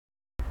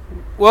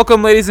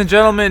Welcome, ladies and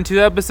gentlemen, to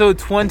episode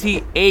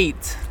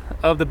 28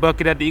 of the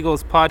Bucket at the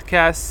Eagles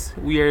podcast.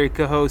 We are your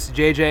co-hosts,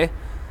 JJ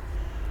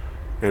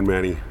and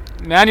Manny.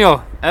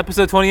 Manuel.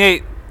 Episode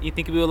 28. You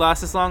think we would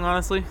last this long,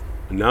 honestly?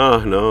 No.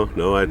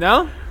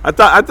 No? I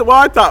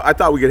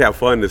thought we could have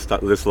fun this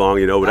long,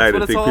 you know. But That's I didn't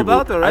what it's think all people.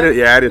 about, though, right?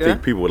 I didn't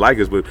think people would like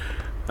us, but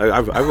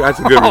I've had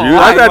some good reviews.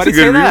 Why? I've had Why'd some you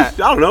say good that? reviews.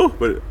 I don't know,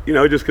 but you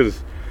know, just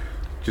because.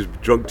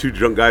 Two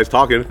drunk guys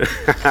talking. So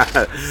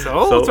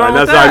what's wrong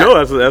with that's that? I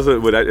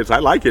know. I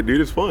like it, dude.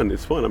 It's fun.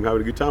 It's fun. I'm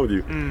having a good time with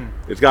you.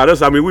 It's got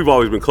us. I mean, we've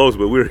always been close,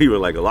 but we're even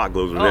like a lot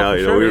closer now.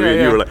 You know,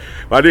 sure, you were like.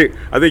 I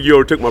think you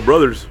overtook my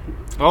brothers.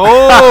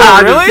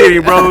 Oh, really? Just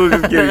kidding, bro.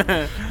 Just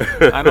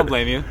kidding. I don't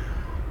blame you.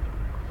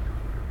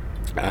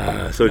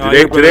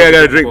 Today I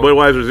got to drink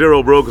Budweiser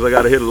Zero, bro, because I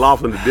got to hit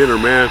Laughlin to dinner,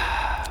 man.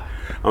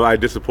 I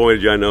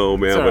disappointed you, I know,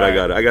 man, but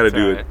right. I got to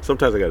do right. it.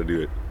 Sometimes I got to do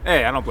it.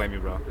 Hey, I don't blame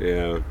you, bro.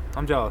 Yeah.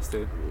 I'm jealous,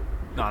 dude.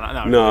 No,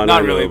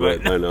 Not really,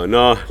 but but I know.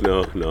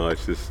 No.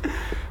 It's just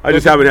I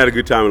just haven't had a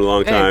good time in a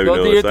long time. Go you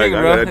know, do your thing,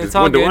 bro. It's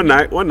all good.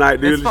 One night,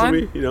 dude. It's fine.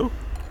 Me, you know.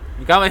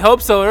 You got my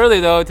hopes so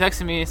early, though.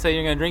 Texting me, saying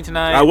you're gonna drink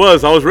tonight. I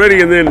was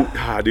ready, and then,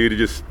 dude, it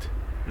just.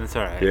 That's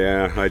all right.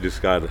 Yeah, I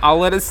just got. I'll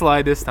let it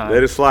slide this time.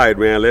 Let it slide,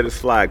 man. Let it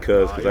slide,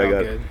 cause I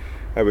got. Good.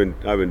 I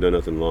haven't done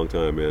nothing in a long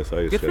time, man. So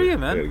I just good for you,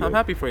 man. I'm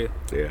happy for you.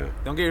 Yeah.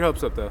 Don't get your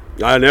hopes up, though.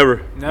 I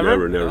never.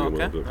 Never.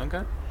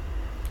 Okay.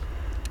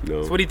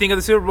 No. So what do you think of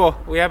the Super Bowl?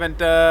 We haven't.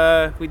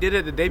 We did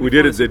it the day before. We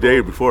did it the day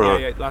before, huh?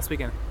 Yeah, last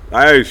weekend.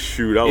 Did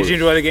you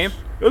enjoy the game?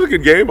 It was a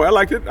good game. I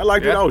liked it. I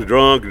was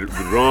drunk.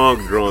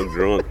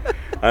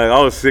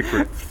 I was sick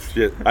for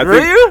shit.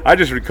 I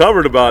just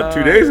recovered about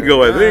 2 days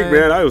ago. I think,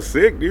 man. I was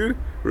sick, dude.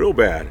 Real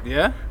bad.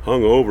 Yeah.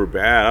 Hungover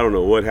bad. I don't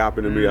know what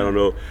happened to me. I don't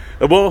know.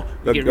 Well,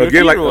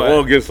 again, like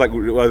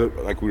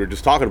we were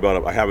just talking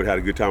about it. I haven't had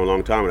a good time in a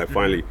long time, and I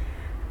finally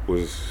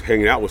was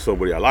hanging out with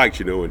somebody I liked,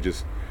 you know, and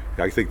just.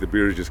 I think the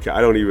beers just.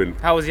 I don't even.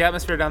 How was the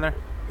atmosphere down there?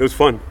 It was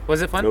fun.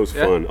 Was it fun? It was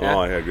fun. Yeah. Oh,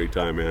 I had a great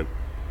time, man.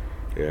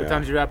 Yeah. What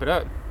time did you wrap it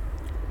up?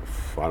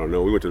 I don't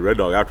know. We went to the Red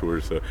Dog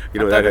afterwards, so you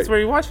know that's where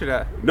you watched it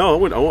at.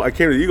 No, I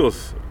came to the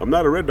Eagles. I'm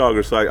not a Red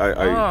Dogger, so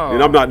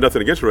and I'm not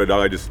nothing against the Red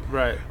Dog. I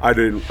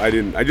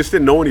just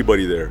didn't know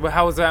anybody there. But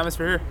how was the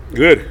atmosphere here?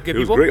 Good. Good it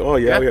was people? great. Oh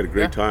yeah, we had a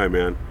great time,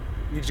 man.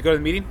 Did you go to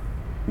the meeting?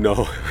 No,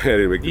 I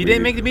didn't make the meeting. You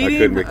didn't make the meeting? I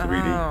couldn't make the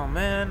meeting. Oh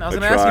man, I was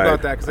going to ask you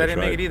about that because I didn't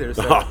make it either.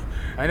 So. Oh.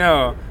 I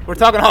know. We're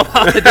talking all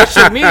about the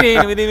district meeting.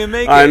 We didn't even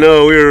make it. I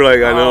know. We were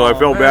like, I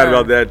felt bad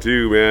about that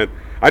too, man.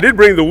 I did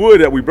bring the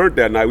wood that we burnt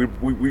that night.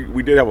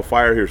 We did have a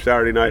fire here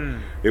Saturday night.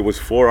 It was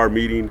for our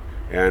meeting,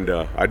 and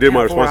I did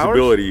my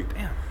responsibility.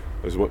 Damn.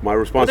 It was my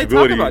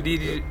responsibility. What did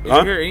they talk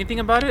about? Did you hear anything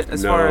about it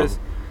far as?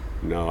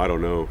 No, I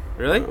don't know.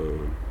 Really?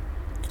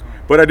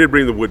 But I did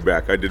bring the wood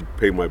back. I did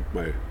pay my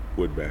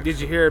wood back. Did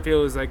you hear if it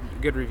was like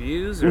good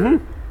reviews? Or?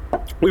 Mm-hmm.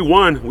 We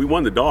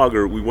won the dog,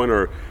 or we won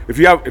our. If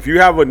you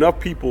have enough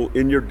people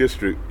in your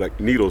district,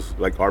 like Needles,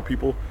 like our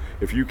people,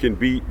 if you can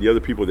beat the other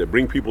people that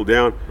bring people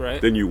down,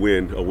 right. Then you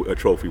win a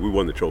trophy. We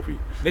won the trophy.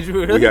 Did you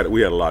really?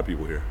 We had a lot of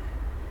people here.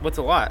 What's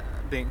a lot?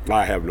 I think.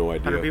 I have no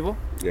idea. 100 people?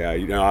 Yeah,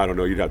 I don't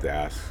know. You'd have to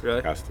ask.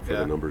 Really? Ask for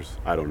the numbers.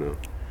 I don't know.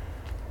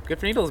 Good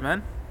for Needles,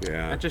 man.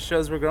 Yeah. That just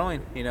shows we're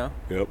growing. You know.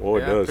 Yep. Oh,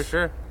 it does for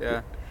sure.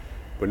 Yeah.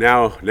 But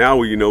now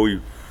when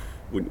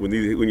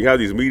you have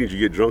these meetings, you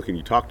get drunk and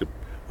you talk to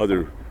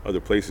other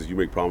places, you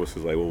make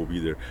promises like, well, we'll be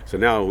there. So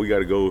now we got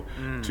to go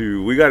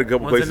to. We got a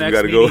couple places we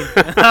got to go.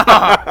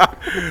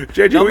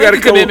 JJ, we got a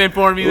commitment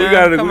for me. We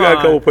got a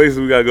couple places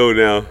we got to go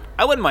now.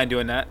 I wouldn't mind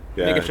doing that.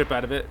 Yeah. Make a trip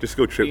out of it. Just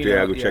go trip.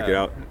 Go check it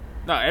out.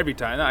 Not every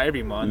time, not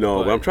every month.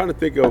 No, but I'm trying to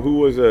think of who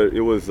was.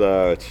 It was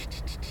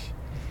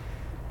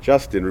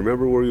Justin.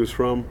 Remember where he was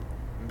from?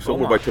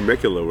 Somewhere by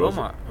Temecula.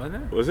 Beaumont,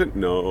 wasn't it? Was it?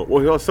 No.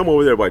 Well, he was somewhere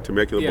over there by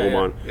Temecula,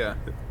 Beaumont. Yeah.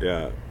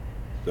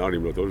 I don't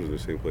even know if those are the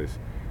same place.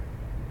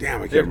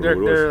 Damn, I can't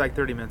remember what it was. They're like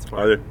 30 minutes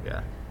apart. Are they?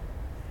 Yeah.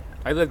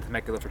 I lived in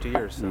Temecula for 2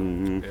 years, so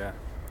yeah.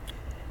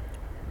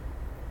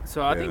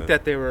 So I think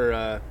that they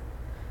were,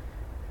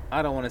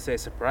 I don't want to say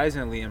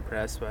surprisingly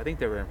impressed, but I think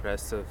they were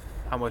impressed of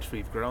how much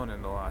we've grown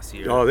in the last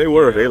year. Oh, they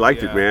were. They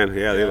liked it, man.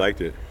 Yeah, they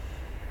liked it.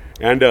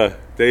 And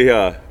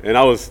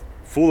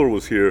Fuller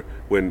was here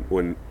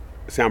when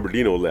San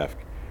Bernardino left.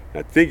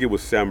 I think it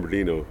was San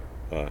Bernardino.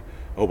 I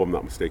hope I'm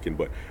not mistaken,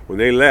 but when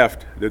they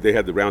left, they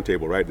had the round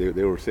table, right?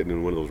 They were sitting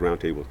in one of those round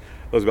tables.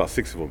 There was about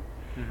 6 of them.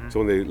 So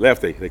when they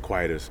left, they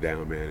quieted us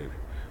down, man. And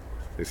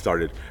they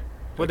started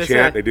a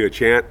chant. They did a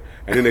chant,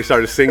 and then they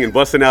started singing,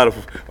 busting out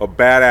a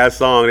badass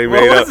song they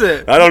made up. What was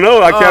it? I don't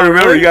know. I can't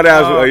remember. Really? You got to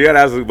ask. You got to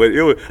ask. But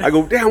it was. I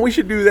go, damn, we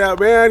should do that,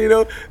 man. You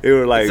know, they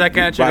were like, is that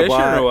kind of tradition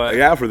bye. or what?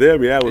 Yeah, for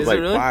them, yeah. It was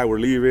really? bye, we're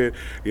leaving.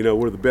 You know,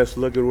 we're the best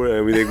looking.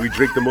 I mean, we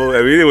drink the most.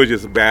 I mean, it was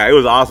just bad. It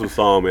was an awesome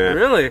song, man.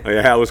 Really?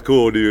 Yeah, it was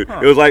cool, dude.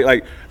 It was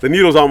like the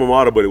Needles alma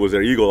mater, but it was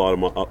their Eagle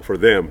alma for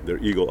them. Their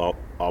Eagle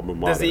alma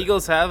mater. Does the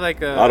Eagles have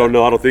like a? I don't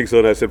know. I don't think so.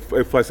 And I said,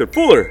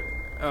 Fuller.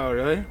 Oh,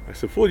 really? I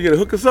said, Fuller, you gonna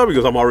hook us up? He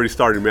goes, I'm already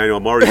starting, man.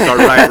 I'm already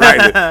starting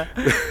writing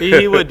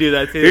it. He would do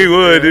that too. He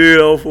would,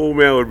 dude. Old fool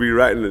man would be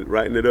writing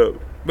it up.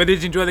 But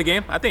did you enjoy the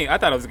game? I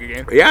thought it was a good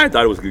game. Yeah, I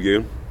thought it was a good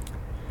game.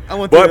 I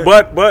went But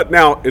through but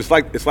now it's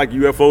like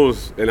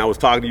UFOs, and I was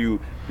talking to you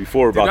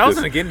before about I was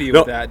this. gonna get into you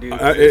No, with that, dude.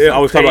 There's I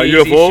some was talking about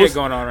crazy UFOs shit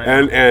going on right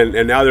and, now.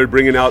 and now they're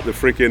bringing out the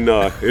freaking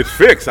it's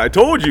fixed. I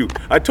told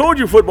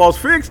you football's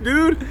fixed,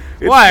 dude.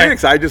 It's Why?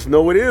 fixed. I just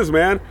know it is,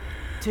 man.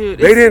 Dude,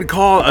 They didn't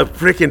call a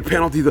freaking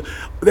penalty.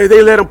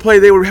 They let them play.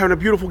 They were having a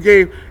beautiful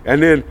game,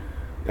 and then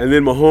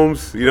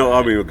Mahomes. You know,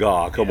 I mean,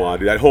 God, come on,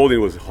 dude. That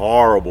holding was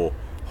horrible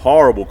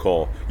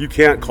call. You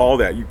can't call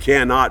that. You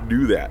cannot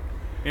do that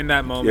in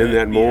that moment. in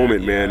that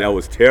moment, man. That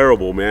was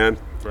terrible, man.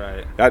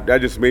 right.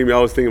 That just made me. I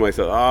was thinking to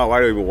myself,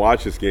 why do I even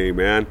watch this game,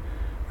 man?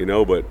 You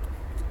know, but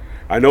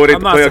I know it ain't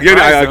I'm the not play.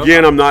 surprised, though.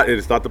 Again, I'm not.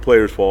 It's not the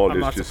player's fault. I'm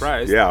It's not just,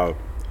 surprised. Yeah.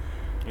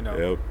 You know,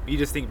 Yep. you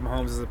just think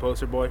Mahomes is a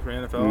poster boy for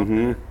NFL.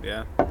 Mhm.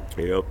 Yeah,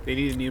 Yep. they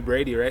need a new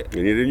Brady, right?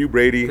 They needed a new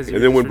Brady, 'Cause he and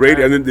was then when just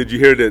Brady, and retired. then did you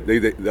hear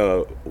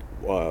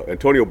that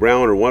Antonio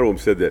Brown or one of them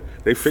said that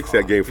they fixed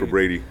that game for dude.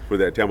 Brady for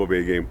that Tampa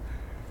Bay game.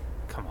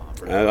 Come on,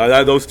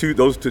 bro. Those two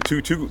wide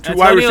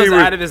Antonio's receivers,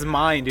 out of his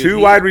mind, dude. two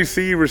wide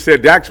receivers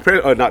said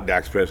not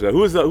Dax Prescott. Who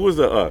was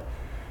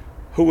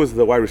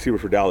the wide receiver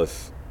for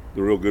Dallas?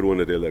 The real good one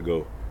that they let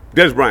go.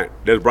 Des Bryant.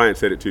 Des Bryant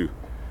said it too.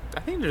 I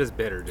think they're just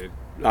bitter, dude.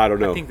 I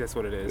don't know. I think that's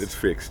what it is. It's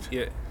fixed.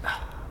 Yeah.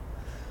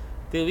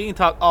 Dude, we can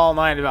talk all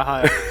night about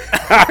how.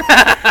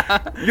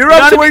 You're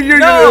up to what I it. mean? You're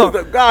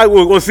No. God.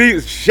 Well, see,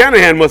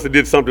 Shanahan must have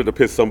did something to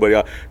piss somebody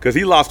off because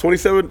he lost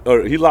 27.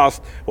 Or he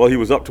lost. Well, he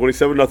was up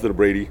 27-0 to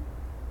Brady,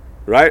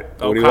 right?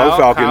 Oh, when he was on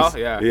Kyle? Falcons.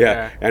 Kyle?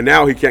 Yeah. And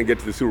now he can't get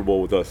to the Super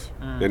Bowl with us,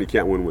 and he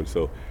can't win one.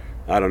 So,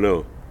 I don't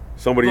know.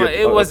 Somebody Well, up,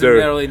 it up wasn't there,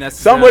 really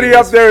necessarily somebody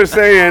up his- there is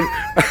saying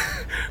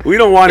we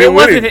don't want him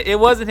winning. It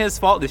wasn't his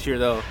fault this year,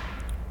 though.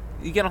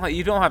 You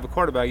don't have a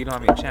quarterback, you don't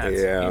have any chance.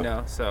 Yeah. You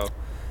know, so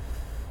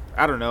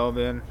I don't know,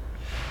 man.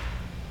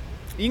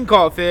 You can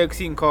call it fix,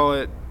 you can call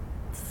it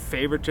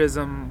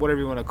favoritism, whatever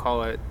you want to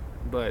call it,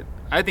 but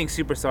I think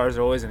superstars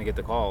are always going to get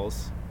the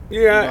calls. Yeah,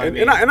 You know what I and,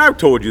 mean? and I've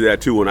told you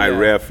that too when I Yeah.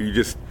 ref.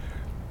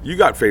 You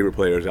got favorite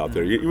players out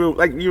there.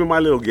 Like even my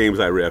little games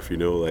I ref,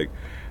 like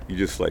you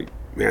just like,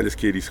 man, this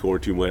kid he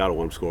scored too much. I don't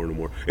want him scoring no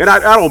more. And I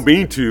don't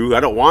mean to. I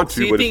don't want to.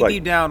 So you but it's think like,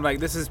 deep down, like,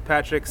 this is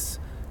Patrick's,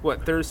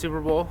 third Super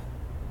Bowl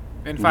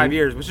in 5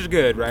 years, which is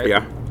good, right?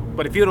 Yeah.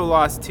 But if you would have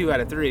lost 2 out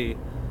of 3,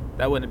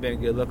 that wouldn't have been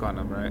a good look on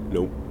him, right?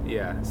 nope.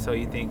 Yeah, so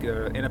you think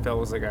NFL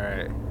was like, all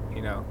right,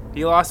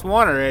 he lost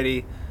 1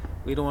 already.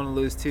 We don't want to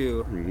lose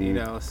 2,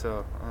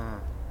 so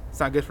it's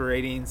not good for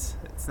ratings.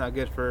 It's not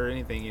good for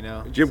anything,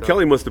 Jim so.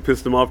 Kelly must have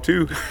pissed him off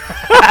too.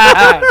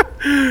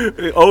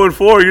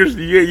 0-4.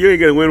 You ain't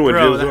gonna win one,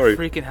 Bro, Jim. that Sorry.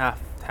 freaking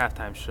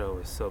halftime show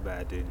was so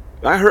bad, dude.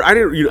 I heard. I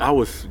didn't.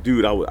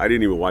 I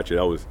didn't even watch it.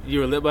 You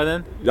were lit by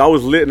then? I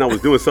was lit and I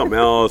was doing something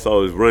else. I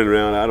was running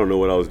around. I don't know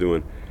what I was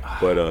doing.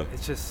 But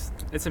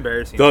It's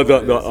embarrassing. what do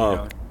It is,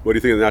 you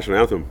think of the national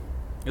anthem?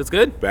 It was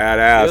good.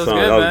 Badass, It was huh?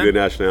 good, That was man. a good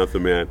national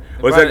anthem, man.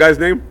 What's brought that guy's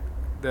name?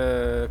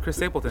 The Chris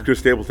Stapleton. Chris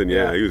Stapleton.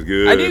 Yeah, he was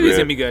good. I knew he was man.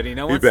 gonna be good. He's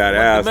Once-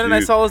 badass. The minute I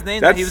dude. saw his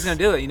name, that he was gonna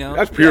do it.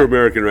 That's pure Yeah.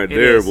 American right It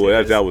there, is, boy. it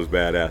That is. that was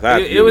badass. I had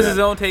to It give was him his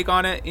that. own take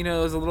on it. It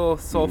was a little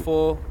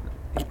soulful.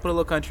 He put a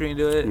little country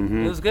into it.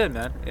 It was good,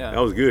 man. Yeah. That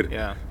was good.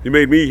 Yeah. He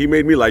made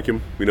me like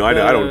him. I don't.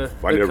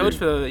 I The never. coach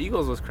for the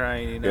Eagles was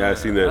crying. Yeah, I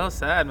seen that. That was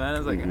sad, man. I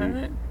was like, all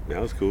right.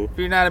 That was cool. If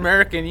you're not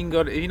American, you can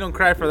go. If you don't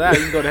cry for that,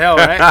 you can go to hell,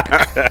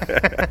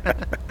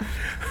 right?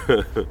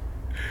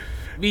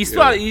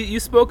 You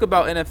spoke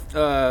about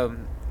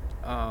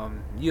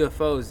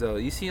UFOs though.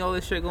 You see all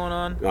this shit going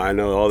on? I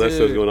know all that Dude,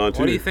 stuff's going on too.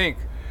 What do you think?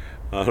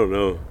 I don't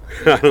know.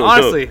 I don't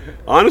Honestly. know.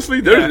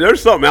 Honestly,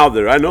 there's something out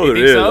there. I know You there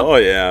think is. so? Oh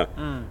yeah,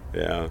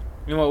 yeah.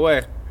 In what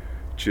way?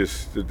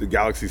 Just the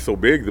galaxy's so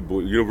big, the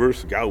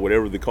universe, God,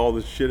 whatever they call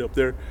this shit up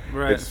there,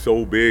 Right. it's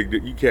so big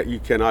that you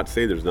cannot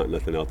say there's not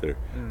nothing out there.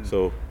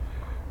 So,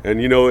 and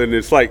and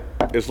it's like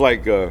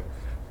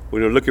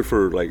when they're looking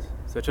for like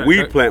So trying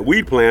to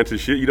weed plants and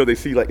shit. They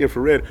see like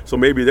infrared, so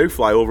maybe they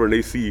fly over and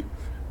they see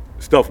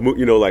stuff,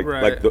 like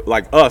Right.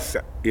 like us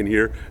in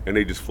here, and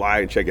they just fly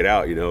and check it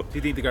out. Do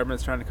you think the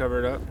government's trying to cover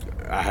it up?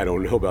 I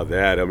don't know about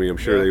that. I mean, I'm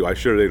sure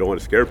they don't want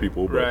to scare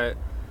people, but Right.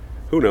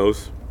 who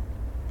knows?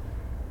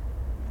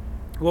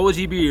 What would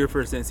be your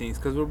first instincts?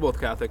 Because we're both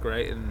Catholic,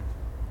 right? And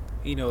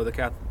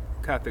the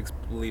Catholics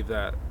believe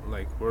that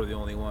like we're the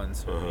only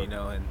ones,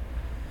 and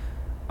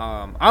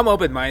I'm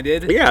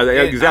open-minded. Yeah,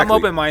 exactly. I'm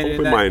open-minded.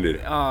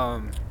 Open-minded.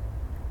 I'm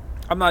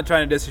not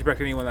trying to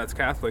disrespect anyone that's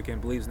Catholic and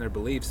believes in their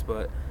beliefs,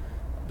 but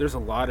there's a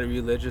lot of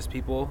religious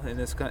people in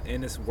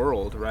this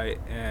world, right?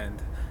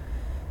 And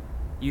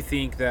you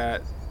think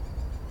that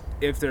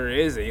if there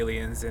is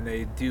aliens and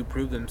they do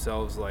prove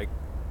themselves, like,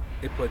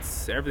 it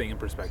puts everything in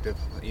perspective.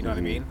 You know what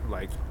I mean?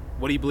 Like,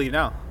 what do you believe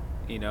now?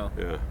 Yeah.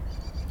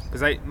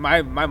 Because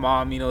my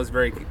mom, is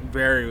very,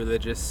 very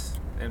religious,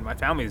 and our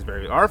family is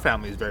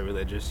very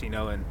religious,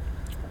 and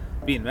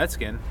being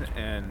Mexican,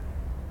 and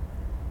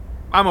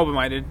I'm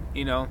open-minded,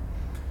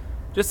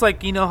 just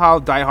like how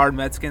diehard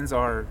Mexicans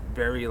are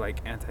very like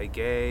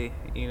anti-gay,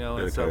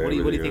 and so what do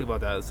you think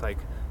about that? It's like,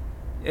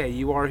 yeah,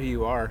 you are who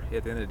you are.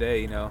 At the end of the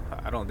day,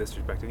 I don't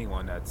disrespect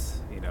anyone. That's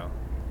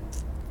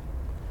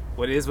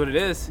what it is, what it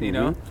is,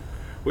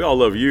 We all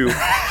love you.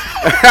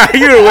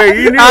 You were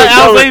waiting. You knew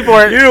I was waiting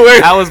for it. You were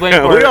waiting. I was waiting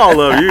for it. We all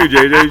love you,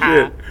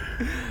 JJ.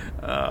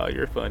 Oh,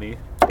 you're funny.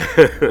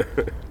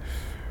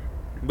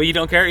 But you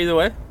don't care either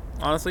way,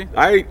 honestly.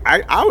 I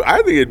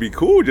think it'd be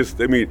cool. Just,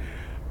 I mean,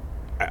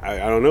 I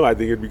don't know. I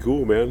think it'd be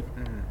cool, man.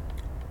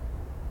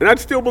 And I'd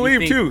still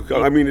believe too.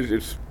 I mean,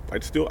 I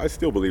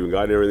still believe in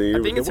God and everything.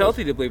 I think it's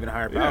healthy to believe in a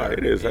higher power. Yeah,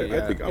 it is. I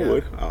think I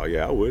would. Oh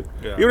yeah, I would.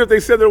 Yeah. Even if they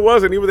said there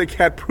wasn't, even if they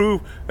can't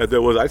prove that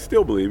there was, I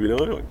still believe. You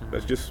know,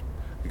 that's just,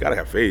 you gotta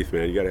have faith,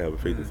 man. You gotta have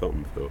faith in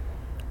something. So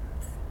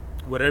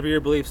Whatever your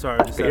beliefs are,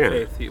 just have Yeah.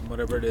 faith.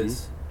 Whatever it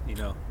is, you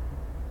know,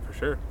 for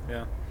sure.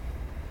 Yeah.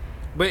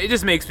 But it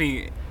just makes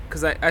me,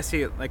 because I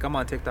see it, like I'm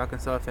on TikTok and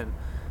stuff, and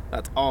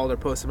that's all they're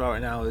posting about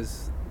right now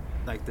is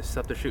like the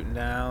stuff they're shooting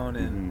down,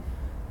 and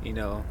you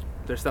know,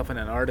 there's stuff in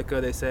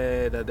Antarctica. They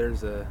say that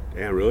there's a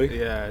yeah, really.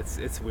 yeah,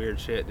 it's weird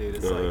shit, dude.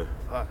 It's like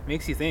fuck,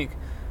 makes you think.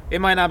 It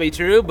might not be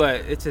true,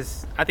 but it's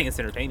just, I think it's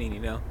entertaining,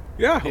 you know.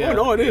 Yeah. Yeah, Oh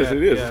no, it is. yeah,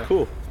 It is. yeah. It's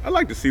cool. I'd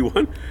like to see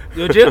one.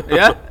 Would you?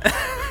 Yeah.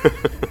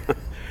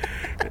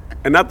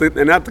 And not the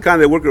kind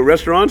that work at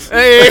restaurants.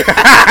 Hey.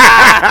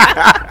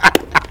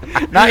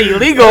 Not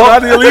illegal.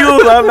 Not the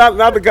illegals.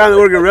 Not the kind that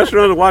work at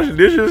restaurants and washing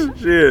dishes.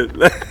 Shit.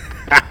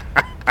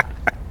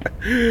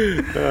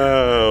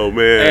 Oh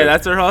man. Hey,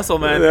 that's their hustle,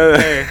 man.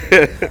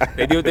 Hey,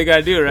 they do what they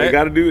gotta do, right? They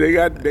gotta do. They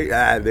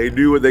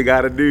do what they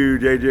gotta do.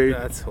 JJ.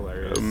 That's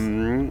hilarious.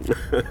 Mhm.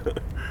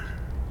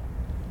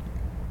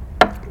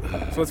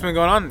 So what's been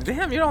going on?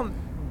 Damn, you're all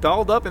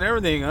dolled up and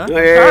everything, huh?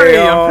 Hey,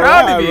 I'm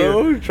proud of you.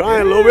 bro.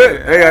 Trying a little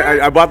bit. Hey,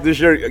 I bought this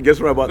shirt. Guess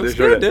where I bought Looks this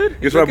shirt good, at?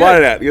 dude. Guess You where I look bought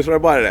good. it at? Guess where I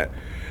bought it at?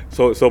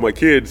 So my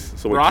kids.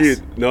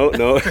 Ross? No.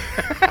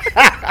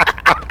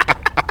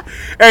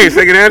 Hey,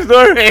 secondhand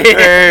store?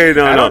 Hey,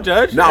 no. I don't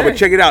judge. No, Hey. but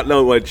check it out.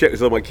 No,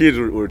 so my kids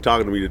were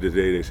talking to me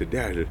today. They said,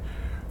 Dad,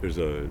 there's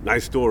a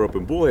nice store up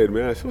in Bullhead,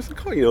 man. I said, what's it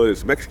called? You know,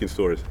 it's Mexican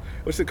stores.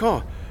 What's it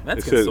called?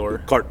 Mexican It said store?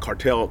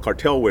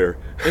 Cartel wear.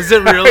 Is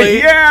it really?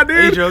 Yeah, dude.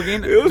 Are you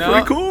joking? It was No.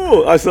 pretty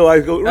cool. So I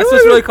go, That's what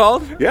it's really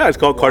called? Yeah, it's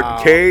called Wow.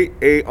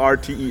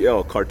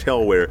 Kartel,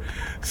 cartel wear.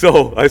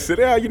 So I said,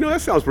 yeah, you know,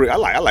 that sounds pretty. I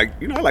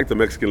like the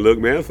Mexican look,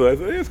 man. So I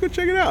said, hey, let's go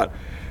check it out.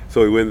 So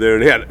we went there,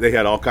 and they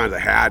had all kinds of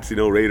hats, you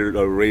know,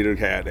 Raider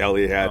hat,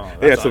 Elliot hat. Oh,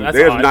 they had that's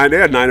they odd.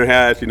 had Niner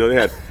hats, you know.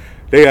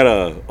 They had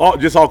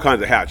all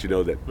kinds of hats, you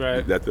know,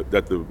 Right. that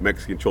the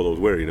Mexican cholos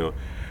wear, you know.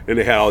 And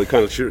they had all the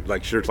kind of shirts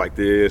like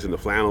this and the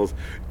flannels.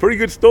 Pretty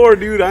good store,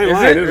 dude. I ain't Is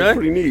lying. it It was really?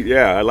 pretty neat.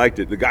 Yeah, I liked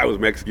it. The guy was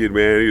Mexican,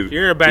 man. He was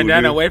You're a cool,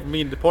 bandana dude. away from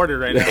being deported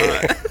right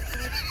now.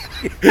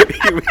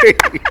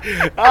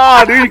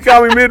 Ah, dude, you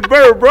call me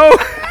mid-bird, bro.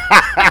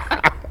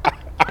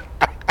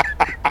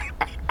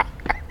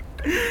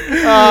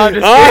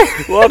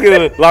 Welcome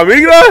to La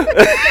Migra.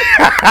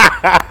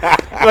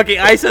 Lucky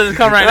ice doesn't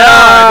come right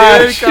Ah,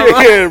 now, dude. Come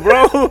on. shit,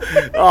 bro.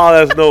 Oh,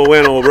 that's no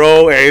bueno,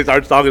 bro. Hey, he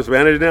starts talking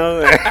Spanish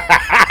now.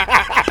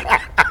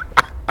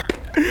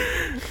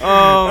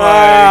 Oh my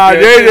Ah,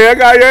 goodness. JJ, I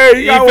got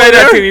you. You got fed one that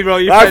there. to me, bro.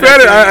 You I fed fed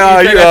it. that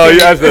to me. You fed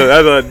that to me.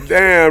 That's a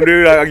damn,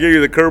 dude. I'll give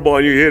you the curveball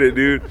and you hit it,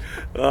 dude.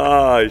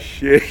 Oh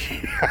shit.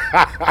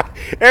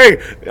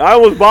 Hey, I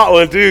almost bought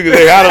one too because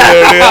they had them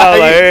there. Dude. I was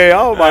like, hey,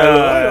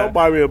 I'll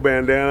buy me a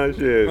bandana.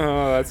 Shit.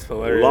 Oh, that's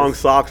hilarious. Long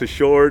socks and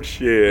shorts.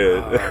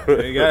 Shit.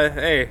 You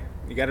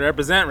gotta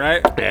represent,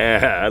 right?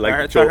 Yeah, I like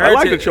That's the our cholo. I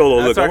like the heritage. cholo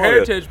look. That's our I want it.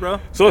 heritage, bro.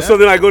 So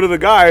then I go to the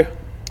guy.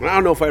 I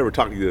don't know if I ever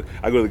talked to you.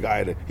 I go to the guy,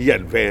 and he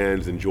had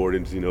Vans and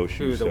Jordans, you know,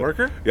 shoes. the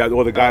worker? Yeah,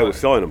 well, the guy who was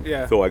selling them.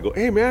 yeah. So I go,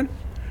 hey, man,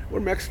 we're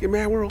Mexican,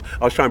 man.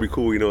 I was trying to be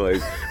cool, you know,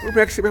 like, we're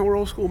Mexican, man. We're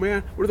old school,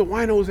 man. Where the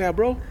winos at,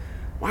 bro?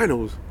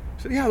 Winos.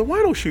 I said, yeah, the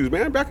wino shoes,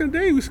 man. Back in the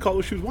day, we used to call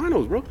those shoes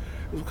winos, bro.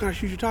 What kind of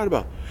shoes you talking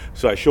about?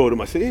 So I showed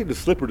him. I said, hey, the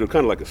slipper, they're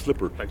kind of like a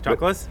slipper. Like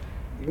chocolates?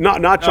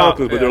 Not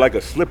chocolates, but yeah. they're like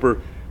a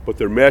slipper. But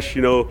they're mesh,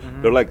 you know.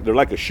 They're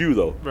like a shoe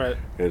though. Right.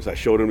 And so I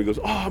showed him. He goes,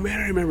 "Oh man,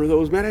 I remember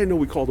those. Man, I didn't know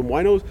we called them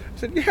winos." I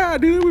said, "Yeah,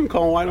 dude, we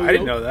call them winos." I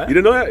didn't know that. You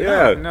didn't know that?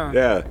 Yeah. No.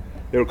 Yeah.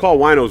 They were called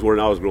winos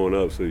when I was growing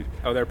up. So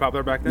Oh, they're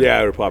popular back then?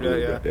 yeah, they were popular.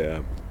 Yeah. Yeah.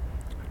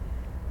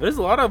 There's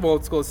a lot of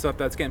old school stuff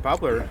that's getting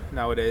popular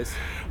nowadays.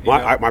 you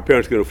know? My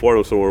parents couldn't afford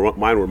them, so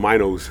mine were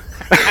minos.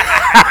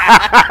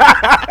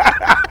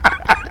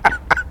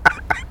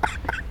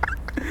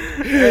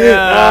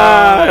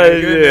 Yeah,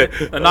 Shit.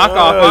 the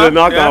knockoff, huh? The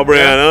knockoff Yeah,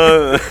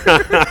 brand,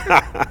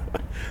 huh?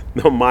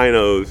 No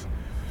minos.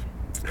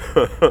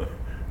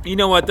 You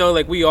know what though?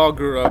 Like we all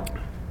grew up,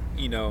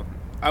 you know,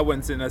 I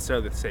wouldn't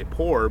necessarily say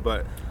poor,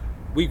 but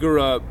we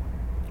grew up,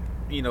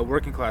 you know,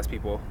 working class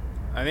people.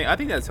 I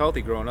think that's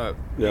healthy growing up.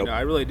 Yep. You know,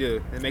 I really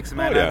do. It makes a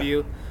man Oh, out of yeah.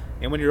 you.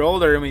 And when you're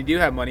older and when you do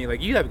have money,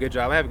 like you have a good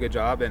job, I have a good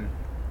job, and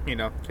you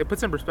know, it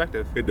puts in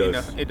perspective. It You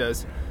does. know, it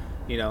does.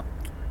 You know,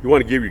 You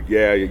want to give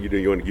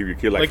you want to give your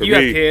kid like for you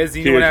me, have kids,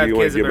 you want to have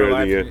wanna kids in give their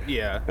everything, life.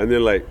 Yeah. And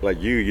then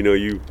like you know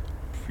you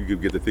could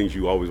get the things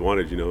you always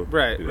wanted, you know.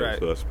 Right, You know, right.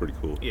 So that's pretty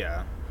cool.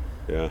 Yeah.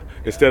 Yeah.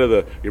 Instead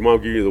of your mom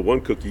giving you the one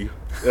cookie,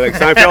 like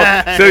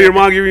Seinfeld, instead of your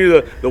mom giving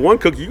you the one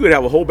cookie, you could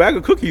have a whole bag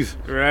of cookies.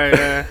 Right.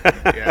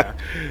 Yeah.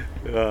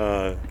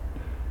 Uh,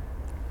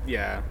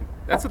 Yeah.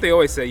 That's what they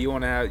always say. You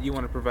want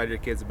to provide your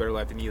kids a better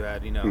life than you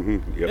had. You know,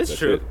 Yep, it's that's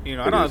true. it. You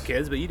know, It I don't is. have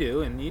kids, but you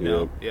do, and you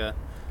know, yeah,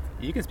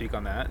 you can speak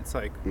on that. It's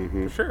like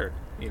for sure.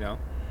 You know,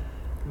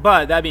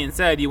 but that being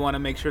said, you want to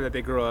make sure that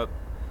they grow up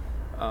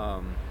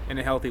in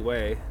a healthy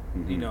way.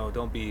 You know,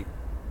 don't be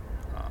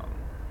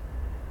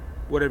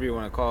whatever you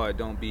want to call it.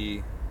 Don't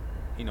be,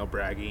 you know,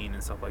 bragging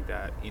and stuff like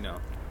that. You know,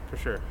 for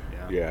sure.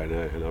 Yeah. Yeah,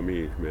 and I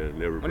mean, man,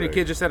 never. One of your brag.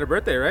 kids just had a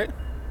birthday, right?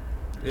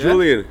 Yeah?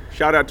 Julian,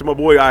 shout out to my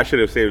boy. I should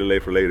have saved it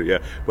late for later. Yeah,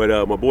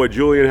 but my boy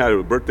Julian had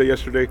a birthday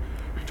yesterday.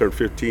 Turned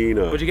 15.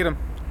 What'd you get him?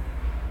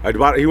 I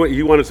bought.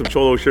 He wanted some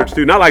Cholo shirts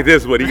too. Not like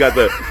this, but he got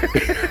the.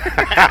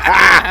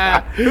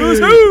 Who's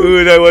who?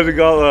 Who that was it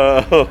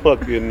called?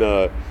 Fucking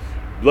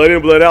blood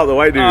in, blood out. The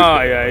white dude.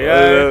 Oh,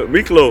 yeah.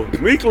 Miklo.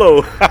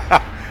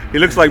 He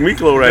looks like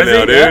Miklo right Does now,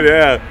 he? dude.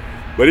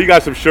 Yeah. But he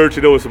got some shirts,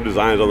 you know, with some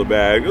designs on the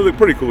bag. Those are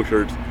pretty cool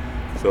shirts.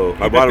 So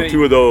I bought him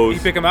 2 of those.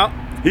 You pick him out?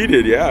 He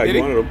did, yeah. Did he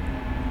he? wanted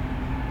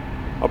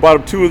them. I bought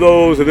him 2 of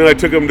those, and then I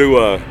took him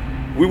to.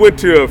 We went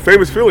to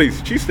Famous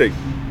Phillies cheesesteak.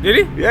 Did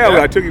he?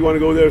 Yeah, I took. He wanted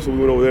to go there, so we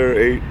went over there,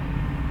 ate,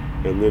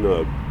 and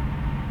then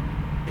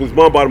his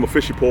mom bought him a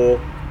fishing pole.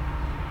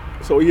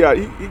 So yeah,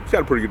 he's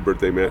had a pretty good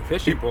birthday, man.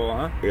 Fishing pole,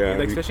 huh? Yeah, He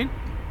likes he- fishing?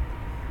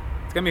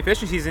 It's gonna be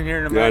fishing season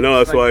here in a Yeah, I month. know.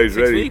 That's Like why he's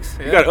 6 ready. weeks.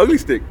 He Yeah. got ugly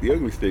stick. The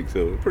ugly stick.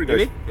 So pretty Did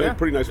nice. he? Yeah.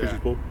 Pretty nice Yeah.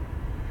 fishing pole.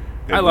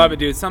 I love it,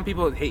 dude. Some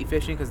people hate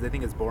fishing because they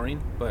think it's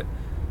boring, but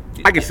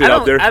I can sit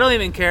out there. I don't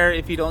even care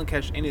if you don't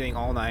catch anything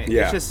all night.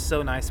 Yeah. It's just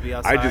so nice to be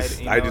outside.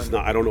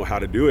 I don't know how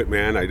to do it,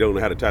 man. I don't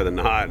know how to tie the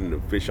knot, and the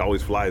fish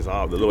always flies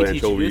off. The little can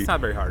teach you. anchovy. It's not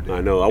very hard, dude.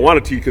 I know. I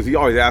want to teach because he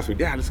always asks me,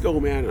 "Dad, let's go,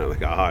 man." And I'm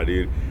like,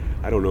 dude,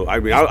 I don't know. I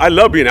mean, I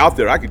love being out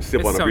there. I could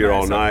sip It's on a so beer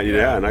nice all night,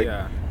 out- and I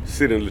yeah.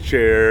 sit in the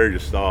chair,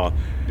 just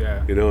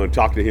Yeah. you know, and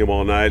talk to him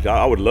all night.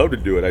 I would love to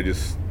do it. I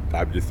just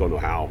don't know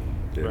how.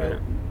 You Right. know?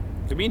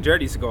 So me and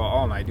Jared used to go out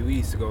all night. Dude. We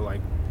used to go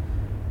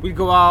we'd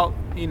go out,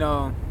 you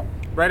know,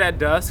 right at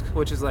dusk,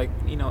 which is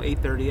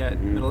 8:30 at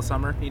middle of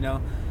summer, you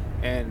know,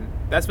 and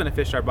that's when the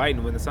fish start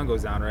biting when the sun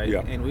goes down, right?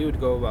 Yeah. And we would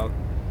go about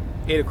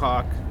 8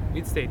 o'clock.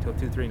 We'd stay till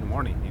 2, 3 in the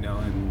morning, you know,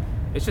 and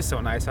it's just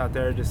so nice out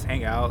there. Just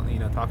hang out, you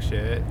know, talk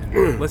shit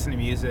and listen to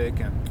music,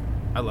 and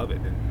I love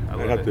it, dude. I I'd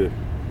love have it. to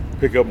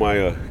pick up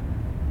my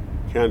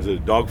cans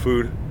of dog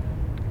food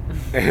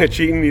and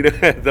cheating, you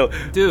know.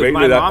 Dude,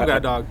 my mom got a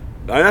dog.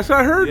 That's what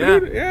I heard, Yeah.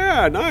 dude.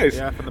 Yeah, nice.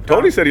 Yeah, from the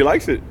Tony pound. said he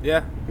likes it.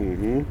 Yeah.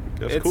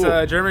 That's It's cool.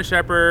 a German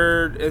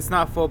Shepherd. It's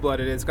not full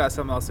blooded. It's got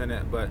something else in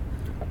it, but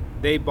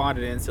they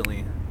bonded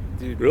instantly,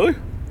 dude. Really?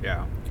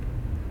 Yeah.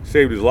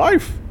 Saved his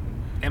life.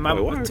 And my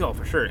Oh, wow. oh,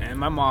 for sure. And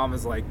my mom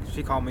is like,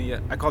 she called me.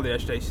 I called her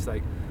yesterday. She's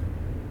like,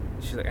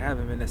 I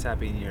haven't been this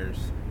happy in years.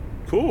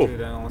 Cool.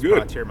 Dude, I almost brought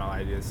a Good. tear in my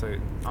eye, dude. So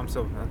I'm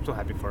so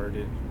happy for her,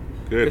 dude.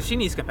 Good. Because she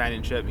needs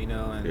companionship, you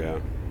know. And Yeah.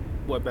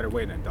 what better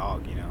way than a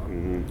dog, you know?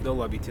 Mhm. They'll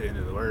love you to the end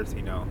of the earth,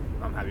 you know.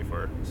 I'm happy for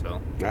her. So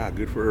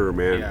Good for her,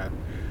 man. yeah.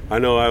 I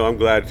know. I'm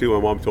glad too.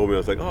 My mom told me. I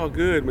was like, oh,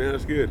 good, man.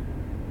 That's good.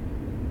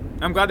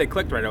 I'm glad they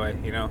clicked right away.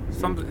 You know,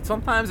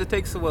 sometimes it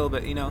takes a little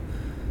bit. You know,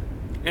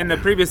 and the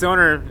previous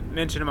owner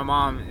mentioned to my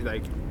mom,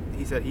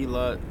 he said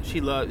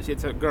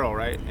it's a girl,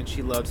 right? And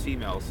she loves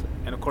females,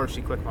 and of course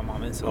she clicked my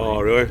mom instantly. Oh,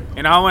 really?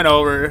 And I went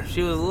over.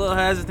 She was a little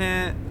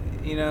hesitant.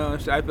 You know,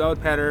 I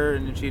would pet her,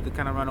 and she'd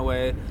kind of run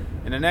away.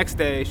 And the next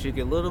day she'd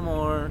get a little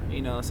more.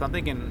 You know, so I'm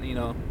thinking, you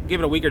know,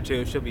 give it a week or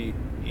two, she'll be,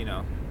 you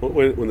know.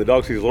 When the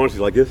dog sees Lawrence,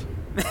 he's like this.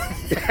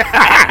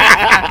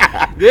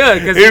 Yeah,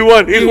 because He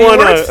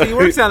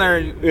works down there.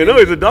 You know,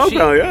 he's a dog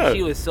pound, yeah.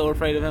 She was so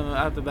afraid of him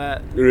out the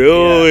bat.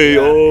 Really?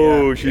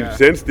 Yeah, She yeah.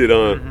 sensed it,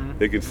 huh? Mhm.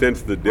 They can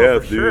sense the Oh,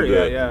 death, for sure,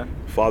 dude. yeah.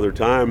 Father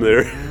time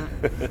there.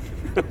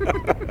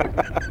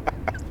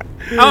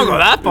 I don't go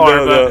that far,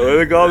 No, but what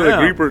they call it,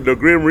 yeah. the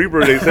Grim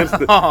Reaper. They sense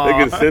they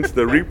can sense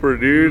the Reaper,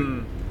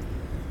 dude.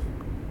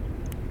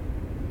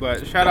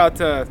 But shout out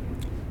to,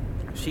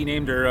 she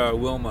named her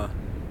Wilma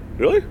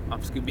Really?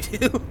 off Scooby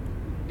Doo.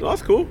 Oh,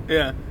 that's cool.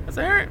 Yeah, I was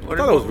like, all right. I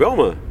thought it was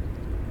Velma.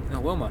 No,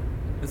 Wilma.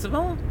 Is it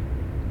Wilma?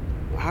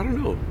 I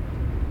don't know.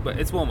 But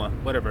it's Wilma.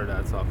 Whatever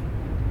that's off.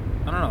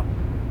 I don't know.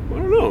 I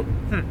don't know.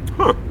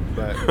 Huh.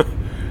 But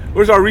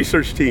Where's our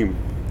research team?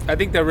 I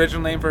think the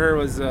original name for her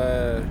was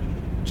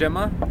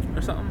Gemma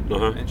or something,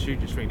 Uh-huh. and she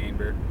just renamed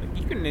her.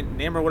 Like, you can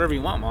name her whatever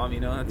you want, Mom. You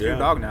know, that's your Yeah.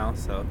 dog now.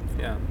 So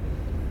yeah.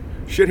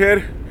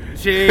 Shithead?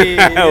 She was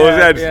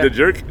that yeah. the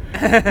jerk?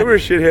 Remember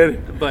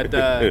Shithead? But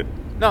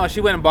no,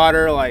 she went and bought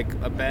her like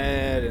a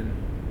bed, and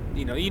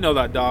you know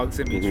that dog's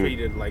gonna be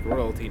treated like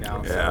royalty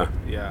now. So, Yeah.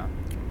 yeah.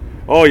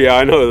 Oh yeah,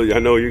 I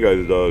know you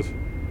guys does.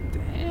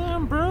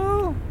 Damn,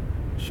 bro.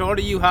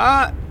 Shorty, you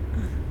hot?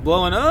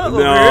 Blowing up? No,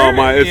 over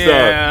here? it's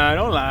yeah,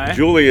 don't lie.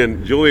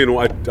 Julian,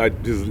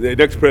 his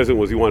next present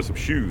was he wanted some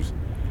shoes,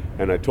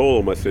 and I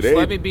told him, I said, Just hey,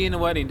 let me be in the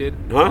wedding, dude.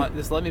 Huh?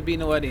 Just let me be in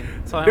the wedding.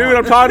 That's all I dude, want.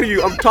 I'm talking to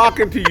you. I'm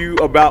talking to you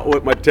about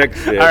what my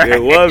text said. All right.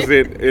 It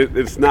wasn't.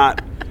 It's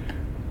not.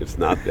 It's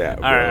not that.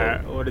 All Bro.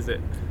 right, what is it?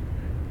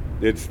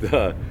 It's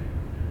the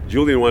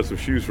Julian wants some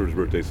shoes for his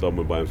birthday, so I'm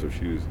gonna buy him some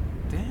shoes.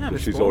 Damn, So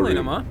it's she's spoiling ordering.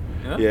 him,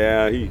 huh?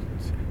 Yeah,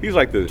 He's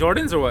like the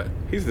Jordans or what?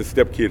 he's the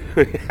step kid.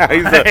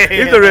 He's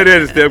the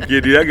redheaded step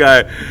kid, dude. That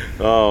guy.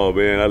 Oh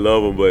man, I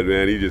love him, but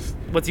man, he just.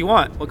 What's he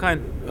want? What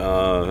kind?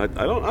 I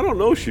don't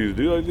know shoes,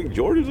 dude. I think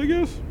Jordans, I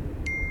guess.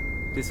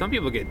 Dude, some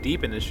people get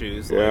deep in the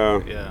shoes. Yeah.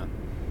 Like, yeah.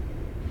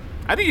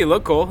 I think you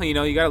look cool. You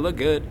know, you gotta look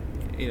good.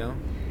 You know,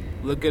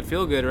 look good,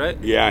 feel good, right?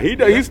 Yeah, he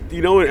does. Yeah. He's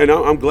and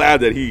I'm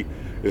glad that he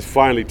is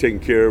finally taking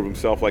care of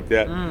himself like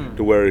that,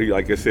 to where he,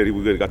 like I said,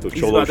 he got those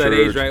He's cholo about that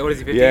shirts. age, right? What is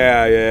he, 15?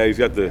 Yeah. He's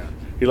got the.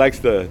 He likes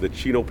the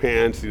chino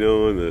pants, you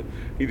know, and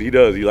he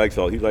does. He likes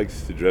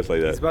to dress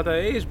like that. He's about that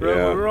age, bro.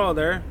 Yeah. We're all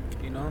there.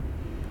 You know.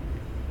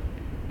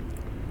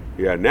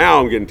 Yeah, now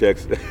I'm getting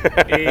texts.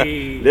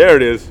 Hey. There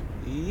it is.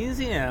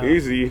 Easy now.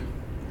 Easy.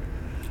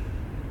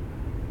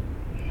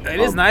 It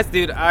is nice,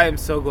 dude. I am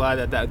so glad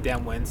that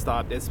damn wind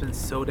stopped. It's been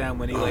so damn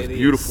windy Oh, it's lately.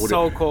 beautiful. It's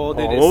so cold.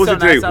 Dude. Oh, It's what was so it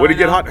today? nice out What did it right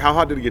get now. hot? How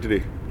hot did it get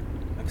today?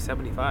 Like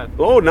 75.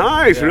 Oh,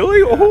 nice. Yeah, Really?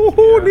 yeah,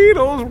 Oh, yeah. neat.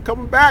 We're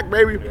coming back,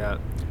 baby. Yeah.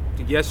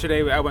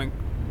 Yesterday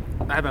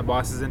I had my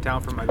bosses in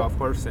town for my golf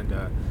course, and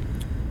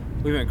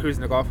we went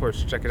cruising the golf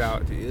course to check it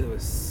out. Dude, it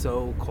was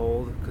so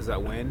cold because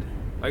that wind.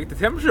 Like, the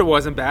temperature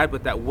wasn't bad,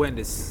 but that wind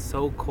is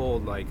so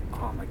cold. Like,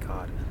 oh my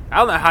god. I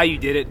don't know how you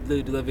did it,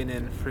 dude, living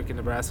in freaking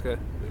Nebraska.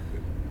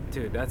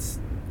 Dude, that's.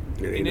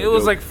 ain't It no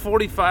was joke. like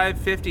 45,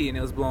 50, and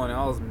it was blowing.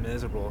 I was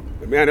miserable.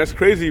 Man, that's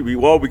crazy.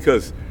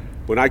 Because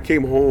when I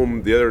came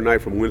home the other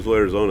night from Winslow,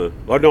 Arizona.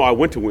 Oh no, I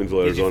went to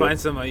Winslow, Did you Arizona. find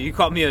some? You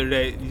called me the other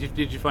day.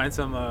 Did you find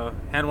some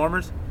hand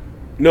warmers?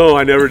 No,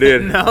 I never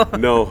did. No?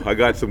 No, I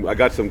got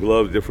some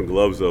gloves, different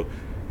gloves though,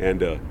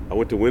 and I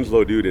went to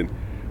Winslow, dude, and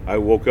I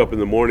woke up in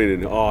the morning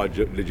and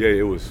Jay,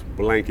 it was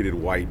blanketed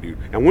white, dude.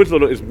 And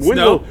Winslow's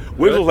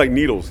Really? like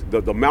needles.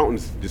 The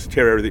mountains just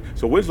tear everything.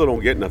 So Winslow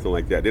don't get nothing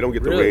like that. They don't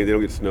get the Really? rain. They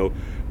don't get snow.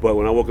 But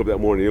when I woke up that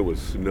morning, it was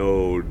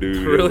snow, dude.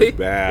 Really? It was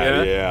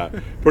bad. Yeah? Yeah.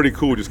 Pretty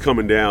cool, just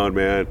coming down,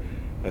 man.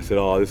 I said,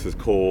 "Oh, this is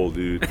cold,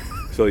 dude."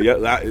 So yeah,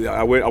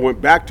 I went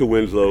back to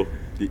Winslow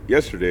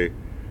yesterday,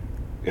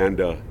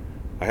 and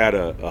I had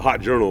a hot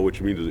journal,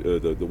 which means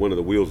the one of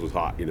the wheels was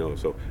hot, you know.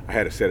 So I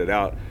had to set it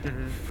out.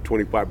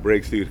 25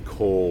 brakes, dude.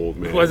 Cold,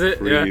 man. Was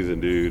it? Yeah.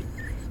 Freezing, dude.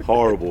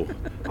 Horrible.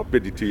 I'm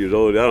 52 years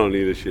old. I don't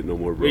need this shit no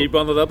more, bro. Were you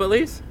bundled up at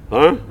least?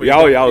 Huh? Were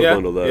Yeah, you I was yeah,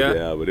 bundled up. yeah.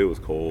 Yeah, but it was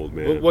cold,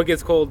 man. What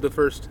gets cold the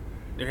first?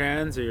 Your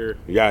hands or your?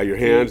 Yeah, your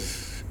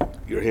hands,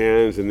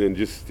 and then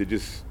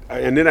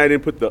and then I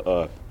didn't put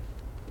the,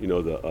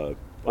 the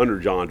under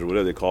johns or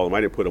whatever they call them.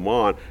 I didn't put them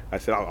on. I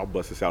said I'll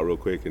bust this out real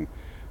quick, and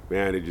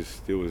man, it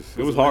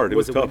was hard. It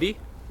was tough. windy?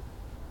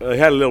 It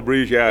had a little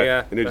breeze, yeah,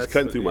 Yeah, and it just that's-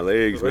 cutting through my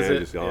legs, was man.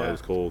 it? It Yeah.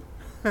 was cold.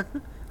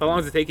 How long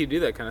does it take you to do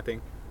that kind of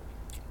thing?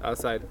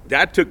 Outside.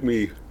 That took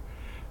me.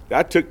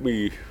 By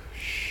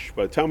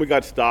the time we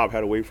got stopped,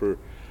 had to wait for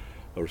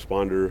a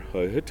responder.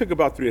 It took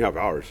about 3.5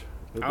 hours.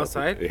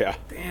 Outside? Yeah.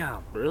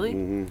 Damn, really?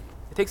 Mm-hmm.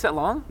 It takes that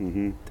long?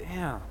 Mm-hmm.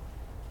 Damn.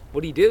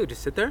 What do you do?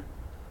 Just sit there?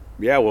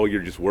 Yeah, well,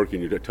 you're just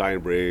working. You're tying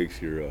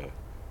brakes. You're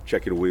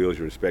checking wheels.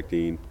 You're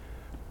inspecting.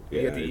 You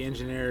Yeah, got the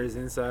engineers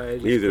inside.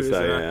 just he's cruising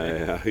inside.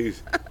 around.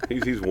 Yeah.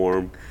 He's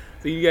warm.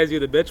 So you guys do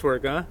the bitch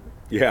work, huh?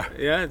 Yeah.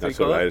 Yeah, that's what That's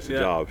you all call right. it? It's a Yeah.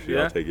 job. Shit,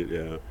 Yeah. I'll take it.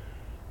 Yeah.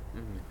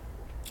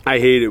 I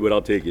hate it, but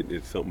I'll take it.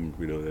 It's something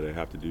that I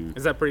have to do.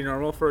 Is that pretty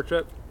normal for a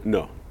trip?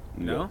 No.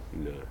 No?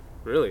 No.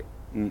 Really?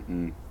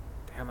 Mm-mm.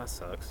 Damn, that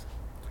sucks.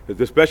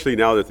 Especially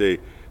now that they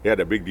had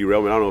that big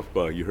derailment. I don't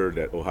know if you heard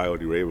that Ohio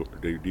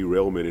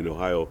derailment in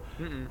Ohio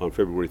on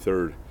February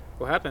 3rd.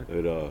 What happened?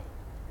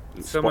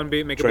 Someone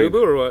make a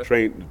boo-boo or what?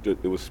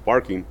 It was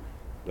sparking.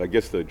 I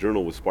guess the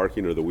journal was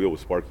sparking or the wheel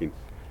was sparking,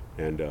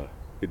 and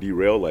it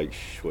derailed like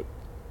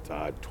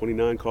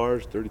 29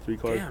 cars, 33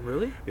 cars. Damn,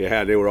 really?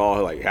 Yeah, they were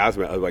all like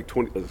hazmat, like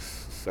 20.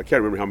 I can't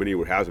remember how many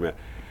were hazmat.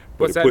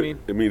 But What's that mean?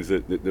 It means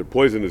that the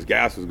poisonous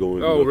gas was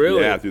going. Oh,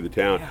 really? Yeah, through the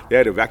town. Damn. They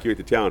had to evacuate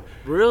the town.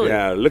 Really?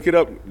 Yeah, look it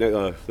up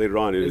later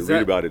on and Is read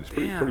that- about it. It's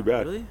Damn, pretty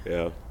bad. really?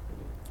 Yeah.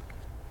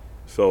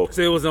 So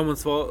So it was no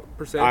one's fault,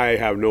 per se? I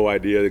have no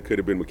idea. It could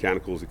have been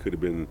mechanicals. It could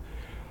have been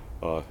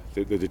the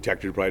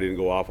detector probably didn't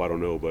go off. I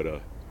don't know,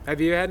 but Have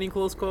you had any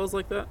close calls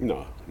like that?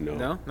 no.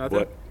 No?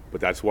 Nothing? But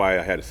that's why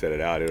I had to set it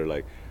out. They were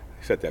like,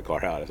 set that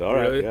car out. I said, all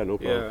right, Really? yeah, no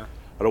problem. Yeah.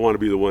 I don't want to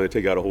be the one to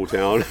take out a whole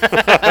town.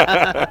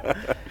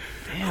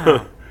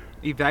 Damn.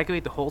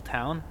 Evacuate the whole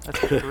town? That's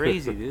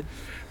crazy, dude.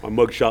 My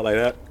mug shot like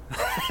that.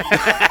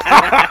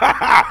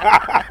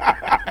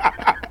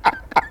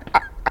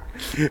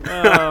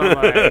 Oh,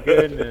 my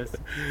goodness.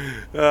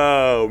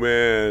 Oh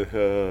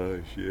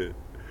man, shit.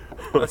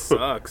 That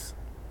sucks.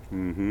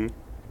 Mm-hmm.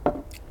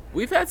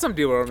 We've had some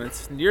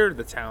derailments near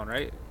the town,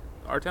 right?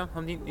 Our town,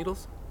 Home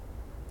Needles?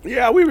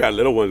 Yeah, we've had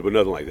little ones, but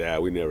nothing like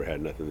that. We never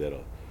had nothing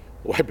that'll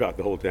wipe out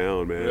the whole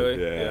town, man.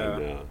 Really? Yeah.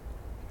 Yeah.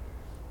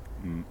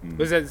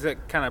 No. Is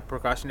that kind of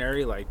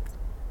precautionary? Like,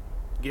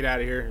 get out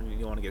of here, you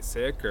don't want to get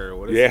sick, or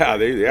what is Yeah, it?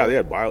 they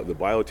had the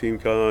bio team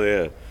come.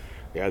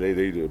 Yeah, they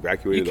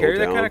evacuated You the whole carry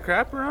that town. kind of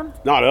crap around?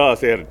 Not us.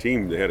 They had a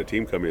team. They had a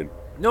team come in.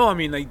 No, I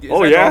mean, like, is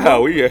Oh that yeah,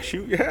 normal? we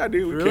shoot. Yeah,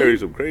 dude, we Really? carry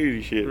some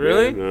crazy shit.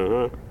 Really?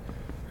 Man.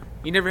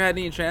 You never had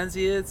any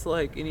transients,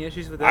 like any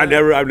issues with that?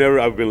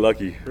 I've been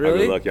lucky. Really? I've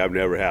been lucky. I've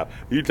never have.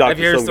 You talk Have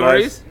to you heard some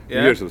guys. stories? You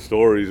Yeah. hear some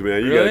stories,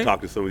 man. You got Really? to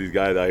talk to some of these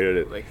guys out here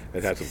that, Like,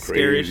 that had some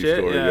scary crazy shit?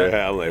 stories.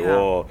 Yeah. I'm like, Yeah.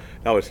 whoa,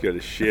 that would scare the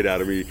shit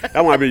out of me.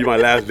 That might be my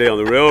last day on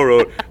the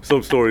railroad.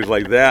 Some stories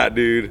like that,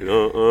 dude.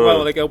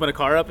 Well, like open a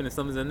car up and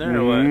something's in there,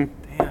 or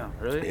what? Damn,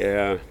 really?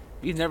 Yeah.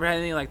 You've never had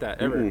anything like that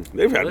ever?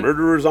 They've had Really?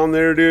 murderers on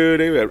there, dude.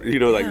 They've had, like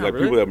Yeah, like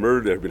really? people that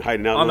murdered that have been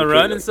hiding out On in the those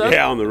run shit, and like- stuff?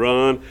 Yeah, on the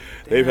run.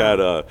 They've Damn.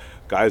 had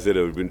guys that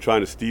have been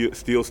trying to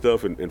steal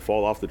stuff and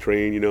fall off the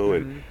train,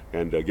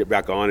 and get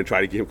back on and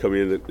try to get him come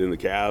in the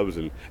cabs,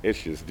 and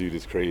it's just, dude,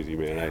 it's crazy,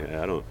 man.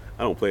 I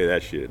don't play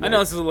that shit. I know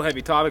this is a little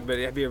heavy topic, but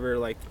have you ever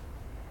like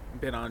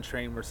been on a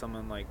train where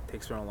someone like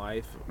takes their own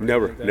life? or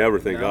Never, anything like that? never.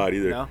 Thank No? God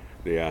either. No?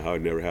 Yeah, I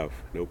would never have.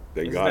 Nope.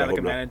 Thank Isn't God. that I like a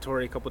hope not.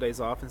 mandatory couple days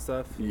off and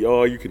stuff?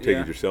 Oh, you can take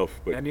Yeah. it yourself,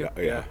 but Can you?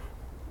 yeah. Yeah.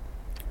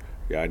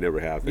 Yeah, I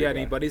never have. You thank had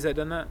any God. buddies that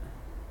done that?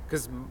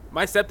 Because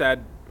my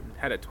stepdad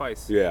had it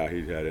twice. Yeah,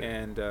 he's had it.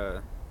 And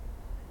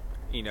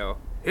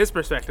his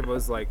perspective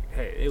was like,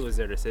 hey, it was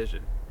their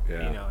decision.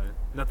 Yeah.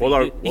 Nothing.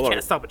 Well, You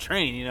can't stop a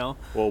train.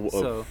 Well,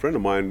 So a friend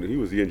of mine, he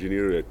was the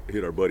engineer that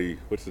hit our buddy.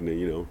 What's his name?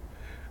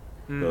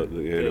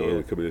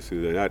 yeah. Committed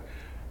suicide.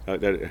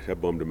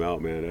 That bummed him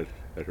out, man.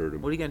 That hurt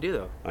him. what are you gonna do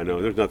though? I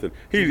know. There's nothing.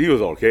 He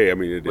was okay. I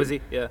mean, Was he?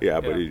 Yeah.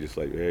 Yeah, but Yeah. he just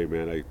like, hey,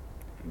 man,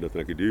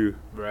 nothing I could do.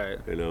 Right.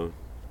 Damn.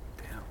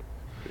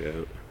 Yeah.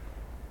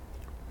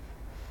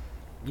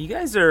 You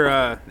guys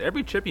are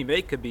every trip you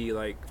make could be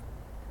like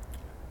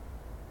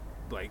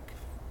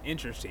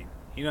interesting.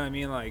 You know what I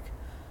mean? Like,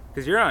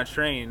 because you're on a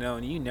train,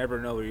 and you never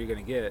know what you're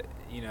gonna get.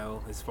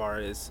 As far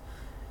as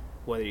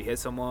whether you hit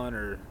someone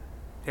or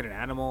hit an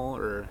animal,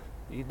 or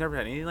you've never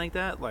had anything like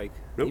that. Like,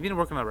 Nope. you've been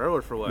working on the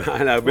railroad for what?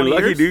 And I've been 20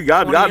 lucky, years? dude.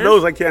 God 20 years?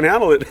 knows I can't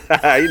handle it.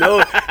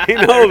 He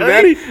knows,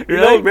 man. He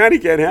Really? knows, man. He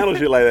can't handle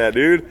shit like that,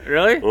 dude.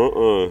 Really?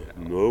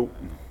 Nope.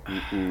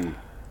 Mm-mm.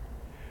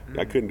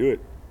 I couldn't do it.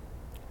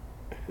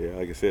 Yeah,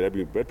 like I said,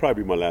 that'd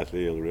probably be my last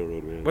day on the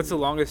railroad, man. What's the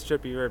longest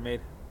trip you've ever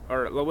made?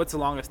 Or what's the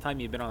longest time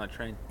you've been on a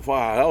train?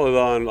 Wow,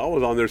 I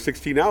was on there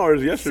 16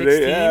 hours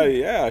yesterday.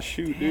 16? Yeah,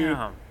 shoot, dude.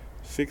 Damn.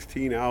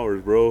 16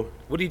 hours, bro.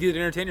 What do you do to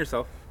entertain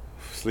yourself?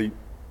 Sleep.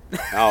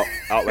 out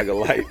like a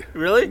light.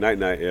 Really? Night,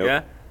 yeah.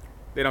 Yeah.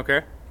 They don't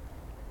care.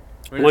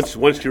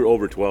 Once you're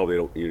over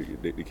 12,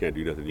 they can't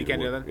do nothing. You can't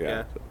do anymore. nothing?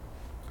 Yeah. So.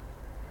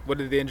 What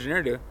did the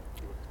engineer do?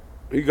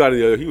 He got in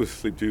the other. He was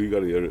asleep too. He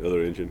got in the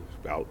other engine.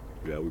 Out.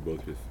 Yeah, we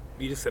both just.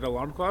 You just set an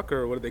alarm clock,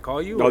 or what did they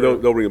call you? No, or?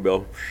 they'll ring a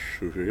bell.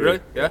 Really?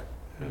 Yeah.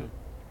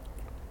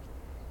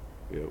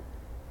 Yep.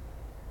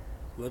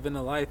 Living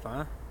the life,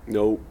 huh?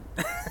 Nope.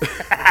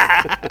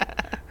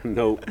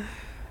 Nope.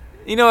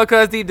 You know what,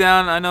 cuz deep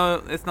down, I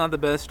know it's not the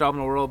best job in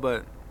the world,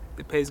 but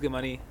it pays good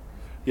money.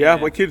 Yeah,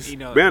 and, my kids. it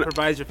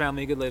provides your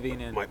family a good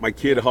living. And my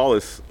kid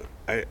Hollis,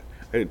 I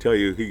didn't tell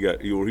you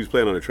he's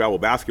playing on a travel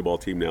basketball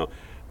team now.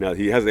 Now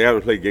they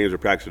haven't played games or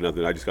practice or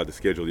nothing. I just got the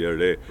schedule the other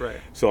day. Right.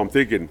 So I'm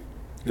thinking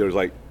there's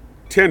like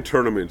 10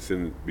 tournaments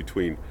in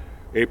between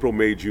April,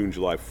 May, June,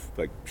 July,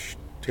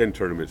 10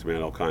 tournaments,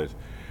 man, all kinds.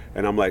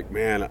 And I'm like,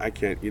 man, I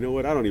can't. You know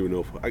what? I don't even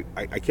know if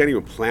I can't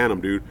even plan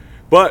them, dude.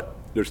 But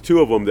there's 2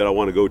 of them that I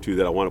want to go to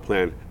that I want to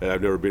plan that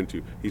I've never been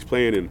to. He's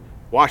playing in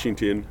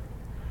Washington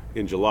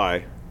in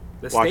July.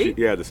 The state?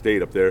 Yeah, the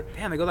state up there.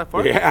 damn, they go that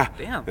far? Yeah.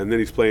 Damn. And then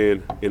he's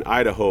playing in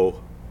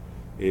Idaho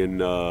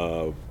in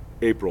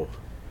April.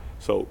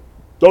 So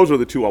those are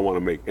the 2 I want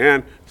to make.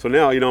 And so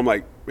now, I'm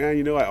like,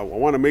 man, I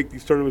want to make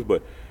these tournaments,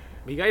 but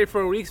You got your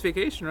 4 weeks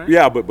vacation, right?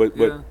 yeah, but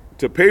Yeah.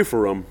 to pay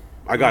for them,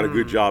 I got a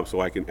good job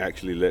so I can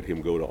actually let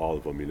him go to all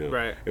of them,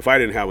 Right. If I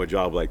didn't have a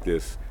job like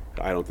this,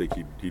 I don't think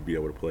he'd be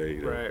able to play,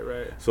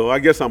 Right. So I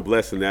guess I'm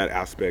blessed in that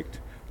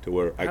aspect to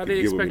where I How could do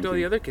they give him expect all the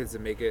anything. other kids to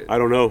make it? I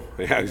don't know.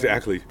 Yeah,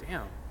 exactly.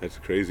 Damn. That's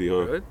crazy,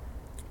 huh? Good.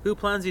 Who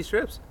plans these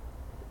trips?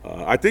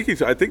 I think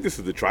this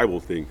is the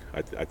tribal thing.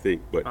 I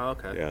think, but Oh,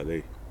 okay.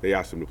 yeah, they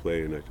asked him to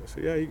play, and I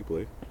said, yeah, he can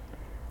play.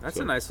 That's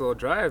So- a nice little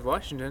drive,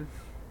 Washington.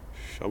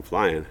 I'm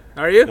flying.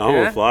 Are you? I'm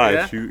gonna fly.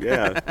 Yeah? Shoot,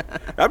 yeah.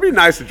 That'd be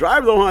nice to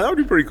drive though, huh? That would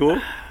be pretty cool.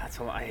 That's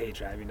a lot. I hate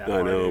driving that I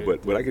far, know,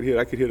 dude. but I could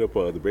hit up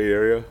the Bay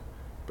Area,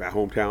 back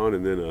hometown,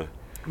 and then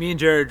Me and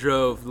Jared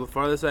drove the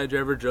farthest I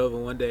ever drove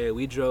in one day.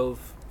 We drove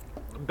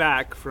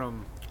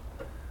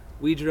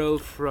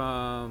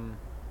from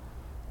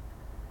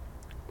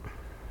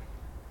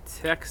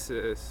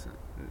Texas.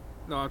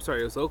 No, I'm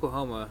sorry, it was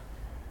Oklahoma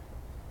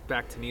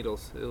back to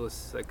Needles. It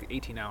was like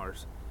 18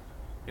 hours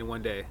in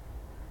one day,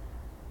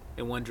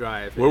 in one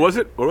drive. where was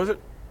it?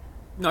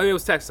 No, it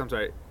was Texas. I'm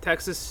sorry,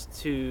 Texas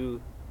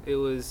to it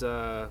was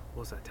what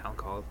was that town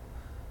called?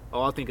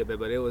 Oh, I'll think of it.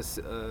 But it was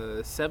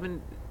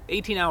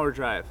 18-hour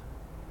drive,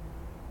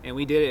 and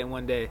we did it in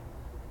one day.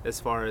 As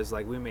far as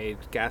like we made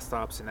gas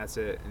stops and that's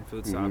it, and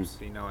food stops,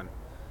 and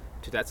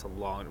dude, that's a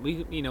long.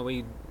 We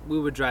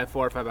would drive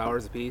 4 or 5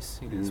 hours a piece.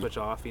 You can switch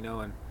off,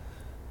 and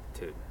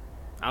dude,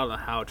 I don't know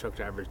how truck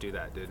drivers do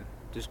that, dude.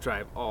 Just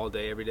drive all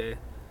day, every day.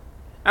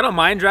 I don't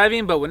mind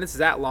driving, but when it's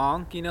that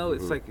long,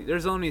 it's like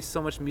there's only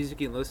so much music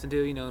you can listen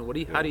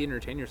to. How do you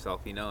entertain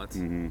yourself? It's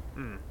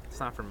it's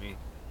not for me.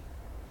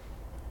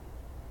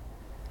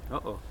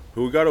 Uh-oh.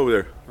 Who we got over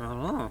there? I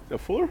don't know. Is that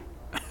Fuller?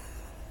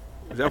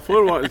 Is that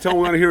Fuller? Tell him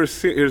we want to hear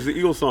here's the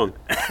Eagles song.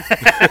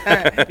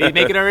 Did he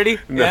make it already?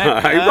 No,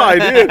 Yeah? he probably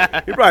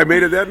did. He probably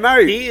made it that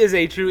night. He is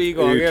a true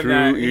Eagle. I'll give him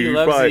that. He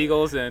loves probably,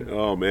 Eagles. And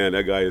oh, man,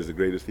 that guy is the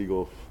greatest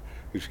Eagle.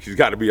 He's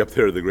got to be up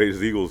there, the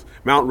greatest Eagles.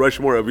 Mount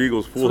Rushmore of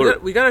Eagles, so Fuller.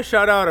 we got to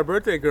shout out our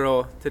birthday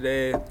girl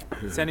today,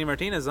 Sandy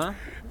Martinez, huh?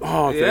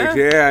 Oh, Yeah?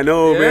 thanks. Yeah, I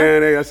know, Yeah?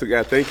 man. Hey,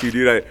 yeah, thank you,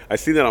 dude. I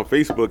seen that on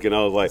Facebook, and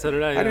I was like, So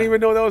did I, didn't yeah.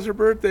 even know that was her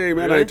birthday,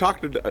 man. Really? I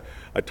talked to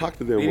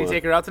them. Did he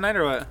take her out tonight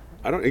or what?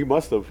 I don't. He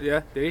must have.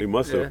 Yeah, did he? He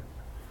must Yeah. have.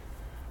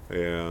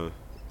 Yeah.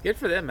 Good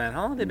for them, man.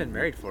 How long have they been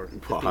married for?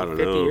 50, I don't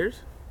 50 know. years?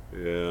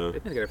 Yeah.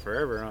 They've been together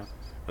forever, huh?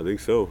 I think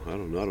so. I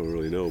don't know. I don't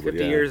really know, but 50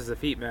 yeah. years is a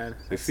feat, man. They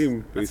That's-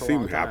 seem that's a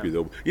long happy time.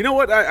 though. You know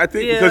what? I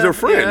think Yeah, because they're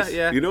friends. yeah,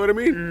 yeah. You know what I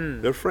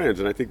mean? They're friends,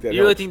 and I think that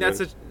You really helps,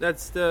 think man.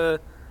 that's the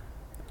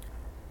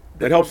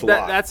that helps a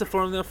lot. that's the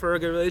formula for a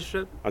good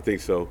relationship? I think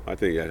so. I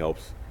think that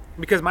helps.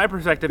 Because my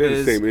perspective They have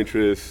is, the same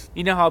interests.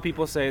 you know how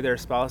people say their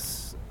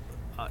spouse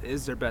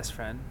is their best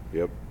friend?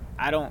 Yep.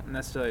 I don't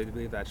necessarily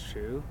believe that's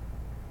true,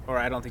 or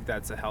I don't think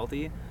that's a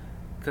healthy.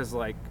 Because,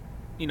 like,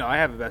 you know, I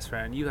have a best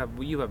friend. You have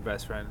a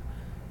best friend,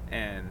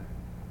 and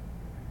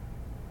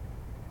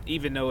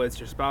even though it's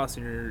your spouse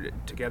and you're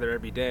together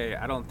every day,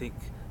 I don't think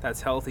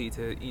that's healthy.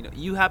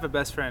 You have a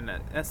best friend.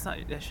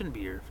 That shouldn't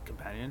be your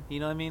companion. You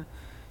know what I mean?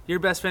 Your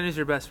best friend is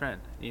your best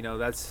friend. You know,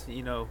 that's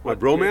My what-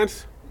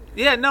 bromance.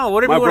 Yeah, no,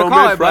 whatever My you want to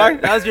call bromance, it.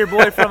 right? But that was your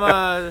boy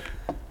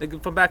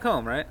from back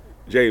home, right?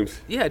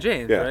 James. Yeah,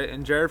 James, Yeah. right?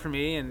 And Jared for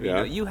me, and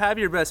Yeah. you have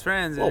your best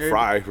friends. And Well,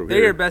 Fry they're from your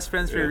here. best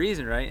friends for Yeah. a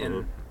reason, right? And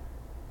Uh-huh.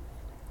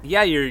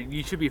 yeah,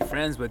 you should be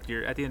friends with at the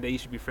end of the day, you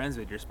should be friends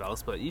with your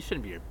spouse, but you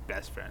shouldn't be your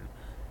best friend.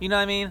 You know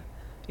what I mean?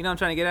 You know what I'm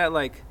trying to get at?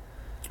 Like,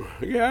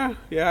 Yeah.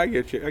 I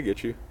get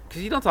you.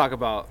 because you talk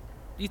about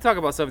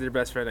stuff with your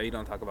best friend that you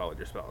don't talk about with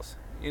your spouse.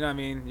 You know what I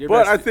mean?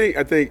 But I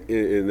think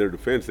in their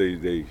defense,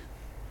 they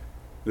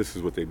this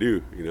is what they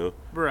do. You know.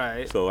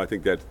 right. So I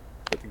think that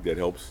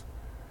helps.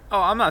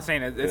 Oh, I'm not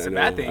saying it's I a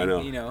bad know, thing. I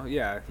know. You know,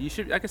 yeah, you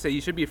should. Like I say, you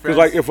should be friends.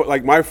 Because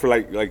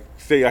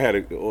say I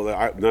had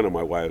none of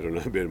my wives are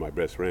not been my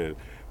best friend,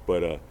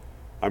 but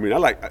I mean I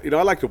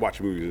like to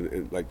watch movies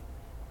and like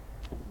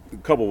a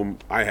couple of them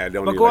I had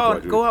don't But even go like to out,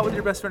 watch go movies. out with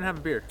your best friend and have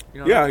a beer.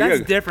 You know, Yeah, that's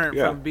yeah, different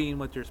yeah. from being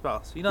with your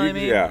spouse. You know what I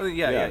mean? Yeah.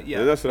 yeah.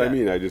 And that's what I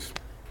mean.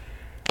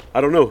 I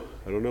don't know,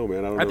 man.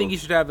 I don't know. I think you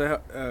should have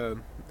a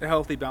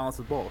healthy balance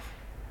of both.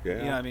 Yeah. You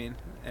know what I mean?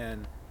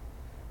 And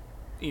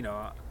you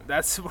know,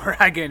 that's where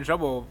I get in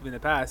trouble in the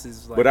past.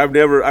 Is like, But I've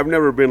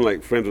never been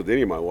like friends with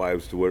any of my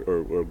wives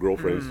or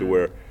girlfriends to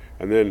where,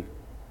 and then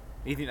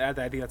I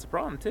think that's a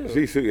problem too.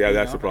 see, that's You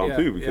the know? problem Yeah,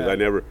 too because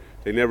yeah.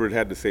 they never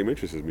had the same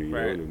interests as me. You know,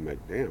 Right. and I'm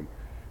like, damn,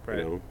 Right.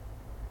 you know.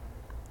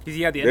 'Cause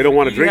you have the They don't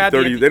want to you drink have the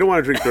 30. They don't want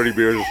to drink 30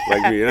 beers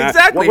like me. And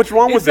Exactly. What's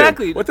wrong with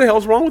Exactly. them? What the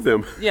hell's wrong with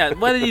them? Yeah,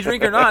 whether you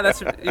drink or not,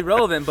 that's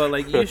irrelevant. But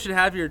like, you should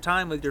have your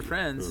time with your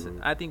friends.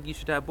 I think you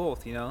should have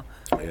both. You know.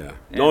 Yeah.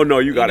 And, No,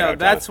 you got to.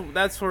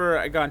 That's where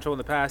I got in trouble in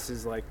the past.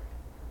 Is like,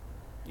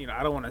 you know,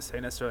 I don't want to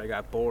say necessarily I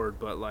got bored,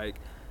 but like,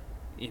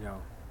 you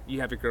know, you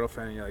have your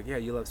girlfriend and you're like, yeah,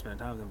 you love spending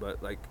time with them,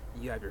 but like,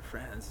 you have your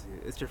friends.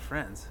 It's your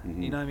friends.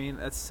 Mm-hmm. You know what I mean?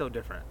 That's so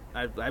different.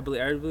 I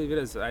believe it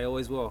is. I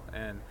always will.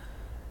 And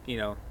you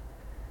know,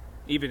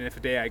 even if a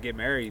day I get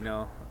married, you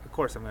know, of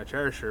course I'm gonna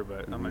cherish her,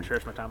 but I'm gonna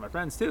cherish my time with my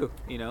friends too.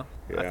 You know,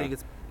 I Yeah. think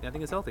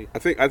it's healthy. I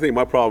think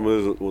my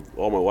problem is with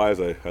all my wives.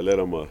 I let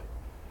them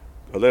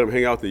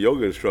hang out with the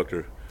yoga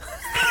instructor.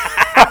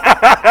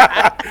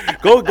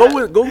 go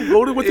with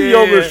the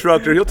yoga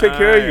instructor. He'll take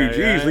care of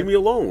you. Yeah, Jeez, yeah. leave me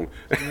alone.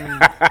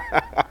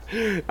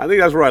 I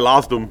think that's where I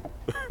lost them.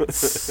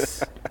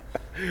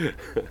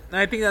 And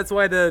I think that's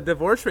why the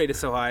divorce rate is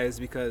so high, is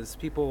because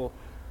people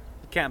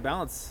can't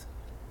balance.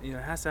 You know,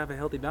 it has to have a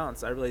healthy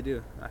balance. I really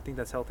do. I think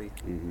that's healthy.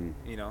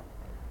 You know,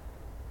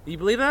 you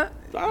believe that?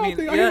 I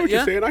hear what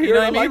you're saying. I hear You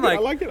know it. what I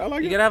mean? like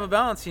it. You gotta have a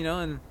balance, you know,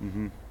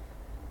 and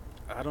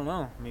I don't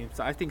know. I mean,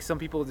 so I think some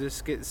people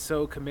just get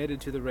so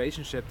committed to the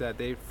relationship that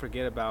they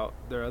forget about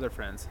their other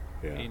friends.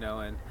 Yeah. You know,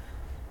 and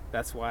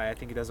that's why I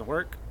think it doesn't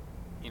work.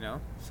 You know,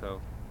 so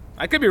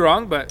I could be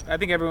wrong, but I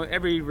think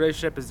every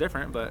relationship is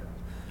different. But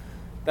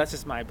that's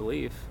just my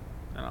belief,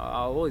 and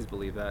I'll always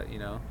believe that. You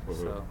know,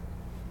 so.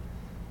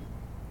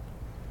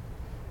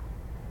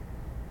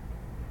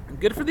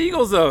 Good for the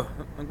Eagles, though.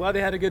 I'm glad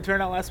they had a good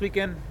turnout last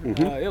weekend.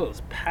 It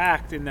was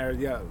packed in there.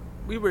 Yeah,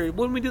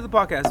 when we do the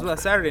podcast, it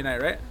was Saturday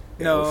night, right?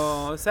 Yeah,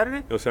 No,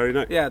 Saturday. No, Saturday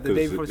night. Yeah, the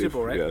day 'Cause before Super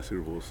Bowl, right? Yeah,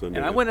 Super Bowl Sunday.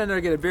 And I night. went in there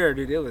to get a beer,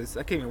 dude.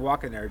 I can't even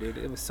walk in there, dude.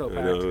 It was so packed.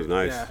 I know, it was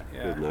nice.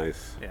 Yeah, It was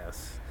nice.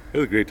 Yes. It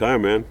was a great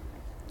time, man.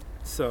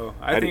 So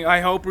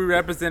I hope we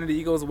represented the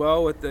Eagles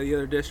well with the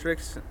other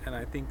districts, and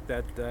I think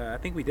that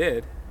we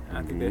did.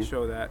 I think they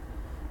show that,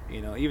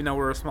 you know, even though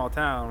we're a small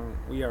town,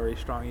 we are a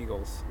strong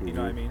Eagles. You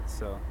know what I mean?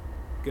 So,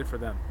 good for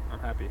them. I'm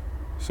happy.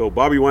 So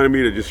Bobby wanted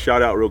me to just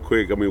shout out real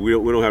quick. I mean, we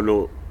don't have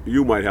no.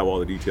 You might have all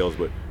the details,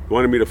 but he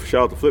wanted me to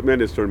shout out the Flip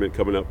Mendez tournament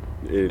coming up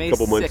in May a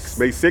couple months. 6th.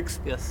 May 6th.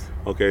 Yes.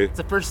 Okay. It's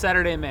the first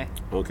Saturday in May.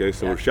 Okay.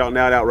 So Yeah. we're shouting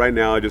that out right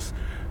now. Just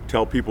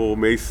tell people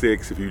May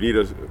 6th if you need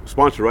a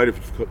sponsor, right?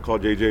 If you call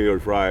JJ or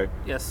Fry.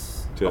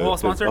 Yes. To, A whole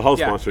sponsor? A whole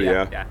sponsor,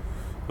 yeah.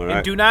 All right.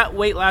 And do not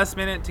wait last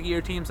minute to get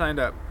your team signed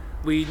up.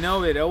 We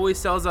know it always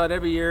sells out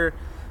every year,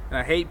 and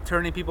I hate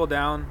turning people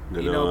down. But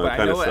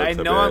I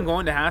know I'm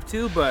going to have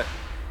to. But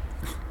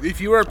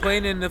if you are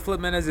playing in the Flip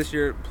Menace this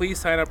year, please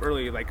sign up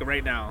early, like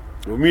right now.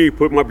 Well,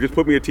 just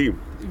put me a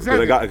team.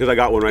 Exactly. Because I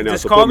got one right now.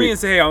 Just call me and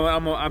say, hey,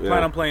 I'm planning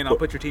on playing. I'll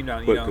put your team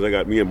down. Because I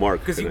got me and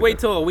Mark. Because you wait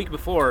till a week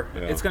before,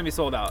 it's going to be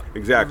sold out.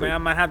 Exactly. I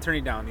might have to turn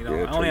it down.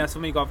 I only have so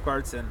many golf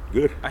carts, and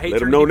good. I hate. Let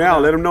them know now.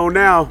 Down. Let them know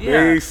now.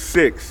 Yeah. May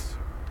 6th.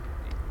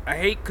 I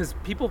hate because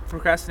people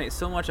procrastinate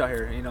so much out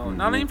here.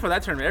 Not even for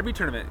that tournament, every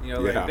tournament.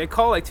 Yeah. They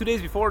call like 2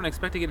 days before and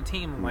expect to get a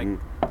team. I'm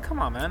like, come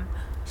on, man.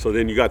 So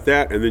then you got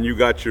that, and then you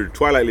got your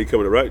Twilight League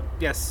coming up, right?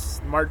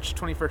 Yes, March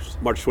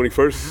 21st. March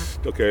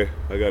 21st. Okay,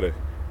 I gotta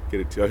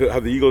get it.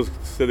 Have the Eagles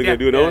said they're gonna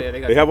do it?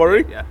 Yeah, they have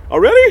already. Yeah.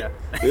 Already?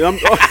 Yeah.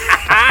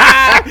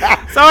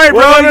 Sorry,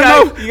 bro.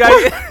 You got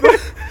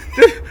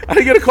I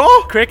didn't get a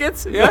call.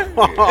 Crickets? Yeah.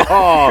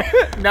 Oh,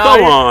 No,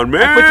 come on,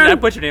 man. I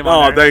put your name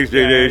on there. Oh, thanks,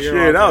 JJ.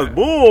 Shit, that was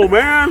bull,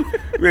 man.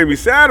 You made me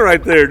sad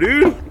right there,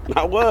 dude.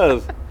 I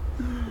was.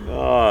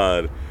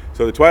 God.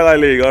 So the Twilight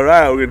League, all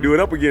right, we're gonna do it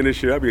up again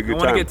this year. That'd be a good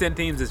time. I want to get 10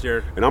 teams this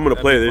year. And I'm gonna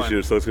play this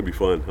year, so it's gonna be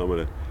fun.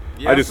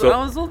 Yeah, I was a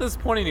little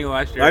disappointing you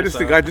last year. I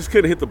just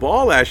couldn't hit the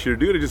ball last year,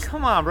 dude.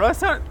 Come on, bro.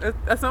 That's not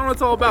what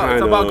it's all about.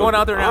 It's about going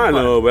out there and having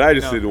fun. I know, but I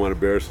just didn't want to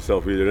embarrass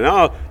myself either. And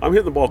now I'm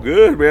hitting the ball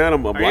good, man.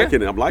 I'm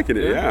liking it. I'm liking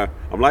it. Yeah,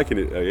 I'm liking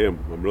it. I am.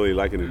 I'm really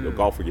liking it.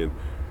 Golf again.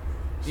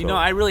 So.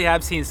 I really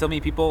have seen so many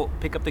people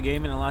pick up the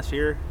game in the last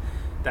year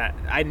that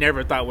I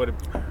never thought would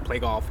play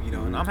golf.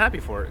 And I'm happy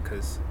for it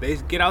because they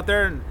get out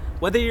there, and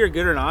whether you're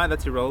good or not,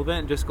 that's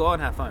irrelevant. Just go out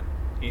and have fun.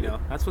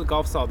 That's what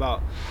golf's all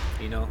about.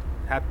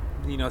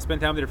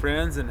 Spend time with your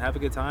friends and have a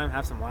good time,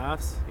 have some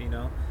laughs.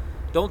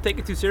 Don't take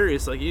it too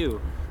serious, like you.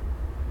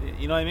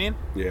 You know what I mean?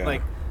 Yeah.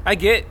 Like I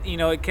get,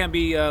 it can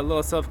be a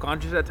little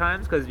self-conscious at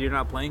times because you're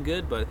not playing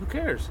good, but who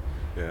cares?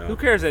 Yeah. Who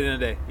cares at the end of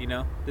the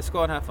day? Just go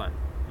out and have fun.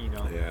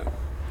 Yeah.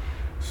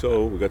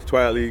 So we got the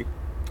Twilight League,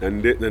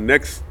 and the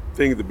next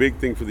thing, the big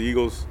thing for the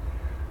Eagles,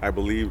 I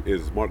believe,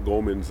 is Mark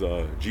Goldman's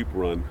Jeep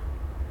Run,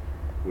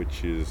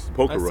 which is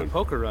poker run. That's the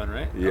poker run,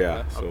 right?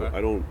 Yeah. Okay. So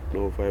I don't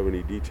know if I have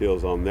any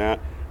details on that,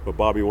 but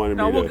Bobby wanted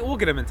me to. We'll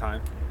get him in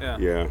time. Yeah.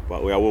 Yeah,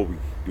 but I will be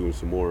doing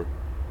some more.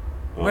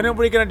 When are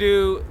we gonna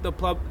do the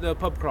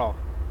pub crawl?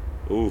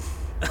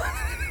 Oof.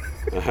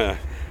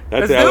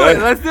 Let's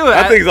do it.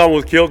 That thing's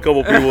almost killed a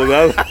couple people.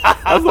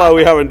 That's why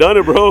we haven't done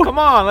it, bro. Come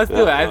on, let's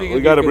do it. I think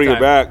we got to bring it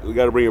back. We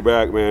got to bring it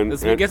back, man.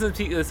 Let's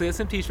get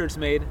some t-shirts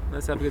made.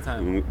 Let's have a good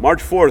time.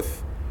 March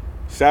 4th,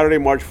 Saturday,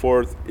 March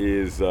 4th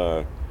is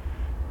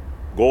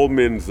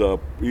Goldman's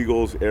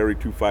Eagles Area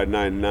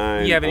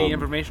 2599. You have any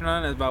information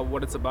on it about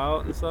what it's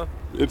about and stuff?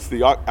 It's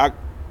the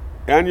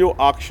annual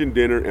auction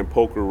dinner and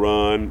poker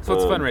run. So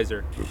it's a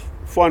fundraiser.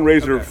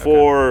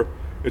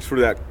 It's for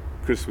that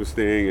Christmas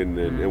thing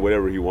and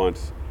whatever he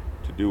wants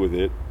to do with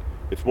it.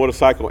 It's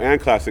motorcycle and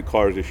classic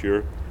cars this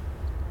year,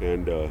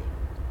 and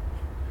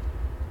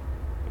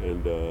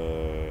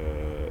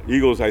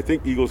Eagles. I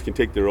think Eagles can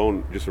take their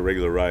own, just a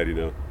regular ride.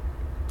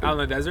 Out in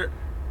the desert.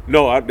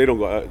 No, they don't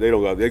go. They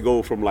don't go. They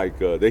go from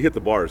they hit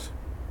the bars.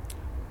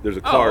 There's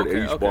a card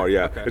at each bar.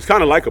 Yeah, it's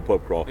kind of like a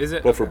pub crawl, is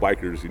it? But for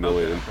bikers,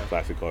 and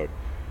classic car.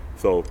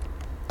 So,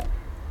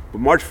 but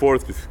March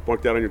 4th, just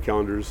mark that on your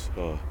calendars.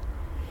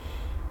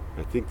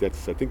 I think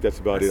that's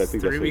about it. I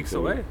think 3 weeks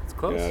away. It's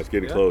close. Yeah, it's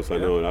getting close. I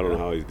know, and I don't know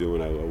how he's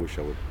doing. I wish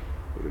I would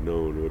have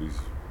known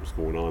what's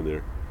going on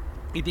there.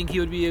 You think he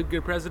would be a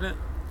good president?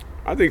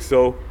 I think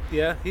so.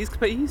 Yeah, he's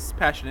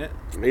passionate.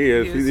 He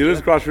is. He lives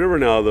across the river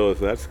now, though,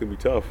 so that's gonna be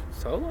tough.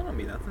 So that don't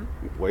mean nothing.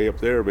 Way up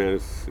there, man.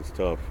 It's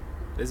tough.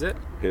 Is it?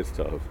 It's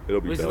tough.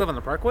 It'll be tough. Does he live on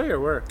the Parkway or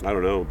where? I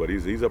don't know, but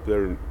he's up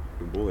there in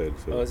Bullhead.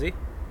 So. Oh, is he?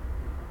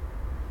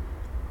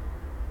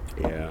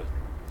 Yeah.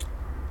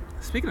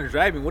 Speaking of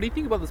driving, what do you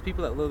think about those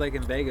people that live like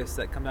in Vegas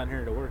that come down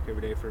here to work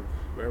every day for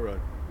railroad?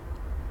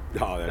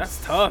 Oh,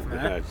 that's tough,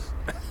 man.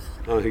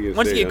 Once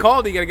you get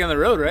called, you got to get on the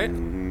road, right?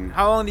 Mm-hmm.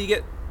 How long do you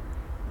get?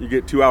 You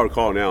get 2 hour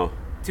call now.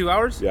 2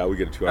 hours? Yeah, we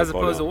get a 2 hour call. As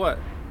opposed to what?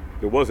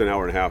 It was an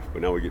hour and a half,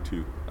 but now we get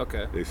 2.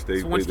 Okay.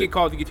 So once you get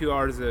called, you get 2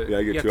 hours. Yeah,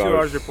 you get 2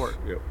 hours report.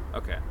 Yep.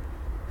 Okay.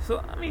 So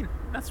I mean,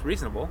 that's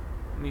reasonable.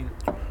 I mean,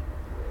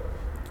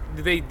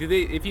 do they?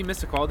 If you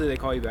miss a call, do they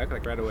call you back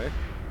like right away?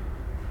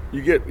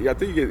 I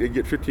think you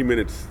get 15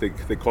 minutes.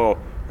 They call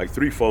like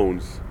 3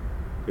 phones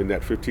in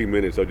that 15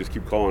 minutes. They'll just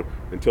keep calling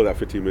until that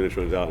 15 minutes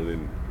runs out, and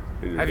then.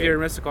 Have you ever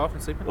missed a call from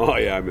sleeping? Oh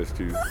yeah, I missed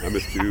 2.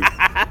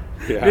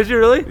 Yeah. Did you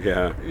really?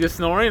 Yeah. You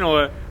snoring or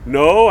what?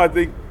 No, I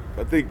think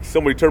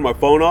somebody turned my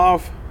phone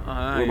off.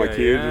 One of my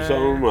kids or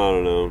something. I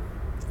don't know.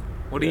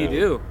 What do you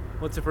do?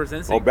 What's the first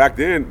instinct? Oh, back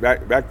then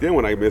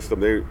when I missed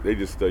them, they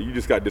just you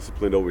just got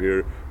disciplined over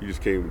here. You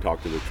just came and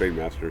talked to the train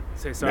master.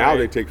 Say sorry. Now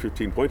they take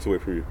 15 points away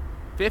from you.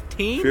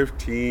 15?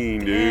 15,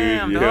 dude.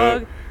 Damn, yeah.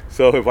 dog.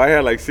 So if I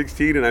had like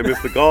 16 and I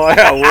missed the call, I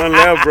had 1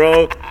 left,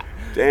 bro.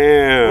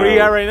 Damn. Where you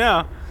at right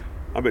now?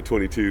 I'm at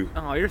 22.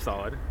 Oh, you're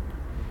solid.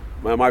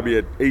 I might be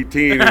at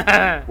 18.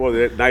 Well,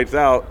 the night's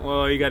out.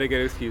 Well, you got a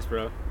good excuse,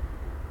 bro.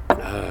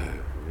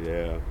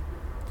 Yeah.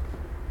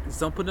 Just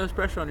don't put no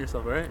pressure on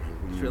yourself, all right?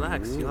 Just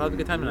relax. You'll have a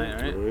good time tonight,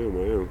 all right? I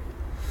am.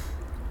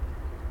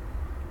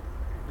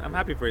 I'm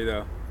happy for you,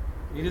 though.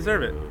 You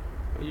deserve it.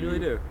 You really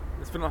do.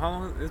 It's been a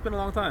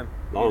long time.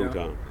 Long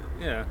time.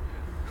 Yeah.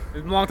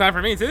 It's been a long time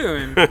for me,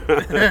 too.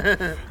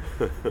 And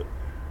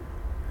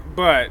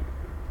but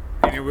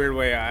in a weird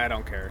way, I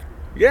don't care.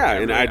 Yeah,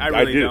 I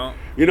really did. don't.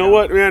 You know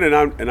what, man?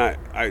 And I,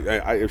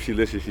 if she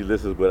listens, she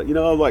listens. But you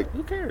know, I'm like,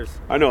 Who cares?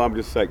 I know. I'm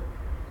just like,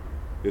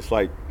 it's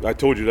like I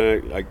told you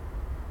that. Like,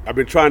 I've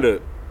been trying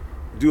to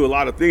do a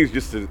lot of things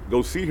just to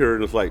go see her,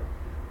 and it's like,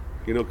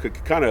 you know,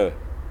 kind of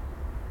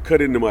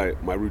cut into my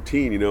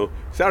routine. You know,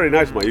 Saturday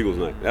night's my Eagles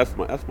night. That's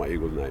my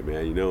Eagles night,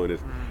 man. You know, and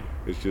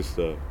it's just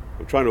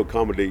I'm trying to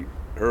accommodate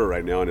her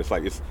right now, and it's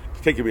like it's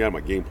taking me out of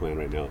my game plan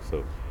right now.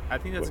 So I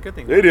think that's a good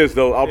thing. It is,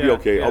 though. I'll be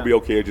okay. Yeah. I'll be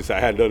okay. It's just I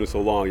hadn't done it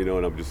so long, you know,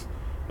 and I'm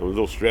a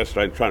little stressed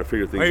trying to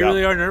figure things out. Oh, you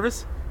really are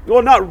nervous?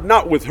 Well,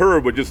 not with her,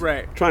 but just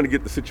Right. trying to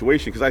get the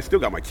situation because I still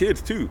got my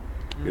kids too,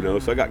 you know.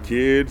 So I got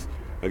kids,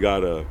 I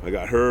got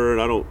her,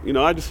 and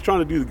I'm just trying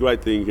to do the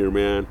right thing here,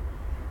 man.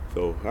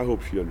 So I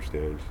hope she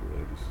understands.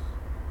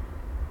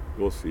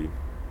 We'll see.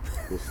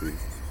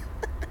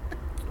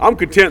 I'm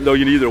content though.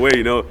 Either way,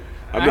 you know.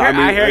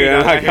 I hear you.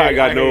 I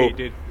got no.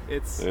 Dude.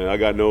 It's I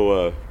got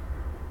no.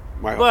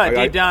 But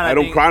deep down, I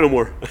don't think, cry no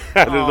more.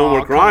 There's no more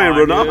come crying, on,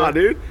 bro. dude. Nah,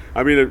 dude.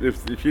 I mean,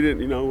 if she didn't,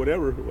 you know,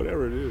 whatever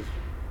it is.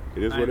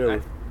 It is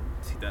whatever.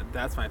 See,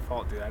 that's my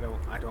fault, dude. I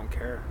don't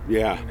care.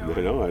 Yeah, you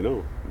know? I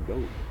know. You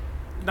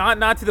don't.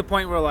 Not to the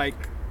point where like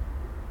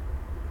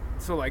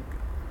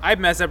I've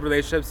messed up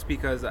relationships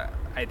because I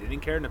didn't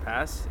care in the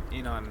past,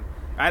 you know, and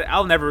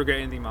I'll never regret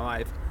anything in my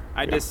life.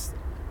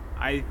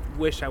 I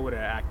wish I would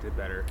have acted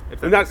better.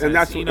 If that And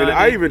that's you and know what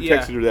I mean? even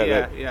texted her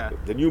that. Yeah.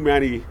 The new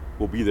Manny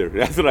will be there.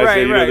 That's what I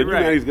say. You know, the new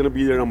Manny's gonna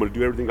be there, and I'm gonna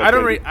do everything. I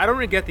don't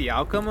regret the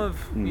outcome of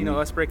you know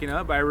us breaking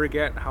up. I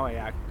regret how I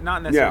act.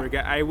 Not necessarily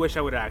regret. I wish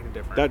I would have acted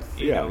different. That's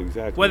you know?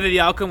 exactly. Whether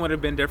the outcome would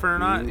have been different or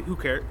not, who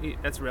cares?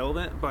 That's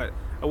relevant. But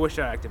I wish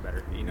I acted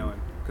better. You know,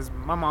 because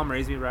my mom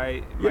raised me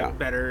right,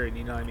 better, and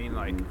you know what I mean.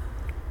 Like,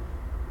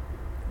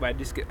 but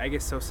I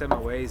get so set in my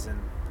ways, and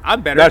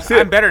I'm better. That's it.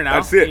 I'm better now.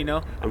 That's it. You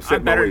know, I'm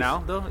setting better my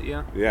ways. now, though.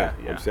 Yeah.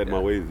 I'm setting my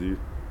ways, dude.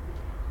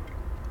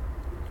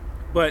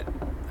 But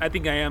I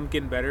think I am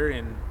getting better,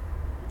 and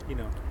you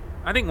know,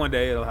 I think one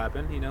day it'll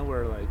happen. You know,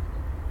 where like,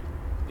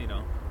 you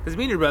know, because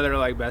me and your brother are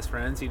like best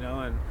friends. You know,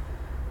 and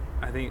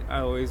I think I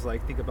always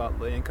like think about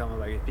the income of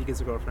like if he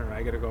gets a girlfriend or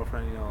I get a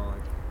girlfriend. You know,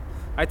 like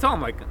I tell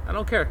him like I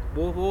don't care.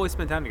 We'll always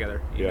spend time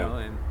together. You know,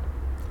 and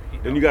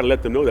you got to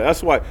let them know that.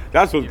 That's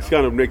what's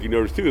kind of making you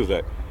nervous too. Is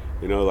that,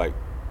 you know, like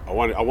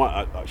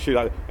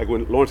like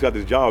when Lawrence got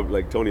this job,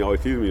 like Tony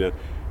always teases me that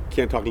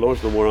can't talk to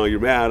Lawrence no more.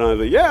 You're mad. I was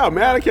like, yeah, I'm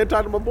mad. I can't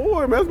talk to my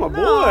boy. Man, that's my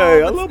boy.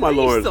 I love my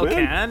Lawrence, still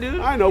man. Can, dude.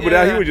 I know, but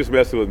he was just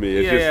messing with me.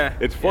 It's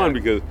it's fun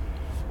because,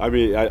 I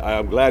mean,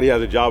 I'm glad he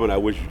has a job, and I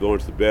wish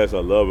Lawrence the best. I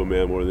love him,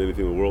 man, more than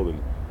anything in the world,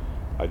 and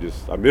I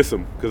miss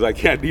him because I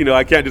can't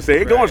just say,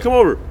 hey, Lawrence, come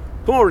over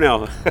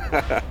now.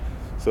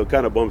 So it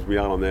kind of bums me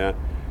out on that.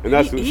 And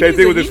that's the same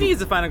thing with this. He needs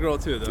to find a girl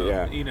too, though.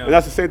 Yeah, you know. And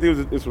that's the same thing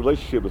with this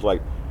relationship. It's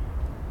like,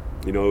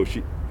 you know,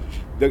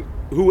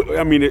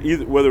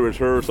 whether it's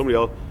her or somebody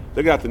else,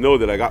 they got to know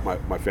that I got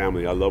my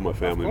family. I love my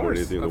family more than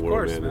anything in the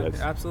world, man.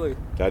 That's, absolutely.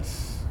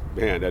 That's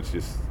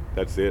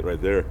it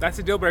right there. That's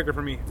a deal breaker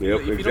for me. Yep,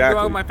 if you don't go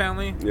out with my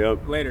family,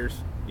 laters.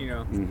 You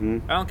know,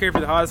 I don't care if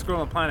you're the hottest girl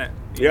on the planet.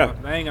 You know,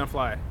 that ain't gonna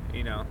fly.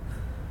 You know,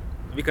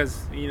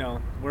 because you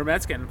know we're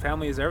Mexican.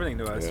 Family is everything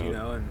to us. You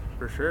know, and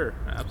for sure,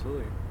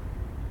 absolutely.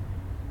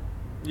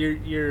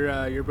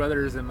 Your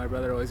brothers and my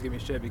brother always give me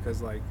shit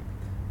because like,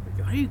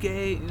 are you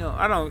gay? You know,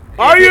 I don't.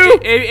 Are you?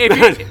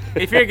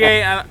 If you're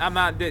gay, I'm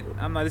not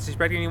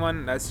disrespecting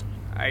anyone.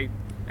 I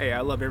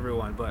love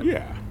everyone, but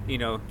you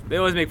know, they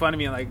always make fun of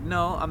me. Like,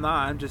 no, I'm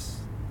not. I'm just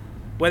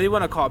whether you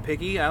want to call it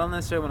picky. I don't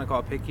necessarily want to call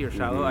it picky or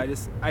shallow.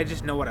 I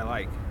just know what I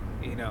like.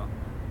 You know,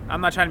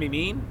 I'm not trying to be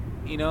mean.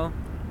 You know,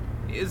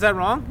 is that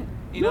wrong?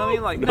 You know what I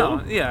mean? Like,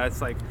 no. Yeah,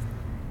 it's like,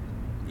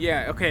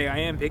 yeah, okay, I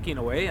am picky in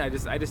a way. I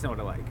just know what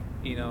I like.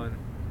 You know, and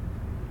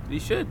you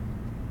should.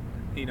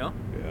 You know.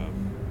 Yeah.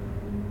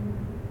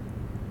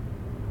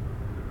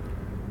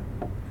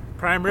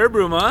 Prime rib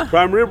room, huh?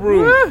 Prime rib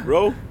room,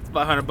 bro. It's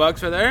about $100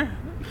 for there.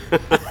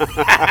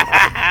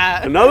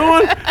 Another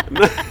one?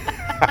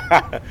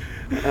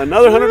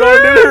 Another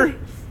 $100 dinner?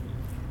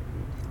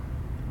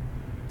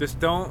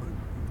 Just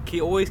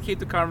always keep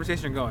the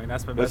conversation going.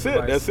 That's my best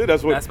advice. That's it.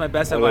 That's my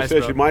best advice,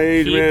 bro. She's my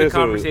age, keep man. Keep the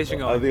conversation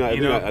going.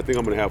 I think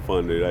I'm gonna have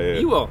fun,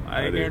 dude. You will.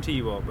 I guarantee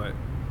you will. But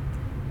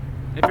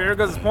if it ever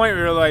goes to the point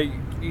where you're like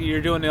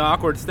you're doing the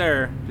awkward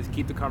stare, just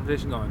keep the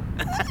conversation going.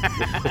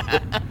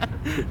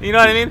 You know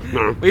what I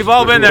mean? We've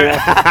all been there.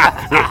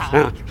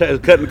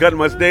 cutting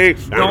my steak.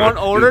 Don't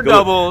order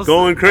doubles.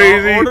 Going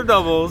crazy. Don't order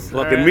doubles.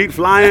 Fucking meat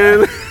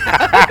flying.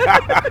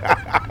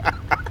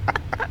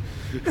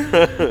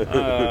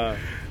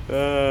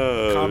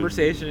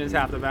 Conversation is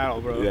half the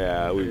battle, bro.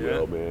 Yeah, we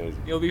will, man.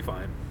 You'll be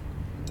fine.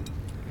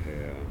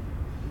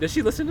 Does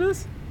she listen to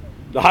this?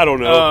 I don't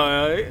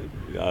know.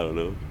 I don't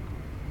know.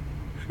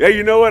 Yeah,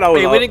 you know what?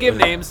 Hey, we didn't give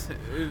names.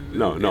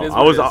 No. It is I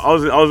what was it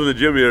is. I was in the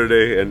gym the other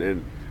day,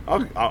 and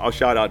I'll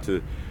shout out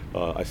to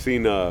I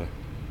seen I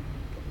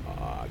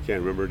can't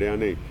remember her damn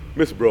name,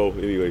 Miss Bro.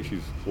 Anyway,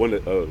 she's one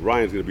that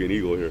Ryan's gonna be an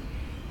Eagle here,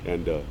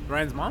 and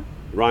Ryan's mom?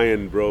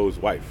 Ryan Bro's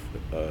wife.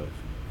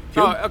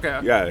 Kim? Oh, okay.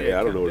 Yeah, I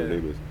don't Kim, know what her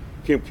name is.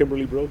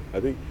 Kimberly Bro, I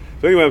think.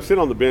 So anyway, I'm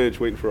sitting on the bench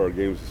waiting for our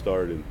games to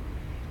start, and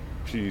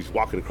she's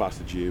walking across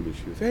the gym, and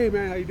she goes, "Hey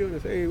man, how you doing?" I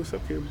say, "Hey, what's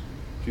up, Kim?"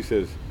 She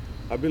says,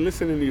 "I've been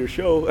listening to your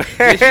show."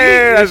 I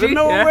said,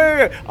 "No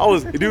way!" I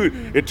was,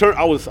 dude. It turned.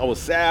 I was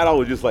sad. I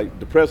was just like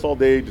depressed all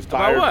day, just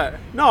tired. About what?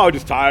 No, I was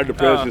just tired,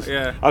 depressed. Oh, just,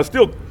 yeah. I was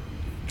still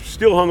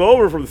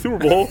hungover from the Super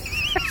Bowl.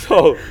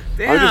 So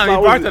Damn, I'm just you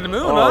not- barked on the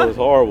moon, oh, huh? it was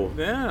horrible.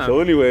 Damn. So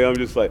anyway, I'm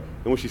just like,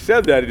 and when she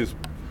said that, it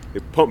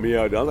pumped me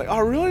out. I was like, "Oh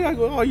really?" I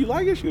go, "Oh, you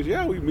like it?" She goes,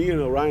 "Yeah, me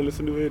and Ryan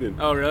listened to it."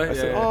 And Oh, really? I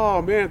said, Yeah.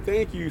 "Oh man,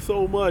 thank you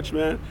so much,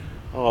 man."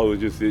 Oh, it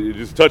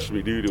just touched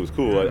me, dude. It was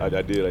cool. I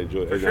did. I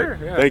enjoyed it. For And sure,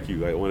 yeah. Thank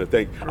you. I want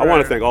to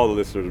Right. thank all the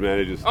listeners, man.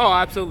 It just Oh,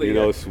 absolutely. You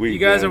know, yeah. sweet, You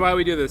guys man. are why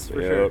we do this,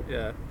 for sure. Yep.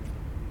 Yeah.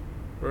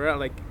 We're at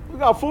like, we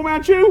got Full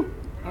Man Chew.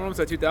 I'm almost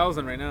at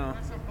 2,000 right now.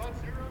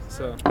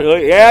 So.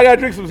 Yeah, I gotta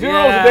drink some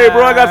zeros today,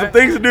 bro. I got some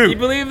things to do. You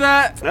believe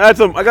that? I got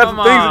some things Come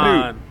to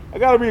on. do. I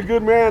gotta be a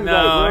good man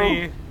No,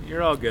 tonight,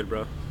 you're all good,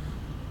 bro.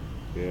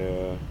 bro.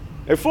 Yeah.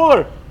 Hey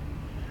Fuller,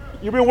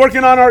 you been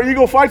working on our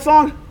Eagle fight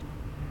song?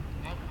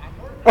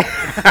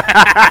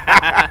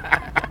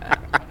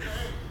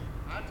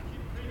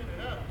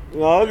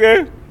 Oh,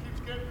 okay.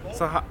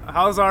 So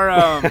how's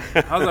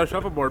our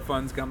shuffleboard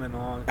funds coming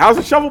along? How's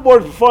the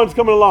shuffleboard funds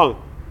coming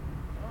along?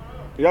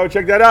 You ever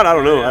check that out? I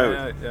don't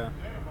know. Yeah.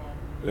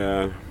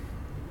 Yeah.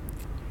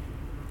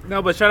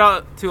 No, but shout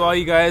out to all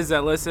you guys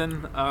that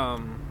listen.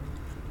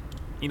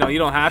 You know, you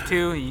don't have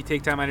to. You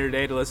take time out of your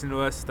day to listen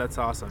to us. That's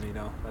awesome. You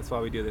know, that's why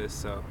we do this.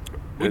 So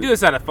we do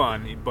this out of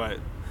fun, but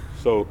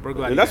So, We're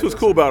glad and you that's guys what's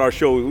cool listen. about our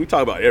show. We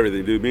talk about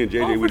everything, dude. Me and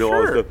JJ, Oh, we for know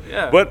all sure. this stuff.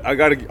 Yeah. But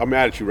I'm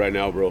mad at you right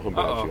now, bro. I'm mad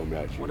at Uh-oh. you. I'm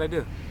mad at you. What'd I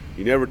do?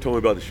 You never told me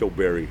about the show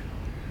Barry.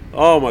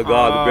 Oh my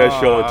God, the best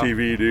show on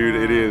TV, dude.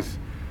 It is.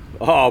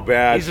 Oh,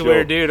 bad He's show. a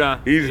weird dude, huh?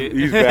 He's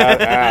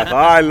badass.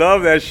 I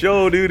love that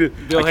show, dude.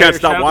 Bill I can't Hader,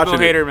 stop shout out to watching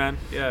Bill it. Hader, man.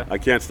 Yeah. I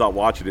can't stop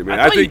watching it, man.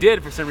 I thought you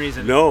did for some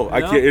reason. No,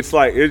 I No? can't. It's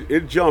like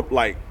it jumped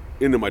like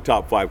into my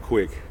top 5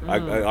 quick. I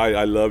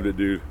loved it,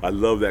 dude. I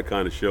love that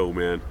kind of show,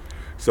 man.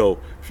 So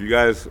if you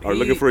guys are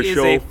looking for a show, He is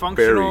a Barry.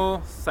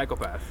 functional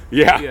psychopath.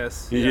 Yeah.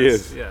 Yes. He yes,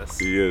 is. Yes.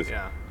 He is.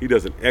 Yeah. He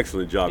does an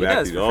excellent job He does,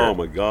 acting. for Oh sure.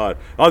 my God.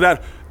 Oh,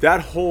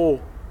 that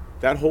whole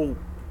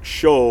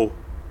show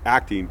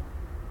acting.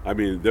 I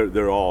mean,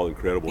 they're all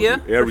incredible. Yeah.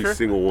 dude. for Every sure.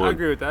 single one. I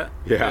agree with that.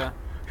 Yeah.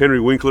 Henry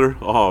Winkler.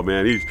 Oh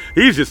man,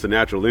 he's just a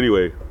natural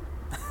anyway.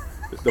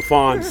 The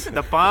Fonz.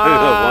 The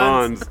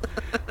Fonz.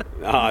 The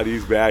Fonz.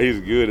 He's bad. He's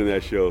good in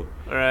that show.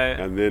 All right.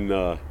 And then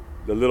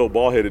the little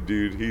bald-headed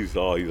dude. He's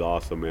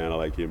awesome, man. I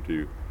like him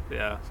too.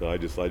 Yeah. So I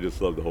just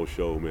love the whole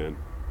show, man.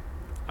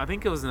 I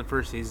think it was in the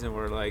first season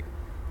where like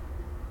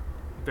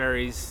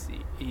Barry's,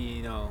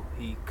 he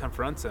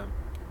confronts him,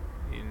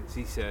 and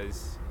he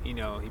says, he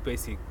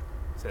basically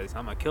says,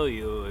 "I'm gonna kill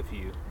you if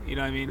you," you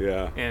know what I mean?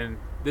 Yeah. And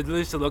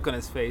just the look on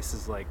his face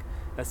is like,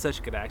 that's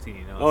such good acting,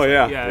 you know? Oh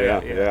It's yeah,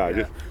 like, yeah.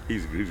 Just,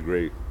 he's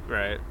great.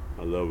 right.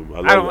 I love him.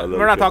 I don't. I love We're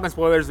the not show. talking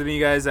spoilers to any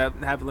you guys that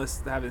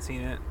haven't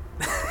seen it.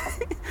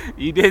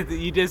 You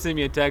did send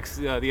me a text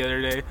the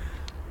other day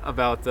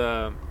about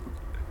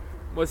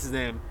what's his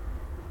name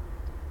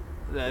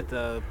that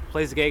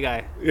plays the gay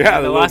guy. Yeah,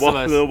 in the The little Last of bald,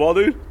 Us. the little bald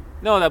dude.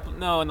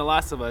 No, in The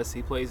Last of Us,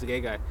 he plays the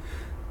gay guy.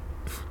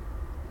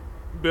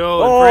 Bill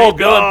Oh and Frank.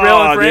 God,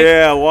 Bill and Frank.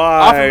 yeah.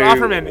 Why?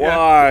 Offerman, yeah.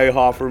 Why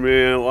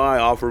Offerman? Why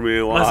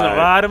Offerman? That's a Why?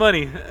 lot of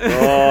money.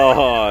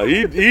 Oh,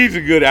 he's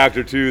a good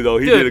actor too, though.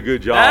 He Dude, did a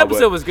good job. That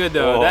episode but- was good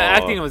though. That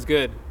Oh. acting was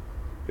good.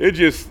 It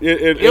just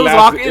It was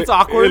lasted, it's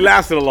awkward. It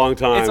lasted a long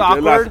time. It's It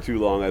awkward. lasted too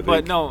long, I think.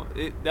 But no,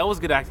 that was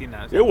good acting.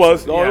 Now it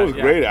was. Oh, Yeah, it was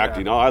yeah, great yeah.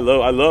 acting. Oh, I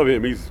love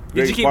him. He's Did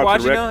great you keep Parks and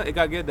watching Rec. though? It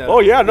got good though. Oh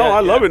yeah, no, Yeah, I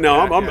love it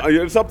now.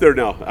 yeah. It's up there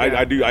now.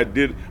 Yeah.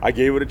 I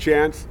gave it a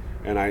chance,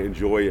 and I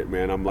enjoy it,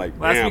 man. I'm like,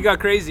 Last damn. week got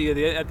crazy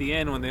at the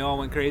end when they all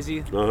went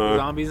crazy, Uh-huh.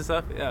 zombies and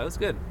stuff. Yeah, it was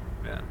good.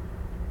 Yeah,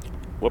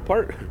 What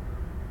part?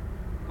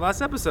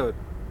 last episode.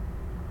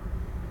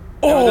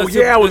 Oh Those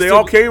yeah, two- when those they two-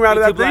 all came out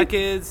of the that two black thing.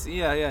 kids.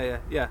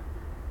 Yeah.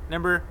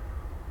 Remember,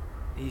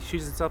 he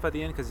shoots himself at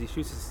the end because he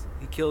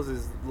kills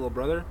his little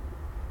brother.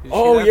 Did you see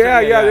Oh that yeah,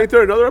 episode? yeah. They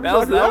threw another episode. That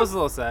was after that was a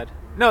little sad.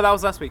 No, that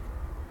was last week.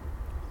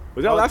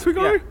 Was that last week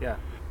already? Yeah.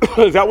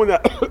 Is that when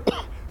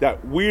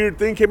that weird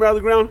thing came out of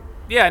the ground?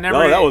 Yeah,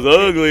 No, that was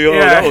ugly. Oh,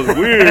 Yeah. that was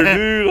weird,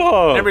 dude.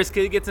 Oh. Remember his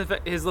kid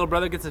his little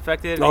brother gets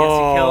infected and he has to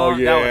Oh, kill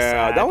him? That was yeah.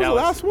 sad. That was the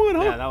last one,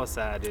 huh? Yeah, that was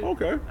sad, dude.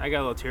 Okay. I got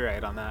a little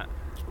tear-eyed on that.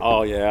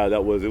 Oh yeah,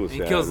 it was He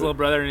sad. kills his little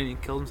brother and then he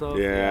killed himself.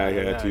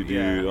 Yeah, too,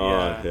 dude.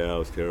 Yeah. Yeah, it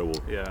was terrible.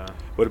 Yeah.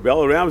 But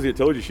Bella Ramsey, I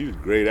told you, she's a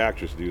great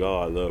actress, dude. Oh,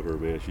 I love her,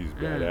 man. She's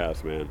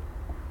badass, man.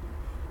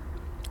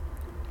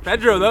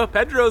 Pedro though,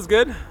 Pedro's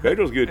good.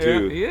 Pedro's good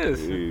too. Yeah, he is.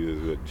 He is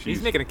good.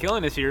 He's making a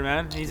killing this year,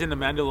 man. He's in the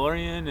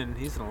Mandalorian, and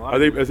he's in a lot. Are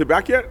they? Is it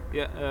back yet?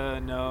 Yeah,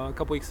 no, a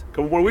couple weeks.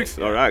 Couple more weeks.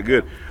 All right,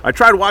 good. I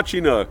tried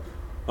watching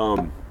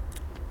Ben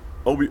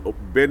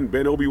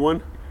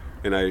Obi-Wan,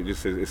 and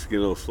it's getting a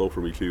little slow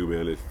for me too,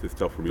 man. It's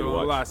tough for me The to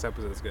watch. last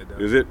episode's good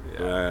though. Is it?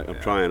 Yeah, I'm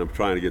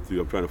trying to get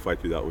through. I'm trying to fight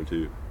through that one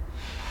too.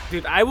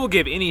 Dude, I will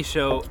give any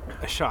show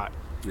a shot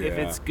if Yeah.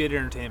 it's good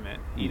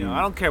entertainment. You know,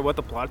 I don't care what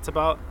the plot's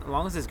about, as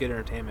long as it's good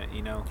entertainment.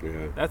 You know,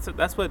 Yeah.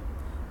 that's what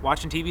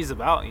watching TV is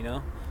about. You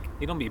know,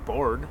 you don't be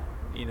bored.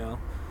 You know,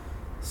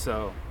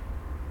 so.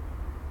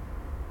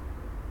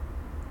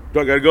 Do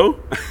I gotta go? Do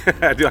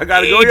I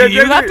gotta go? Hey, yet, do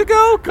you JJ? have to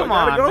go? Do Come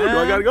I gotta on, go? man.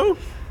 Do I gotta go?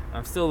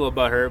 I'm still a little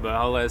butthurt, but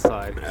I'll let it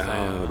slide.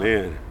 Oh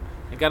man,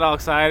 I got all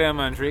excited. I'm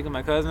gonna drink with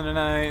my cousin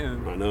tonight,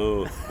 and I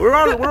know. Where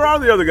are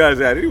the other guys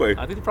at anyway?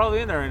 I think they're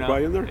probably in there right now.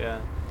 Probably in there? Yeah.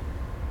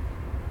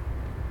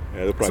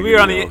 Yeah, they're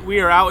probably. So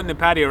we are out in the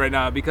patio right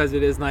now because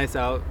it is nice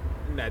out.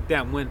 And that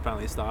damn wind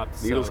finally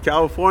stopped. Needles, so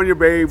California, it's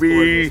baby.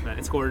 gorgeous, man.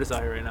 It's gorgeous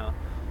out here right now.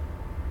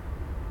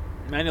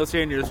 Manuel's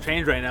here near his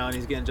trains right now, and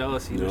he's getting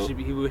jealous. He wishes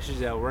he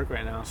was at work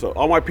right now. So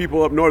all my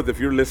people up north, if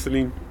you're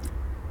listening,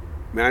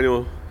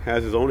 Manuel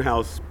has his own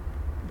house,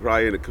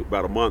 probably in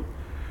about a month,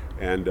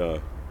 and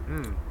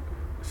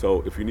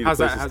so if you need How's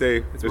a place that? to stay,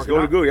 It's it's working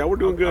going out? good. Yeah, we're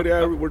doing good. Yeah,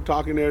 Okay. we're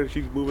talking there.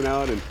 She's moving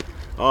out, and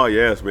oh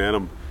yes,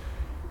 man,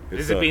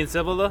 Is it being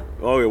civil though?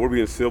 Oh yeah, we're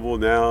being civil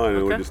now, and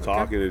we're Okay, just okay.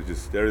 talking. It's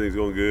just everything's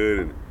going good,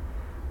 and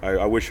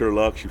I wish her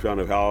luck. She found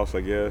a house,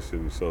 I guess,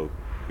 and so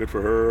good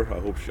for her.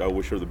 I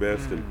wish her the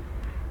best, and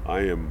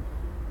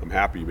I'm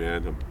happy,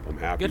 man. I'm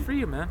happy. Good for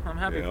you, man. I'm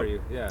happy Yeah. for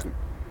you. Yeah.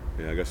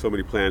 Yeah, I got so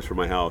many plans for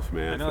my house,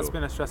 man. I know so. it's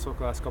been a stressful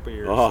last couple of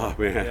years. Oh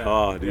man, Yeah.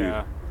 oh dude.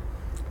 Yeah.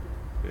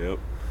 Yep.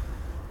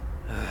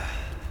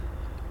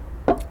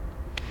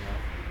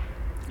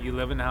 You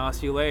live in the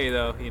house you lay,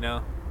 though. You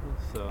know.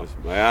 So.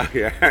 Yeah,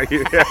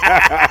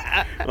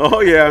 yeah.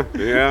 Oh yeah,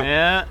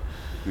 yeah,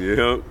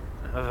 Yeah.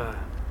 yep.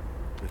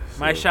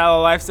 My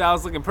shallow lifestyle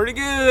is looking pretty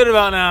good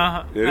about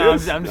now. It No,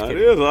 is. I'm just It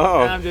kidding. is.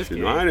 Oh, I'm just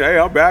kidding. Hey,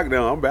 I'm back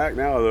now. I'm back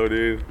now, though,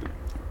 dude.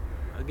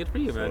 Good for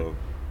you, man. So,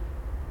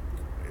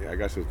 yeah, I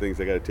got some things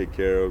I got to take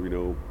care of,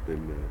 and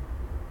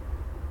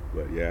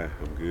but yeah,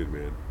 I'm good,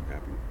 man. I'm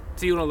happy.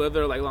 So you want to live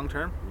there like long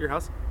term? Your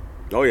house?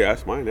 Oh yeah,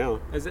 it's mine now.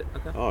 Is it?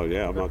 Okay. Oh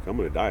yeah, I'm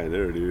gonna die in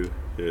there, dude.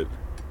 Shit.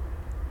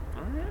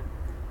 All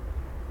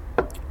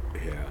right.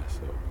 Yeah.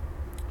 So.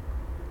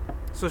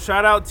 So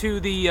shout out to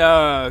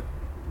the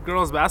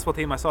girls basketball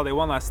team. I saw they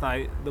won last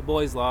night. The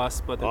boys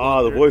lost, but The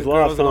boys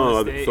lost, girls are going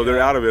huh? to state, So they're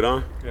yeah. out of it,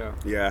 huh? Yeah.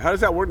 Yeah. How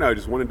does that work now?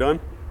 Just one and done?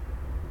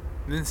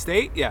 In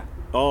state? Yeah.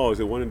 Oh, is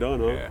it one and done,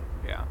 huh? Yeah.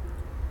 Yeah.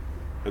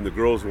 And the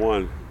girls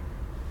won.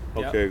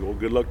 Yep. Okay, well,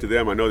 good luck to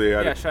them. I know they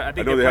had. Yeah, I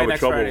think know they they play have next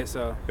trouble. Friday,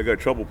 so. They got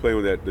trouble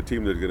playing with the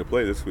team that's going to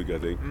play this week. I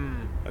think.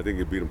 I think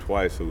they beat them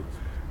twice. So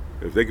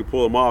if they could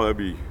pull them off, that'd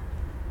be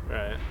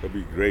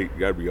great.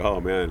 That'd be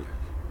man,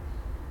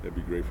 that'd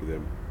be great for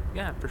them.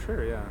 Yeah, for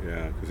sure. Yeah.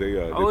 Yeah, because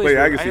they Always play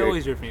root- Agassiz. I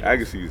always root for you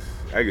guys.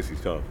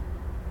 Agassiz's tough.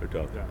 They're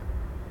tough. Yeah.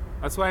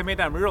 That's why I made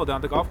that mural down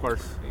at the golf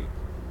course.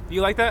 Do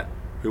you like that?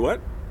 Who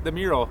what? The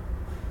mural,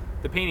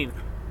 the painting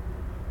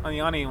on the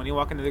awning when you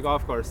walk into the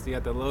golf course. You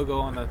got the logo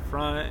on the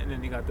front, and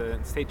then you got the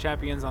state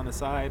champions on the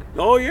side.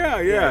 Oh yeah.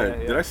 Yeah.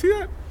 Did I see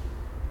that?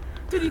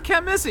 Dude, you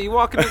can't miss it. You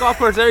walk in the golf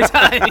course every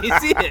time. You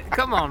see it.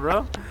 Come on,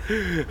 bro.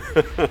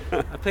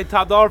 I paid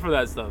top dollar for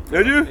that stuff.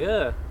 Did you?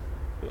 Yeah.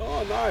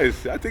 Oh,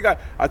 nice. I think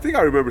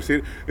I remember seeing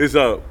it. Is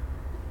So,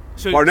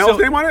 Parnell's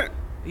name on it?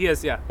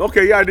 Yes, yeah.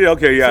 Okay, yeah, I did.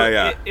 Okay, yeah, So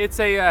yeah. it's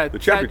a The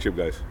championship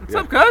guys. What's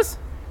up, cuz?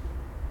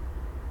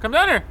 Come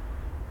down here.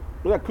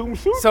 Was that Kum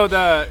Suit? So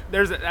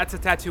that's a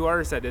tattoo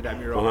artist that did that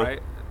mural, Uh-huh.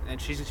 right? And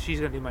she's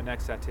gonna do my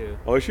next tattoo.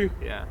 Oh, is she?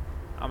 Yeah.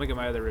 I'm gonna get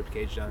my other rib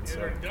cage done. So.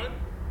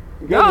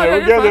 Get No, there, yeah,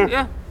 get you're there. fine.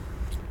 Yeah.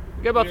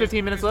 We got about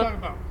 15 minutes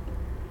left.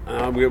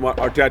 I'm getting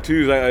our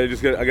tattoos.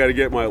 I got to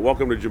get my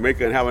welcome to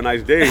Jamaica and have a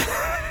nice day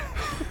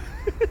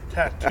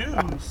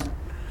Tattoos.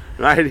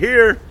 right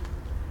here.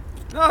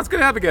 No, it's good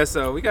to have a guest,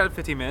 though. We got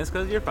 15 minutes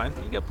because you're fine.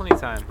 You got plenty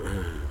of time.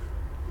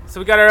 So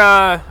we got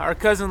our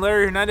cousin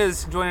Larry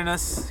Hernandez joining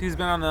us, who's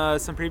been on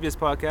some previous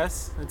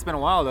podcasts. It's been a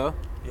while, though.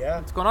 Yeah.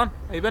 What's going on?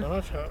 How you been? Not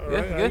much. All Yeah,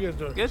 right. How good. you guys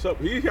doing? Good. What's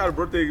up? He had a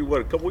birthday,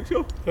 what, a couple weeks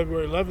ago?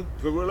 February 11th.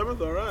 February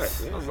 11th? All right.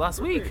 That was last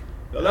week.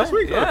 Last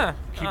week? Yeah.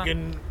 Keep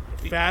getting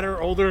fatter,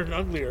 older, and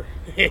uglier.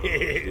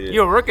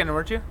 You were working,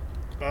 weren't you?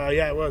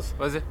 Yeah, it was.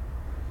 Was it?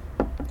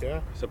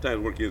 Yeah.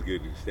 Sometimes work is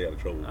good to stay out of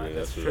trouble, man.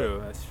 That's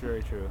true. That's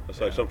very true.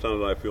 That's like sometimes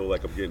when I feel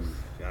like I'm getting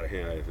out of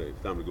hand, I say,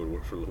 it's time to go to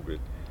work for a little bit.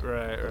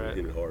 Right, I'm right.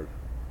 hitting it hard.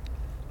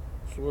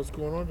 So what's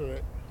going on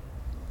tonight?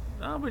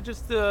 No, we're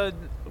just going to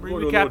a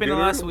little recapping the dinner.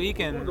 last week,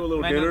 We're and going to a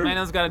little dinner.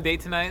 Mano's got a date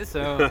tonight,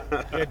 so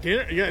Yeah,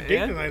 dinner. You got a date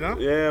Yeah. tonight, huh?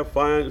 Yeah,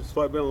 fine. It's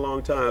been a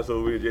long time,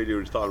 so we and JJ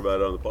were just talking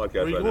about it on the podcast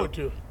Where you right going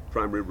now. to?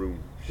 Prime Rib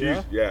Room. She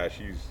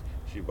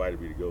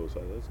invited me to go, so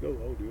I said, let's go.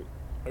 I'll do it.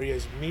 Are you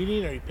guys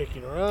meeting? Are you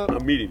picking her up?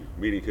 I'm meeting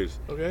because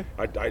Okay.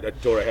 I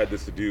told her I had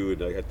this to do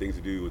and I had things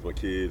to do with my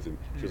kids, and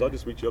she goes, I'll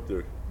just meet you up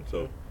there.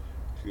 So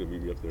she's gonna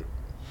meet me up there.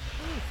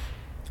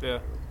 yeah.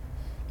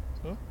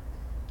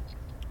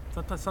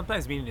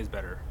 Sometimes meeting is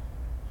better.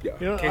 Yeah.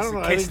 You know, In I case, don't know.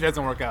 in I case think, it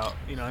doesn't work out.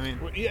 You know what I mean?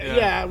 well,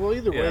 yeah. Well,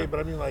 either way, Yeah. but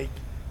I mean, like,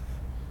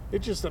 it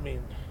just. I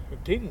mean,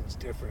 dating's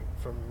different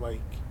from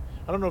like.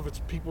 I don't know if it's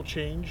people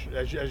change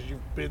as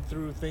you've been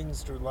through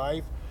things through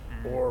life,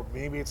 or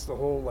maybe it's the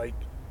whole like,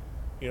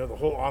 you know, the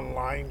whole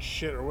online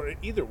shit or what.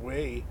 Either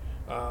way,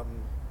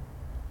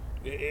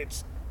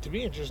 it's to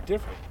me it's just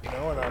different, you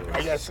know. And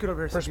I guess Scoot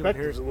over here, scoot over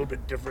perspective here. is a little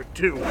bit different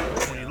too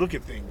when you look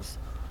at things.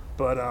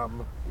 But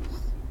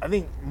I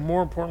think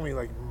more importantly,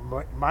 like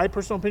my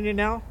personal opinion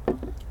now,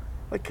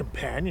 like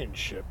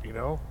companionship, you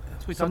know,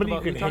 we somebody you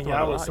talked about- can we talked hang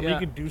about out a with, lot, somebody yeah.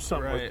 you can do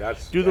something Right. with,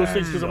 That's- do those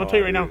things. Because I'm gonna tell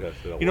you right now,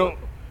 That's what I you know, want.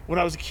 when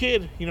I was a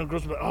kid, you know,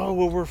 girls would be like, oh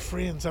well, we're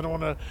friends. I don't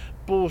want to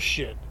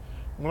bullshit.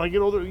 When I get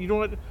older, you know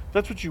what?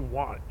 That's what you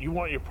want. You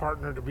want your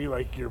partner to be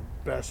like your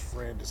best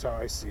friend. Is how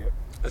I see it.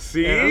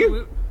 See?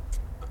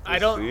 I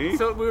don't. See?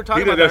 So we were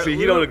talking He about doesn't- that.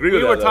 he don't agree with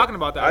We that, were though. talking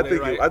about that. I earlier,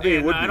 think it- right? I think it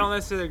And would I be. don't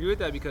necessarily agree with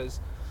that because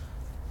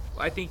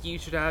I think you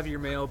should have your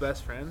male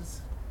best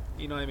friends.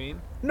 You know what I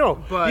mean?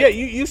 No, But- yeah,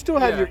 you still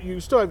have yeah.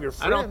 your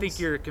friends. I don't think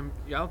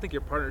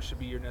your partner should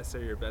be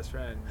necessarily your best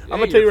friend. I'm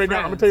gonna tell you right now.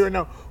 I'm gonna tell you right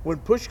now. When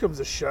push comes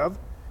to shove,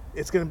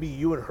 it's gonna be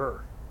you and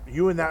her,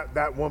 you and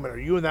that woman, or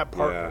you and that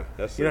partner. Yeah,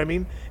 that's you know it. what I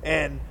mean?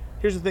 And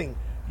here's the thing: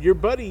 your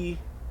buddy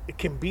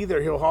can be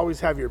there. He'll always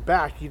have your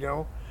back. You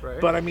know. Right.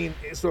 But I mean,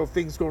 so if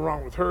things go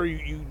wrong with her,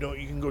 you know,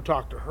 you can go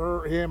talk to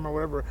her, him, or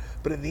whatever.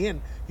 But in the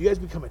end, you guys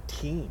become a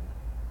team.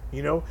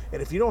 You know.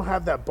 And if you don't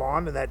have that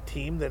bond and that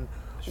team, then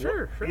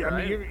Sure, yeah,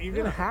 I mean, right. you're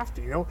gonna have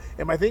to. You know.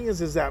 And my thing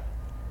is that.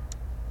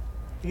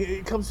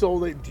 It comes to all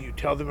that. Do you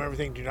tell them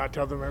everything? Do you not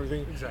tell them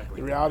everything? Exactly.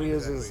 The reality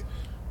is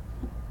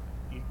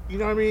you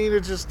know what I mean.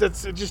 It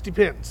just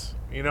depends.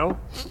 You know,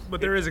 But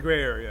there is a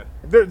gray area.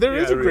 there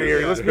is a there gray is,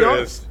 area. yeah, Let's be there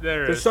honest. is.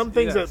 There There's is, some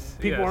things yes,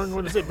 that people yes. aren't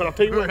going to say. But I'll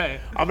tell you what. Right.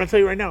 I'm going to tell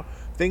you right now.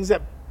 Things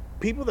that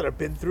people that have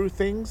been through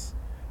things,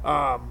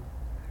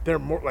 they're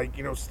more like,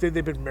 you know, say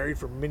they've been married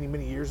for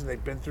many years and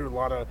they've been through a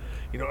lot of,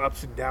 you know,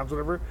 ups and downs,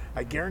 whatever.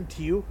 I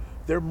guarantee you,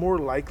 they're more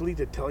likely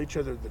to tell each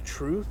other the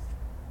truth,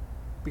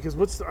 because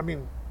I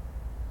mean,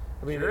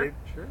 Sure,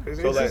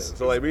 sure.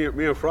 So like me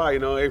and Fry, you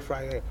know, hey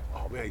Fry, hey,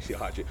 oh man, you see a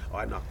hot chick? Oh,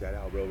 I knocked that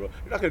out, bro. You're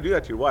not gonna do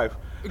that to your wife.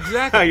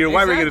 Exactly, your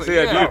wife ain't gonna exactly,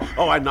 say that yeah. to you.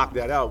 Oh, I knocked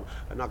that out.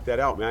 I knocked that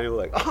out, man. You're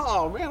like,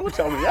 oh man, don't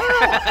tell me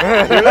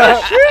that. You know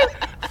that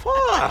shit?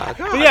 Fuck.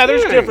 But yeah,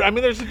 there's different. I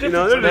mean, there's a difference. You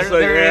know, they're in just there.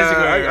 like, there is a yeah,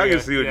 gray I area.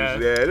 can see what Yeah.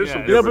 you're saying. There's Yeah.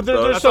 some Yeah, different but there's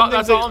stuff. That's some all, things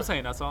that's all that- I'm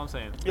saying. That's all I'm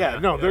saying. Yeah,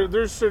 no,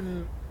 there's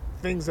certain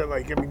things that,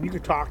 like, I mean, you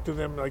could talk to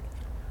them, like,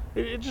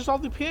 it just all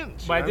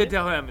depends. But I you know did what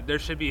tell him there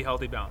should be a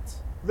healthy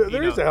balance. There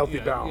You is know, a healthy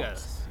yeah,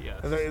 balance.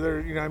 Yes. And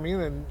they're, you know what I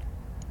mean?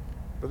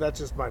 But that's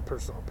just my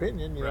personal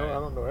opinion, you know? Right. I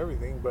don't know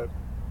everything, but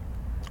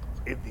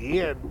at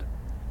the end,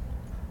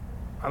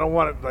 I don't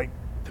want it, like,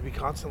 to be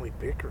constantly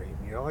bickering,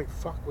 you know? Like,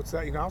 fuck, what's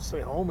that? You know, I'll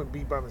stay home and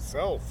be by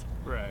myself,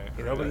 Right.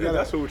 you know? But Yeah, yeah,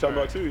 that's what we're talking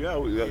about too. Yeah,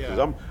 because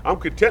Yeah. I'm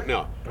content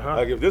now. Uh-huh.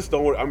 Like if this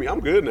don't work, I mean I'm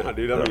good now,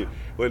 dude. I mean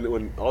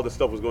when all this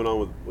stuff was going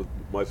on with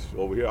my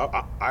over here,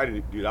 I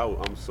didn't, dude.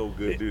 I'm so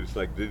good, dude. It's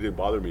like it didn't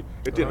bother me.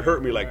 It didn't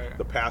hurt me like Right.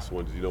 the past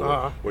ones, you know,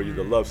 Uh-huh. where you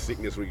the love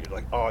sickness, where you're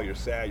like, oh, you're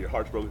sad, your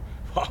heart's broken.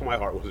 Oh, my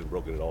heart wasn't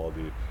broken at all,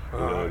 dude. You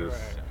know, and it's,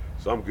 Right.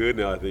 so I'm good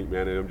now. I think,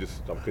 man, and I'm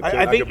content.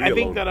 I think can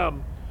be alone. that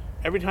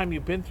every time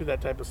you've been through that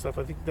type of stuff,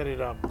 I think that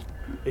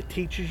it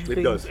teaches you It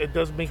things. does. It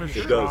does make you it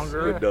does.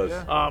 stronger. It does.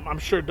 Yeah. I'm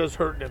sure it does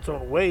hurt in its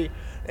own way,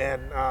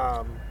 and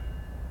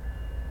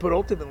but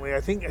ultimately,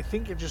 I think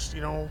it just,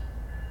 you know,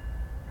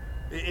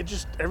 it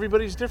just,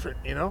 everybody's different,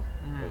 you know.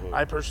 Mhm.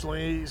 I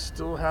personally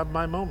still have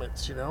my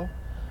moments, you know,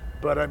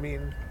 but I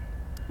mean,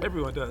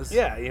 Everyone does.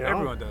 yeah, you know,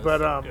 Everyone does.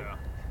 But yeah.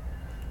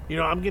 you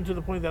know, I'm getting to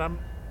the point that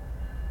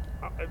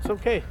it's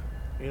okay,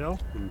 you know,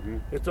 Mm-hmm.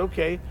 it's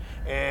okay,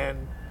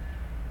 and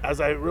as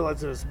I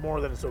realize that it's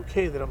more than it's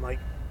okay, that I'm like,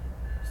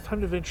 it's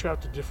time to venture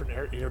out to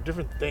different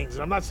different things.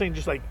 And I'm not saying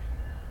just like,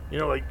 you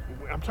know, like,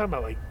 I'm talking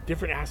about like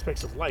different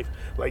aspects of life.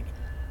 Like,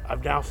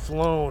 I've now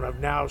flown. I've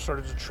now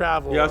started to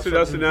travel. Yeah, I've so started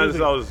that's to what I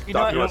visit. was You know,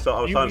 talking you about.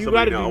 I was You talking to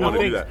gotta somebody now. I do want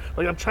to do things. that.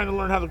 Like, I'm trying to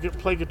learn how to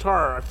play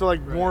guitar. I feel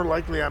like more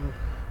likely I'm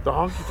the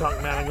honky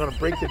tonk man. I'm going to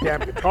break the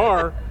damn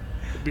guitar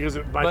because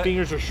my But-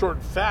 fingers are short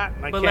and fat,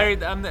 and I But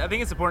can't. Larry, I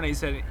think it's important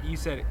that you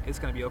said it's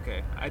going to be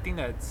okay. I think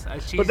that's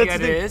as cheesy that's as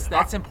the it thing. is.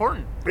 That's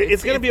important.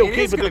 It's going to be okay, it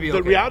is but gonna the, be the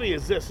okay. reality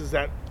is this: is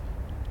that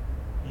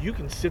you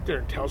can sit there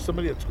and tell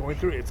somebody that's going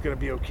through it, it's going to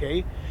be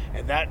okay,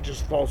 and that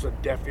just falls on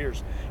deaf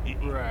ears.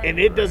 Right, And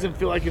it right. doesn't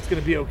feel like it's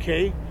going to be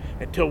okay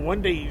until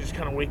one day you just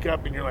kind of wake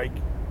up and you're like,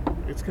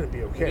 it's going to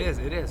be okay.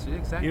 It is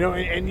exactly. You know,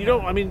 and you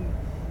don't. I mean,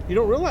 you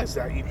don't realize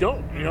that. You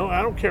don't. You know,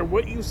 I don't care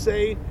what you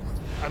say.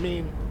 I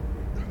mean,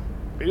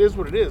 it is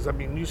what it is. I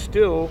mean, you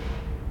still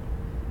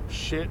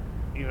shit.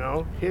 You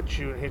know, hit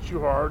you and hit you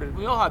hard. And,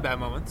 we all have bad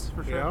moments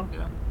for sure. Yeah.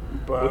 Yeah.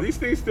 but Will these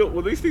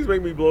things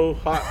make me blow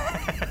hot?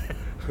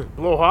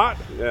 blow hot.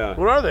 Yeah.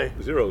 What are they?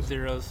 Zeros.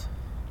 Zeros.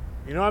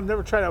 You know, I've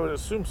never tried. I would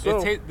assume so.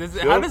 Still?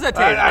 How does that taste?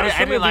 I didn't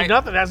assume it'd be like.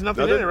 nothing. It has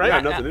nothing in it, right? Yeah,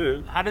 nothing in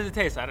it. How does it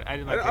taste? I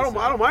didn't like. I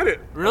don't mind it.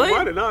 Really? I don't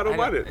mind it. No, I don't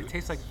mind It it.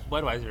 tastes like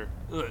Budweiser.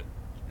 Ugh.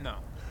 No.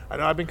 I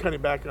know. I've been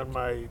cutting back on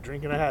my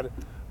drinking. I had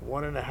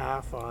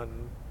 1.5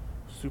 on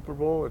Super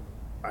Bowl, and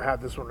I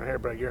have this one right here,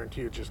 but I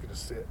guarantee it's just gonna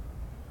sit.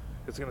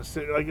 It's gonna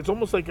sit like it's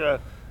almost like a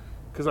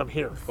because I'm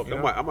here. Fuck, you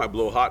I know? might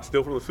blow hot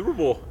still from the Super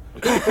Bowl.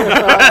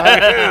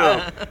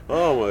 Damn.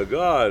 Oh my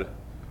God.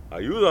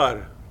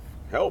 Ayuda.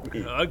 Help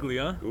me. Ugly,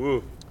 huh?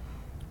 Ooh.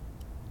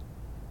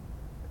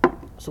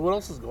 So what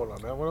else is going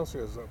on, man? What else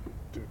is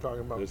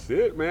talking about? That's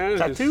it, man.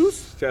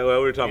 Tattoos? Well,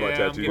 we were talking Yeah, about I'm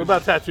tattoos. getting- What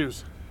about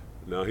tattoos?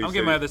 No, he I'm said,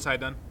 getting my other side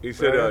done. he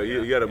said Right.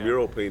 he had a Yeah.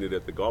 mural painted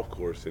at the golf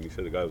course, and he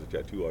said the guy was a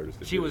tattoo artist.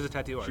 that She did was it. a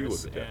tattoo artist. She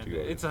was a and tattoo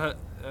artist. It's a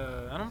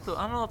I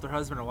don't know if they're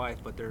husband or wife,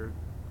 but they're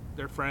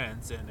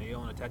friends, and they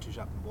own a tattoo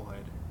shop in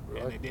Bullhead.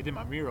 Really? And they did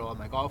my mural on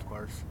my golf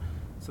course.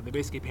 So they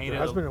basically painted.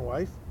 Your husband and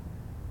wife?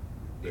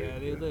 Yeah,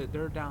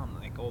 they're down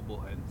like Old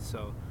Bullhead.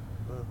 So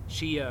Oh.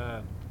 she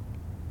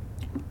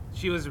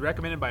was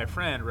recommended by a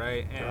friend,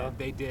 right? And Uh-huh.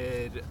 they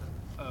did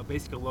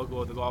basically a logo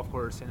of the golf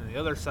course, and on the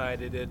other side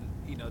they did,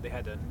 they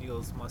had the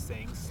Neil's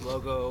Mustangs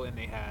logo, and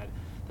they had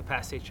the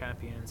past state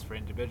champions for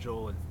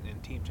individual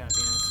and team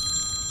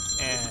champions,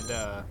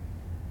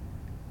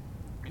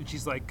 and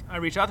she's like, I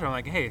reached out to her, I'm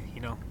like, hey,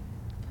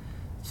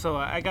 so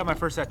I got my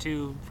first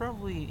tattoo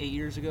probably 8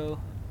 years ago,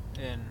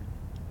 and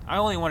I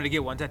only wanted to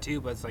get one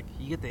tattoo, but it's like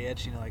you get the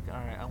itch, like, all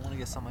right, I want to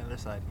get some on the other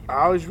side.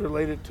 I always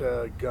relate it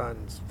to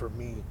guns for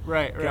me.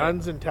 Right.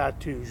 Guns and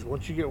tattoos.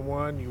 Once you get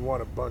one, you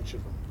want a bunch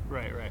of them.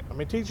 Right. I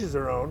mean, teachers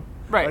their own.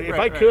 Right, Like, if right,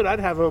 I right. could, I'd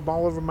have them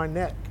all over my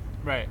neck.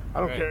 Right. I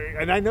don't right. care.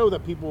 And I know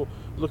that people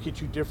look at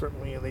you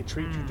differently and they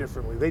treat you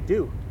differently. They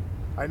do.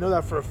 I know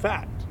that for a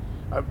fact.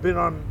 I've been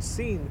on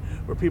scene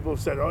where people have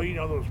said, "Oh,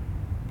 those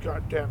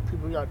goddamn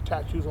people got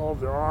tattoos all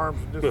over their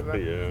arms and this and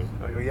that."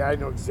 Yeah. I go, "Yeah, I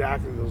know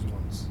exactly those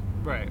ones."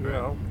 Right. You right.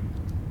 know.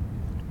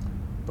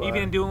 But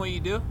Even in doing what you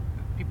do,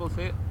 people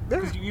say it. Yeah.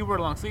 Because you wear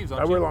long sleeves, don't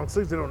I you? wear long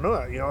sleeves. They don't know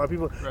that. A lot of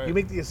people. Right. You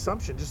make the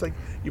assumption, just like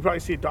you probably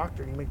see a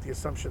doctor, and you make the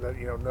assumption that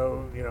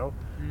no,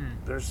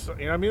 there's,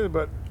 what I mean,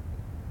 but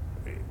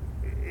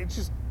it's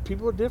just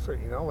people are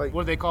different, like.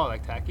 What do they call it,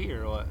 like tacky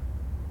or what?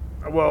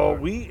 Well,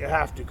 we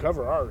have to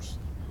cover ours.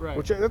 Right.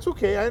 Which that's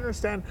okay. I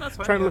understand That's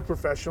fine, trying to yeah. look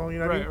professional, you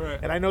know what I Right, mean? right.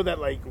 And I know that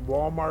like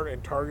Walmart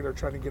and Target are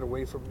trying to get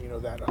away from,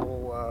 that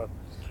whole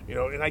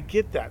and I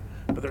get that.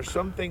 But there's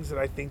some things that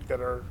I think that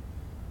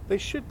they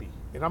should be.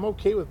 And I'm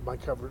okay with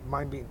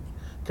mine being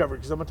covered,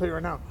 because I'm gonna tell you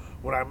right now,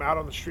 when I'm out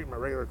on the street in my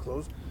regular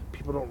clothes,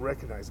 people don't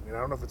recognize me. And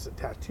I don't know if it's the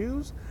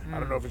tattoos, I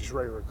don't know if it's just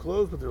regular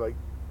clothes, but they're like,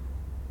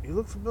 you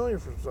look familiar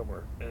from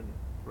somewhere. And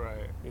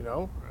Right.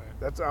 Right.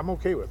 Right. I'm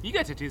okay with. You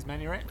got tattoos,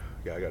 man, you right?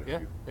 Yeah, I got a Yeah.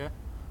 few. Yeah.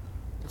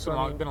 It's So,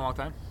 been a long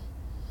time.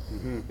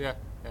 Yeah.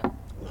 Yeah.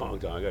 Long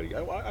time.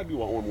 I do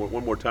want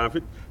one more time.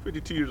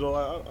 52 years old.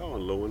 I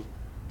want a low one.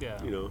 Yeah.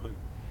 And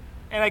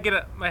And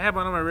I have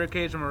one on my rib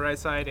cage on my right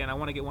side, and I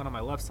want to get one on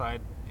my left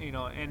side.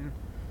 And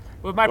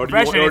with my Or do you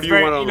profession, want- or it's do you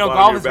very, want on the golf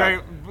bottom is of very.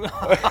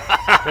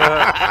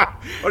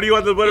 or do you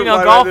want the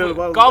butterfly golf, right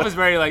there? golf is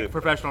very like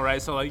professional,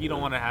 right? So like you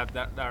don't want to have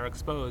that are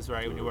exposed,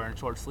 right? When you're wearing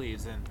short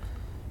sleeves, and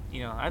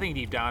I think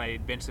deep down I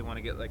eventually want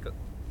to get like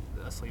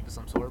a sleeve of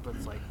some sort, but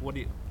it's like, what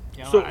do you?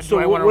 So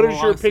I wanna what roll is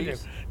your long opinion?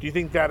 sleeves? Do you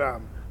think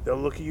that they'll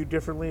look at you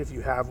differently if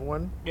you have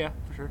one? Yeah,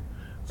 for sure.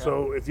 Yeah.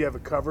 So if you have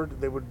it covered,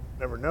 they would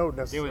never know They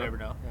necessarily. would never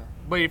know. Yeah.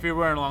 But if you're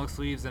wearing long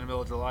sleeves in the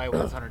middle of July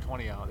when it's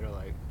 120 out, they're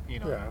like,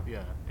 Yeah.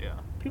 yeah.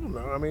 People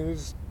know. I mean,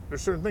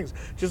 there's certain things.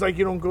 Just like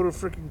you don't go to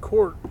freaking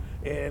court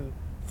and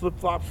flip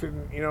flops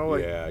and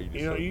like Yeah, you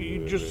just don't do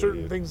you it, just yeah,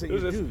 certain yeah. things that you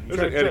There's do. an You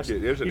try to dress-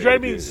 etiquette, there's an you try to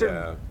be etiquette, certain.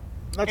 yeah.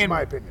 That's And-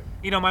 my opinion.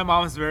 My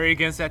mom's very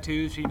against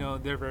tattoos.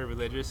 They're very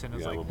religious, and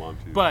it's Yeah, like. my mom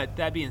too. But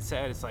that being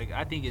said, it's like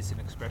I think it's an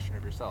expression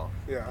of yourself.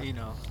 Yeah.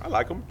 I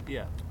like them.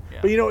 Yeah. Yeah.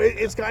 But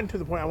it's gotten to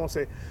the point. I won't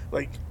say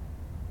like.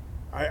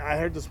 I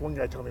heard this one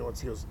guy tell me once.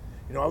 He goes,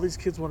 all these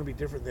kids want to be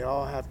different. They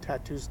all have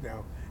tattoos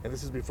now, and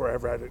this is before I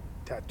ever had a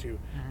tattoo.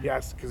 He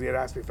asked because he had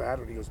asked me if I had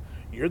one. He goes,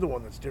 "You're the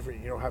one that's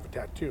different. You don't have a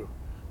tattoo."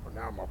 Well,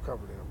 now I'm all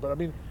covered in them. But I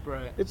mean,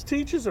 Right. it's to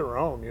each his their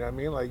own. You know what I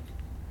mean? Like,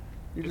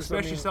 you just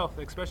Express yourself.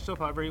 Express yourself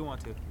however you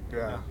want to.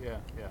 Yeah. Yeah.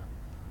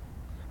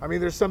 I mean,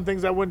 there's some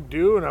things I wouldn't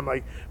do, and I'm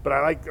like,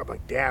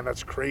 damn,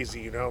 that's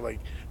crazy. Like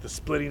the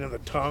splitting of the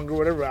tongue or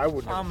whatever. I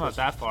wouldn't. I'm not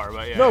that far,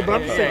 but yeah. No, but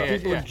I'm yeah, just yeah,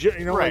 saying yeah,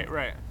 people, yeah. like,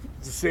 Right.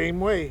 it's the same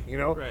way.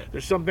 Right.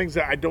 There's some things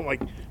that I don't like.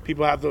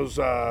 People have those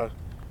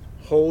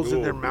holes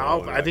in their Ooh,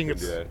 mouth. no, I think I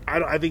it's. can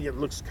do I think it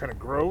looks kind of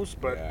gross,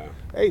 but Yeah.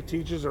 hey,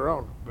 teachers their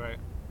own. Right.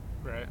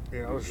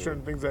 There's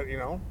certain things that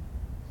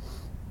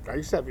I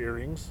used to have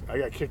earrings. I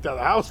got kicked out of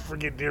the house for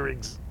getting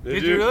earrings.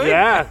 Did you really?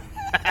 Yeah,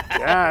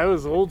 yeah, it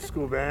was old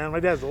school, man. My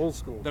dad's old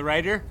school. The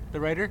writer.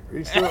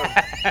 He still,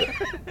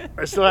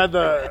 I still had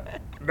the.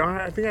 No,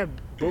 I think I had,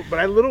 but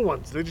I had little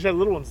ones. They just had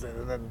little ones then,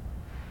 and then.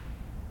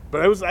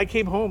 But I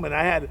came home and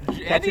I had.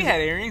 Andy tattoos-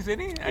 had earrings,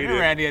 didn't he? I remember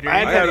did. Andy had I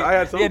earrings. had- I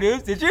had some. Yeah,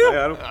 dude. Did you? I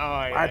had 'em. Oh,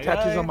 I had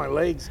tattoos on my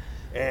legs,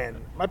 and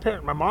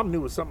my mom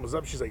knew something was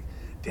up. She's like,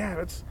 "Damn,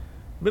 it's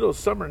middle of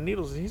summer, and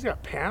Needles, and he's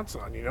got pants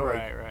on, like-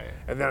 Right.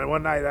 And then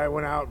one night I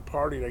went out and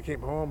partied. I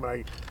came home and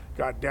I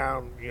got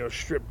down,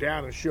 stripped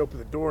down, and she opened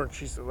the door and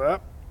she said,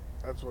 "Well,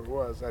 that's what it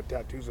was. I had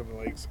tattoos on my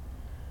legs."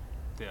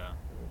 Yeah.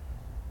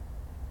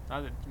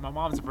 My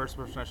mom's the first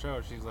person I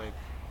showed. She's like,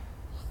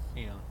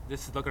 you know,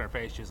 just look at her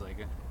face. She was like,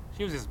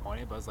 she was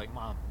disappointed, but I was like,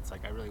 Mom, it's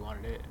like I really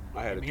wanted it. And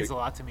I had it to means take- a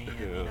lot to me, and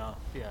Yeah. you know,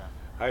 yeah.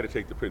 I had to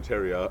take the Prince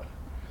Harry out.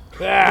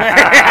 The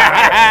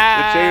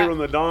chain from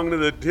the dong to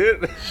the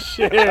tit.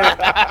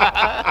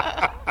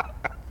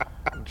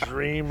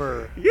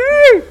 Dreamer.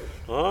 Yay!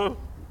 Huh?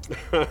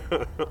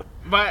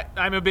 But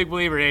I'm a big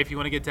believer. Hey, if you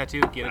want to get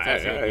tattooed, get a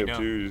tattoo. I you am know,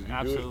 too. You do it,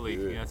 absolutely.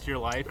 do it. You know, it's your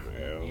life.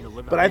 Yeah. You know,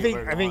 live But how I you think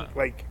live I you think want.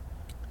 like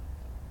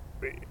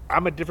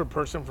I'm a different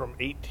person from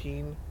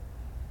 18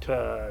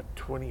 to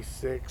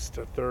 26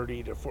 to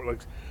 30 to 40.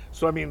 Like,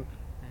 so I mean,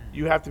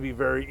 you have to be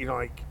very, you know,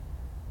 like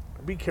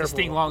be careful.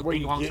 think what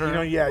think you long get, term. You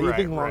know, yeah, you Right,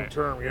 think long right.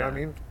 term. You know what I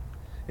Yeah. mean?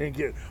 And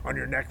get on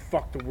your neck.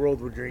 Fuck the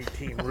world when you're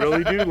 18.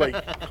 Really, dude? Like,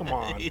 come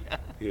on. Yeah.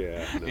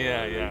 No,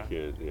 Yeah, you yeah. can't,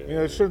 yeah. You know,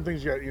 there's certain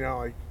things you got. You know,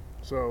 like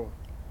so.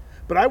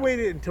 But I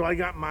waited until I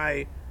got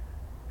my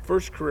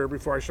first career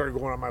before I started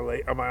going on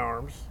my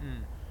arms.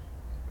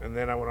 And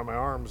then I went on my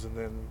arms, and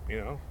then, you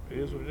know, it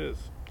is what it is.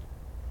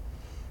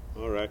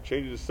 All right,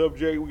 changing the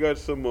subject. We got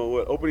some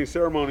opening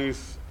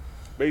ceremonies.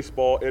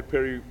 Baseball, Ed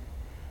Perry,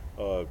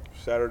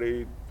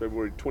 Saturday,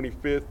 February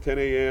 25th, 10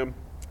 a.m.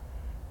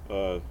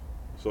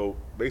 So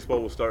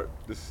baseball will start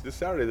this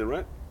Saturday then,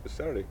 right? This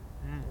Saturday.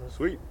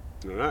 Sweet.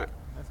 All right.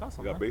 That's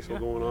awesome. We got man. baseball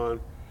Yeah. going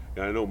on.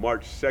 And I know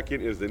March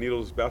 2nd is the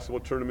Needles basketball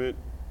tournament,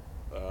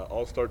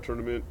 All-Star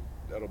tournament.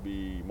 That'll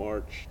be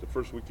the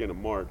first weekend of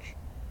March.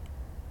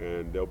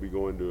 And they'll be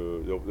going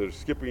to, they're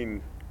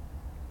skipping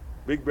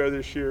Big Bear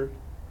this year.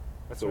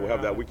 So we'll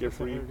have that weekend that's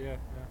what I free. heard, yeah.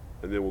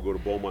 And then we'll go to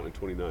Beaumont in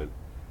 29.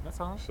 That's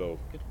awesome. So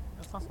Good.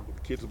 That's awesome.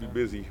 the kids will be Yeah.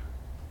 busy.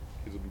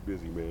 Kids will be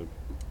busy, man.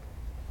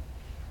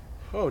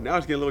 Oh, now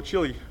it's getting a little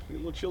chilly. A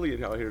little chilly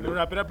out here We'll now.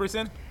 wrap it up, Bruce.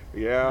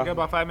 We Yeah. got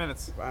about 5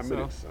 minutes. 5 So,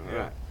 minutes. All yeah.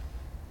 right.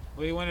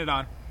 What do you want it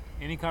on?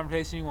 Any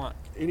conversation you want.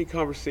 Any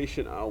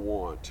conversation I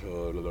want.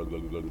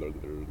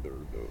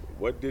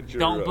 What did your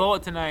Don't blow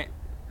it tonight.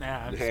 Nah,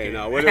 I'm just Hey, kidding.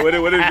 now what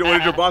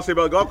did your boss say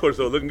about the golf course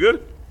though? Looking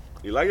good?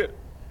 You like it?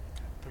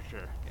 For sure.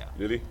 Yeah.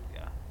 Really?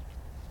 Yeah.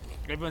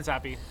 Everyone's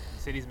happy.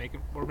 The city's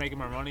we're making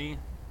more money.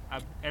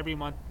 Every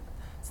month,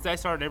 since I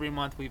started, every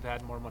month we've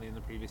had more money than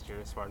the previous year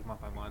as far as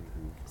month by month.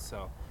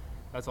 So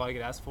that's all I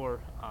could ask for.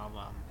 I'm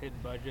hitting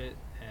budget,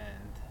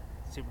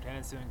 and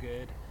superintendent's doing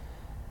good.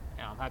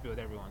 And I'm happy with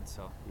everyone.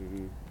 So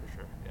for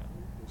sure, yeah.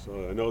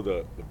 So I know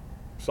the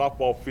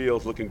softball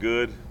field's looking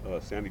good.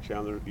 Sandy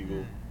Chandler,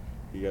 Eagle,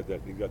 he got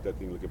that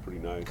thing looking pretty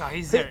nice. God,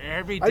 he's there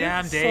every I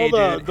damn just day,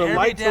 saw dude. the Every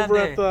lights damn over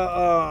day.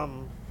 at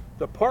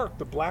the park,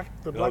 the black.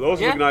 No, those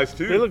Yeah. look nice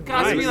too. They look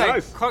God, it's nice. be like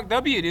nice. Clark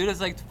W, dude.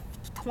 It's like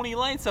 20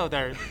 lights out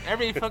there.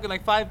 Every fucking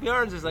like 5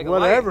 yards, there's like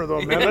Whatever a though,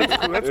 light.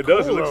 man. That's It cool,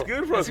 does. It looks though.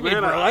 good for us, It's gonna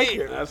be man. I bright. like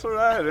it. That's all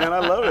right, man. I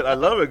love it. I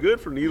love it. Good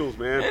for Needles,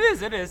 man. It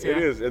is. It is. Yeah. It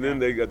is. And then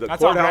they got the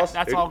That's all. courthouse.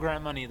 That's all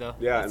grant money, though.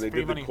 Yeah, That's and they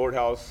free did money. the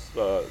courthouse,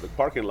 the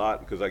parking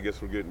lot, because I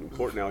guess we're getting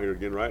court now here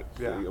again, right?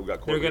 Yeah. We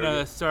got court They're here gonna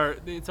again.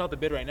 start. It's out the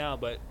bid right now,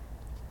 but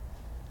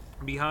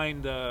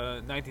behind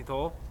the 19th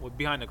hole,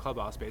 behind the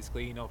clubhouse,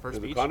 basically. You know,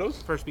 First The Beach.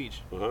 condos? First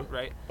Beach. Uh-huh.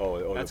 Right.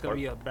 Oh, That's the gonna park?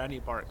 be a brand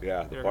new park.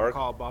 Yeah, the They're park.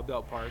 gonna call it Bob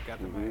Belt Park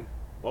after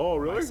Oh,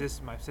 my really?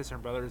 sister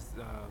and brother's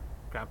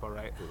grandpa,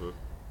 right?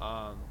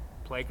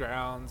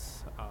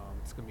 Playgrounds.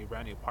 It's gonna be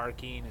brand new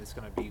parking. It's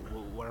gonna be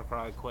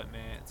watercraft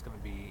equipment. It's gonna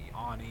be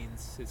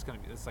awnings. It's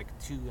like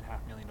a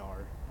 $2.5 million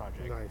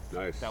project. Nice.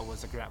 Nice. That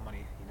was the grant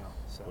money, you know.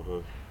 So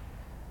Uh-huh.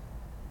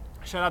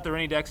 shout out to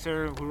Rennie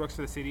Dexter, who works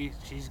for the city.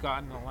 She's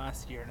gotten in the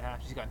last year and a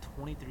half. She's gotten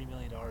 $23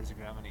 million in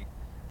grant money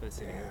for the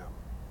city. Damn.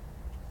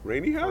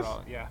 Rainy For House?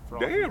 all, yeah, for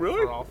all Damn, free,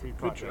 really? for all free Good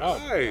projects. job.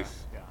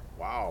 Nice. Yeah.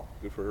 Wow.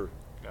 Good for her.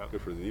 Yeah.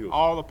 Good for the Needles.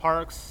 All the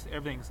parks,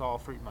 everything's all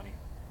free money.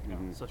 You know?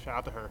 Mm-hmm. So shout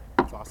out to her.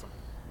 It's awesome.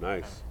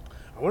 Nice.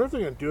 I wonder if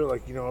they're gonna do it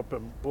like, you know, up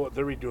in Bullet.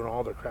 They're redoing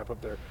all their crap up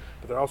there,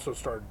 but they're also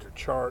starting to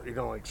chart, you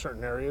know, like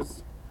certain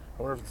areas.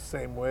 I wonder if it's the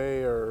same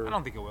way or. I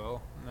don't think it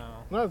will. No.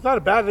 No, it's not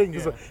a bad thing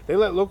because Yeah. they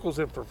let locals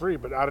in for free,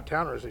 but out of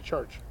towners they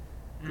charge.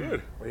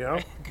 Good. You know,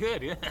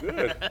 Good, yeah.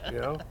 Good. you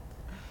know.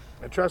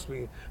 And trust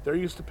me, they're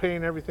used to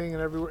paying everything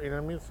and everywhere. You know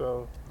what I mean?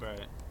 So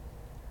Right.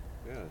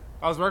 Yeah.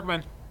 How's work,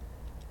 man?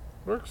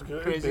 works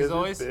good. Crazy It's as busy,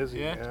 always? It's busy.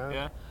 Yeah,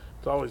 yeah.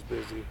 It's always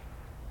busy.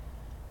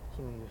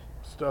 Some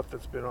stuff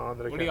that's been on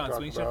that I What are can't you on, talk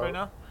swing about. shift right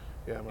now?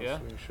 Yeah, I'm on Yeah?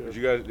 swing shift.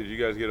 Did you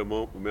guys get a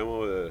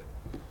memo?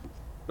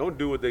 Don't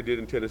do what they did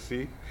in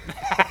Tennessee.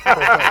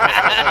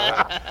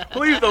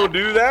 Please don't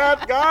do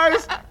that,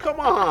 guys. Come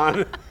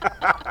on.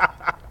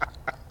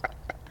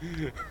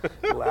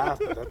 Laugh,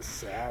 but that's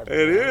sad.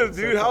 It man. is,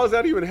 dude. How does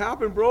that even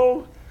happen,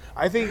 bro?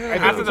 I think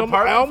After it's the almo-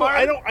 park I, on almost, fire?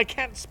 I don't. I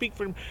can't speak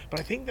for him, but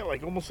I think that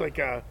like almost like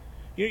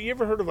you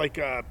ever heard of like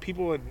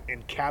people in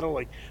cattle,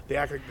 like they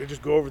act like they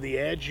just go over the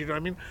edge. You know what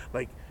I mean?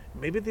 Like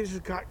maybe they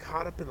just got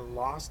caught up and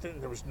lost it,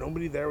 and there was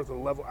nobody there with a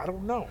level. I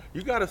don't know.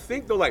 You got to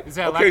think though, like, Is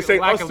that okay, lack- say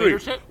lack us of three.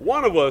 leadership?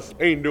 One of us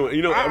ain't doing.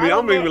 You know, I I mean, don't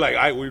I'm gonna be know.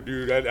 like, we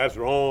do that. That's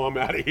wrong. I'm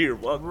out of here.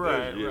 Fuck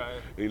Right, this shit.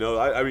 right. You know,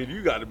 I mean,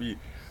 you got to be.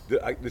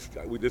 This can't. You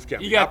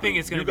be gotta happening. think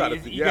it's gonna You gotta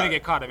be. think- You're gonna yeah.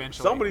 get caught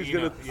eventually. Somebody's you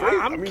gonna.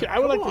 know? Say, I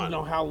would like come to on.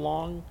 know how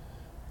long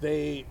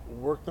they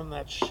worked on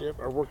that shift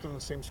or worked on the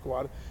same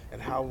squad,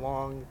 and how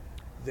long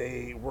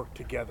they worked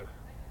together.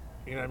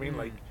 You know what I mean?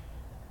 Like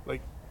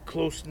like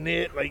close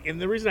knit. Like, and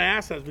the reason I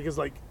ask that is because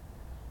like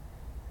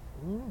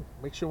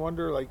makes you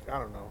wonder. Like, I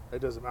don't know. It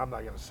doesn't. I'm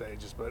not gonna say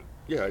just, but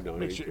Yeah, I know.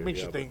 makes you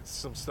think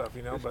some stuff.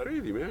 You know, It's but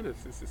crazy, man.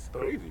 It's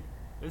crazy.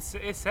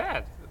 It's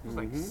sad. There's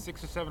like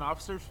 6 or 7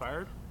 officers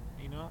fired.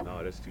 You know.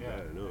 No, that's too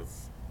bad. I know.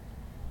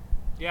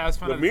 Yeah, it was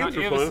fun. The at the memes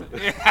time. are It was- fun.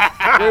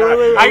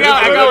 I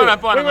got one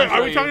up on it.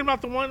 Are we talking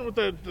about the one with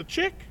the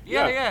chick?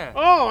 Yeah.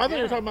 Oh, I thought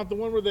you were talking about the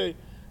one where they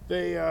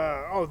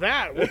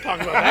that. We'll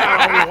talk about that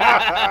all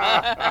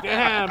we want.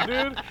 Damn,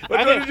 dude.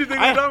 What did you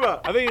think we were talking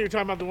about? I think you were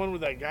talking about the one where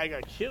that guy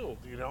got killed,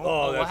 you know?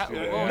 Oh, that's what too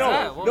was bad.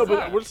 that? What no, was but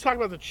that? we're just talking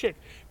about the chick.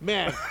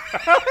 Man.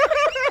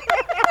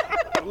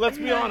 Let's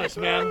be honest,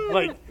 man.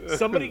 Like,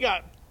 somebody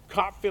got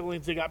caught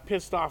feelings, they got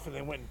pissed off, and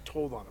they went and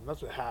told on him.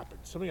 That's what happened.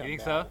 Somebody got You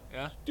think mad. so?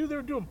 Yeah. Dude, they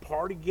were doing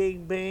party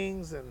gang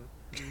bangs and...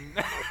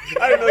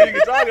 I didn't know you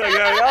could talk like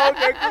that.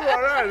 Okay, cool.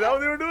 All right. Is that what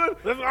they were doing?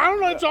 I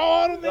don't know, it's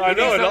all on the I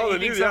know. It's all You the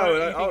think news. someone-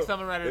 Yeah, you think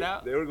someone ratted it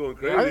out? They were going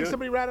crazy. I think yeah.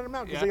 somebody ratted them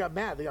out because Yeah. they got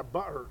mad. They got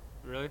butthurt.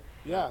 Really?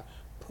 Yeah.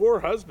 Poor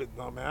husband,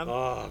 though, man.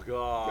 Oh,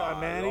 God.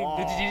 God, man, Oh.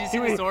 Did you see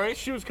the story?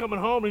 She was coming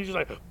home, and he's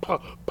just like,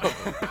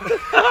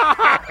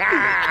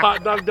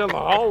 hot dog down the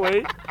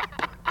hallway.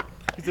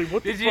 He's like,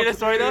 what the Did you hear the fuck?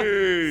 story though?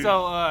 Hey.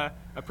 So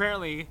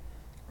apparently,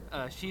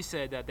 she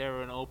said that they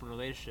were in an open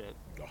relationship,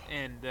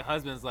 and the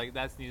husband's like,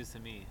 "That's news to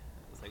me."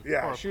 It's like,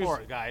 Yeah, poor, she was-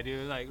 poor guy,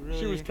 dude. Like, really?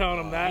 She was telling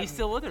him that. He's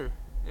still with her.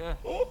 Yeah.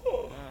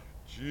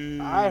 Jeez.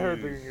 I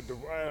heard they're gonna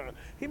get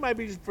he might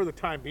be just for the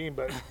time being,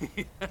 but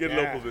Get Yeah.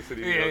 local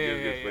publicity. Yeah, Get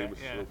yeah, famous.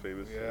 yeah. Real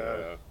famous.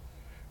 Yeah.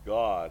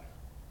 God.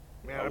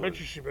 man, I bet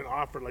you she's been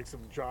offered like some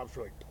jobs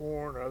for like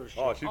porn or other shit.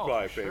 Oh, she's Oh,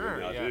 probably for famous sure.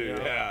 now, Yeah, too.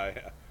 yeah.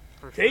 Yeah.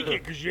 For Take sure.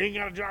 it, because you ain't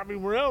got a job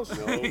anywhere else.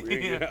 No,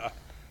 yeah.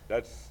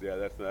 That's not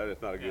a good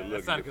Yeah, look.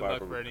 that's not a You get good fired look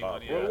from for a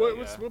anyone, cop. yeah.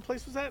 What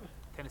place was that?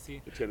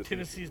 Tennessee.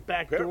 Tennessee's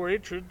backdoor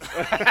entrance.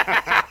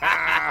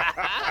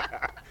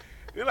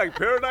 You're like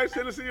Paradise,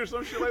 Tennessee, or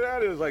some shit like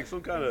that. It was like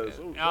some kind of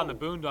Out in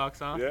the boondocks,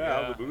 huh? Yeah,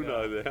 out in the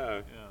boondocks.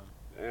 Yeah.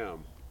 Yeah.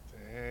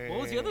 Damn.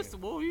 What was the other?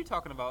 What were you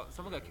talking about?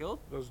 Someone got killed?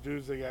 Those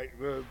dudes, they got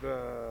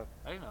the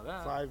I didn't know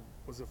that. 5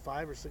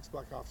 or 6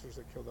 black officers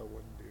that killed that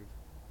one dude.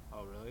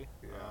 Oh, really?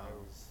 Yeah, it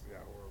was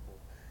horrible.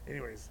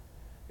 Anyways,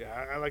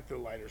 yeah, I like the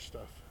lighter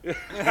stuff. Bang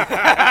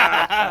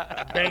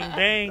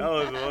bang. That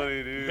was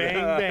funny, dude.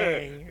 Bang,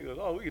 bang. He goes,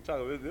 oh, we could talk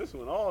about this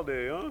one all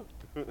day, huh?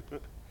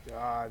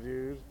 God,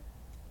 dude,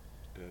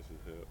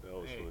 That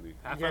was Hey, funny.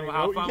 have You fun can't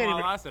while even- you can't it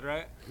even- lasted,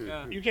 right?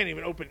 Yeah. you can't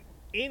even open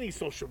any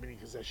social media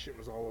because that shit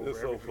was all over. That's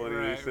so everything. funny.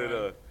 Right, They said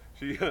right.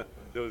 she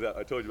there was that,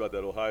 I told you about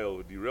that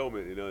Ohio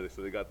derailment, you know.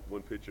 So they got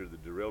one picture of the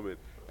derailment,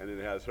 and then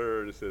it has her,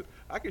 and it says,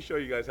 "I can show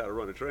you guys how to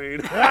run a train."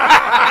 But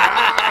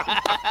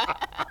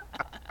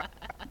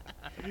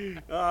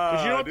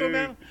you know what though, dude.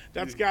 man?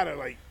 That's gotta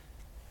like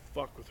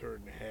fuck with her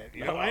in the head.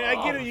 You know, I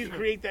get it. You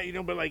create that, you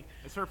know, but like,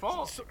 It's her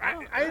fault. so,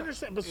 I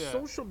understand. But Yeah.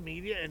 social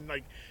media and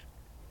like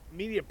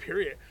media,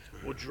 period,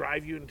 will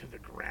drive you into the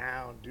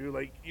ground, dude.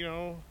 Like, you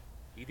know,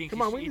 You think,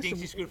 Come on, we you need think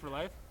some- she's screwed for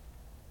life?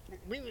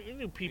 we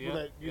knew people Yeah,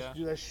 that used yeah. to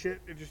do that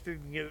shit. It just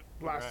didn't get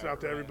blasted Right,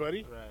 out to right,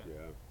 everybody. Right.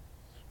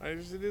 Yeah. It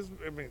is.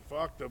 I mean,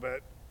 fuck though,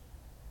 but.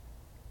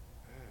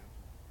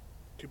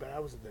 Too bad I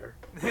wasn't there.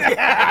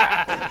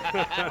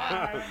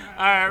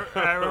 All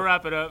right, we'll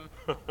wrap it up.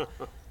 All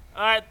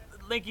right,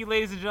 thank you,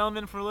 ladies and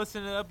gentlemen, for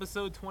listening to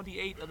episode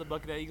 28 of the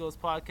Buckethead Eagles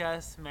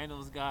podcast.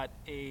 Manuel's got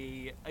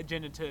a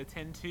agenda to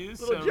attend to,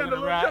 so agenda,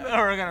 we're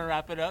gonna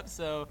wrap it up.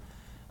 So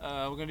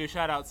we're gonna do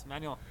shout outs.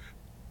 Manuel.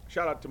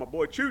 Shout out to my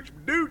boy Chooch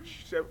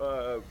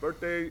Dooch.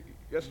 Birthday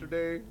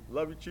yesterday.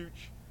 Love you,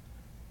 Chooch.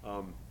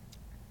 I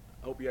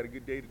hope you had a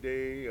good day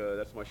today.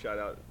 That's my shout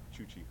out,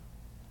 Choochie.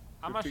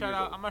 I'm gonna 15 shout years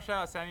out. old. I'm gonna shout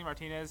out Sandy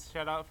Martinez.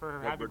 Shout out for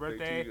her happy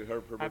birthday. to you. Her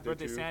Happy birthday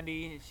birthday, too.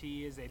 Sandy.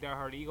 She is a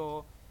diehard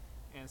Eagle,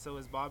 and so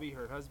is Bobby,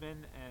 her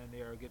husband, and they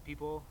are good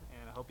people.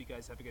 And I hope you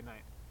guys have a good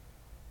night.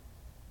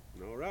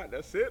 All right,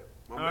 that's it.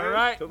 My All man.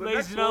 right, Till the ladies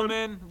next and one.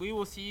 gentlemen, we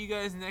will see you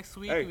guys next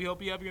week. Hey. We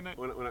hope you have a good night.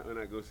 When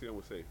I go see him, I'm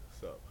gonna say,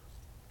 "Sup."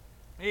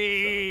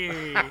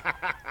 Hey.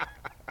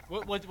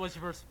 What's your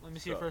first? Let me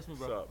see your Sup, first move,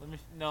 bro. sup, Let me.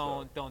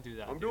 No, sup. don't do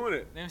that. I'm dude. doing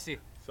it. Let me see.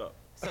 Sup.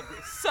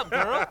 Sup,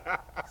 girl.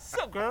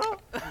 Sup, girl.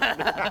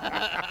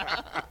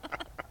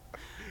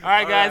 All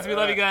right, guys. We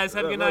love you guys.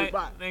 Have a good night.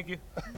 Bye. Thank you.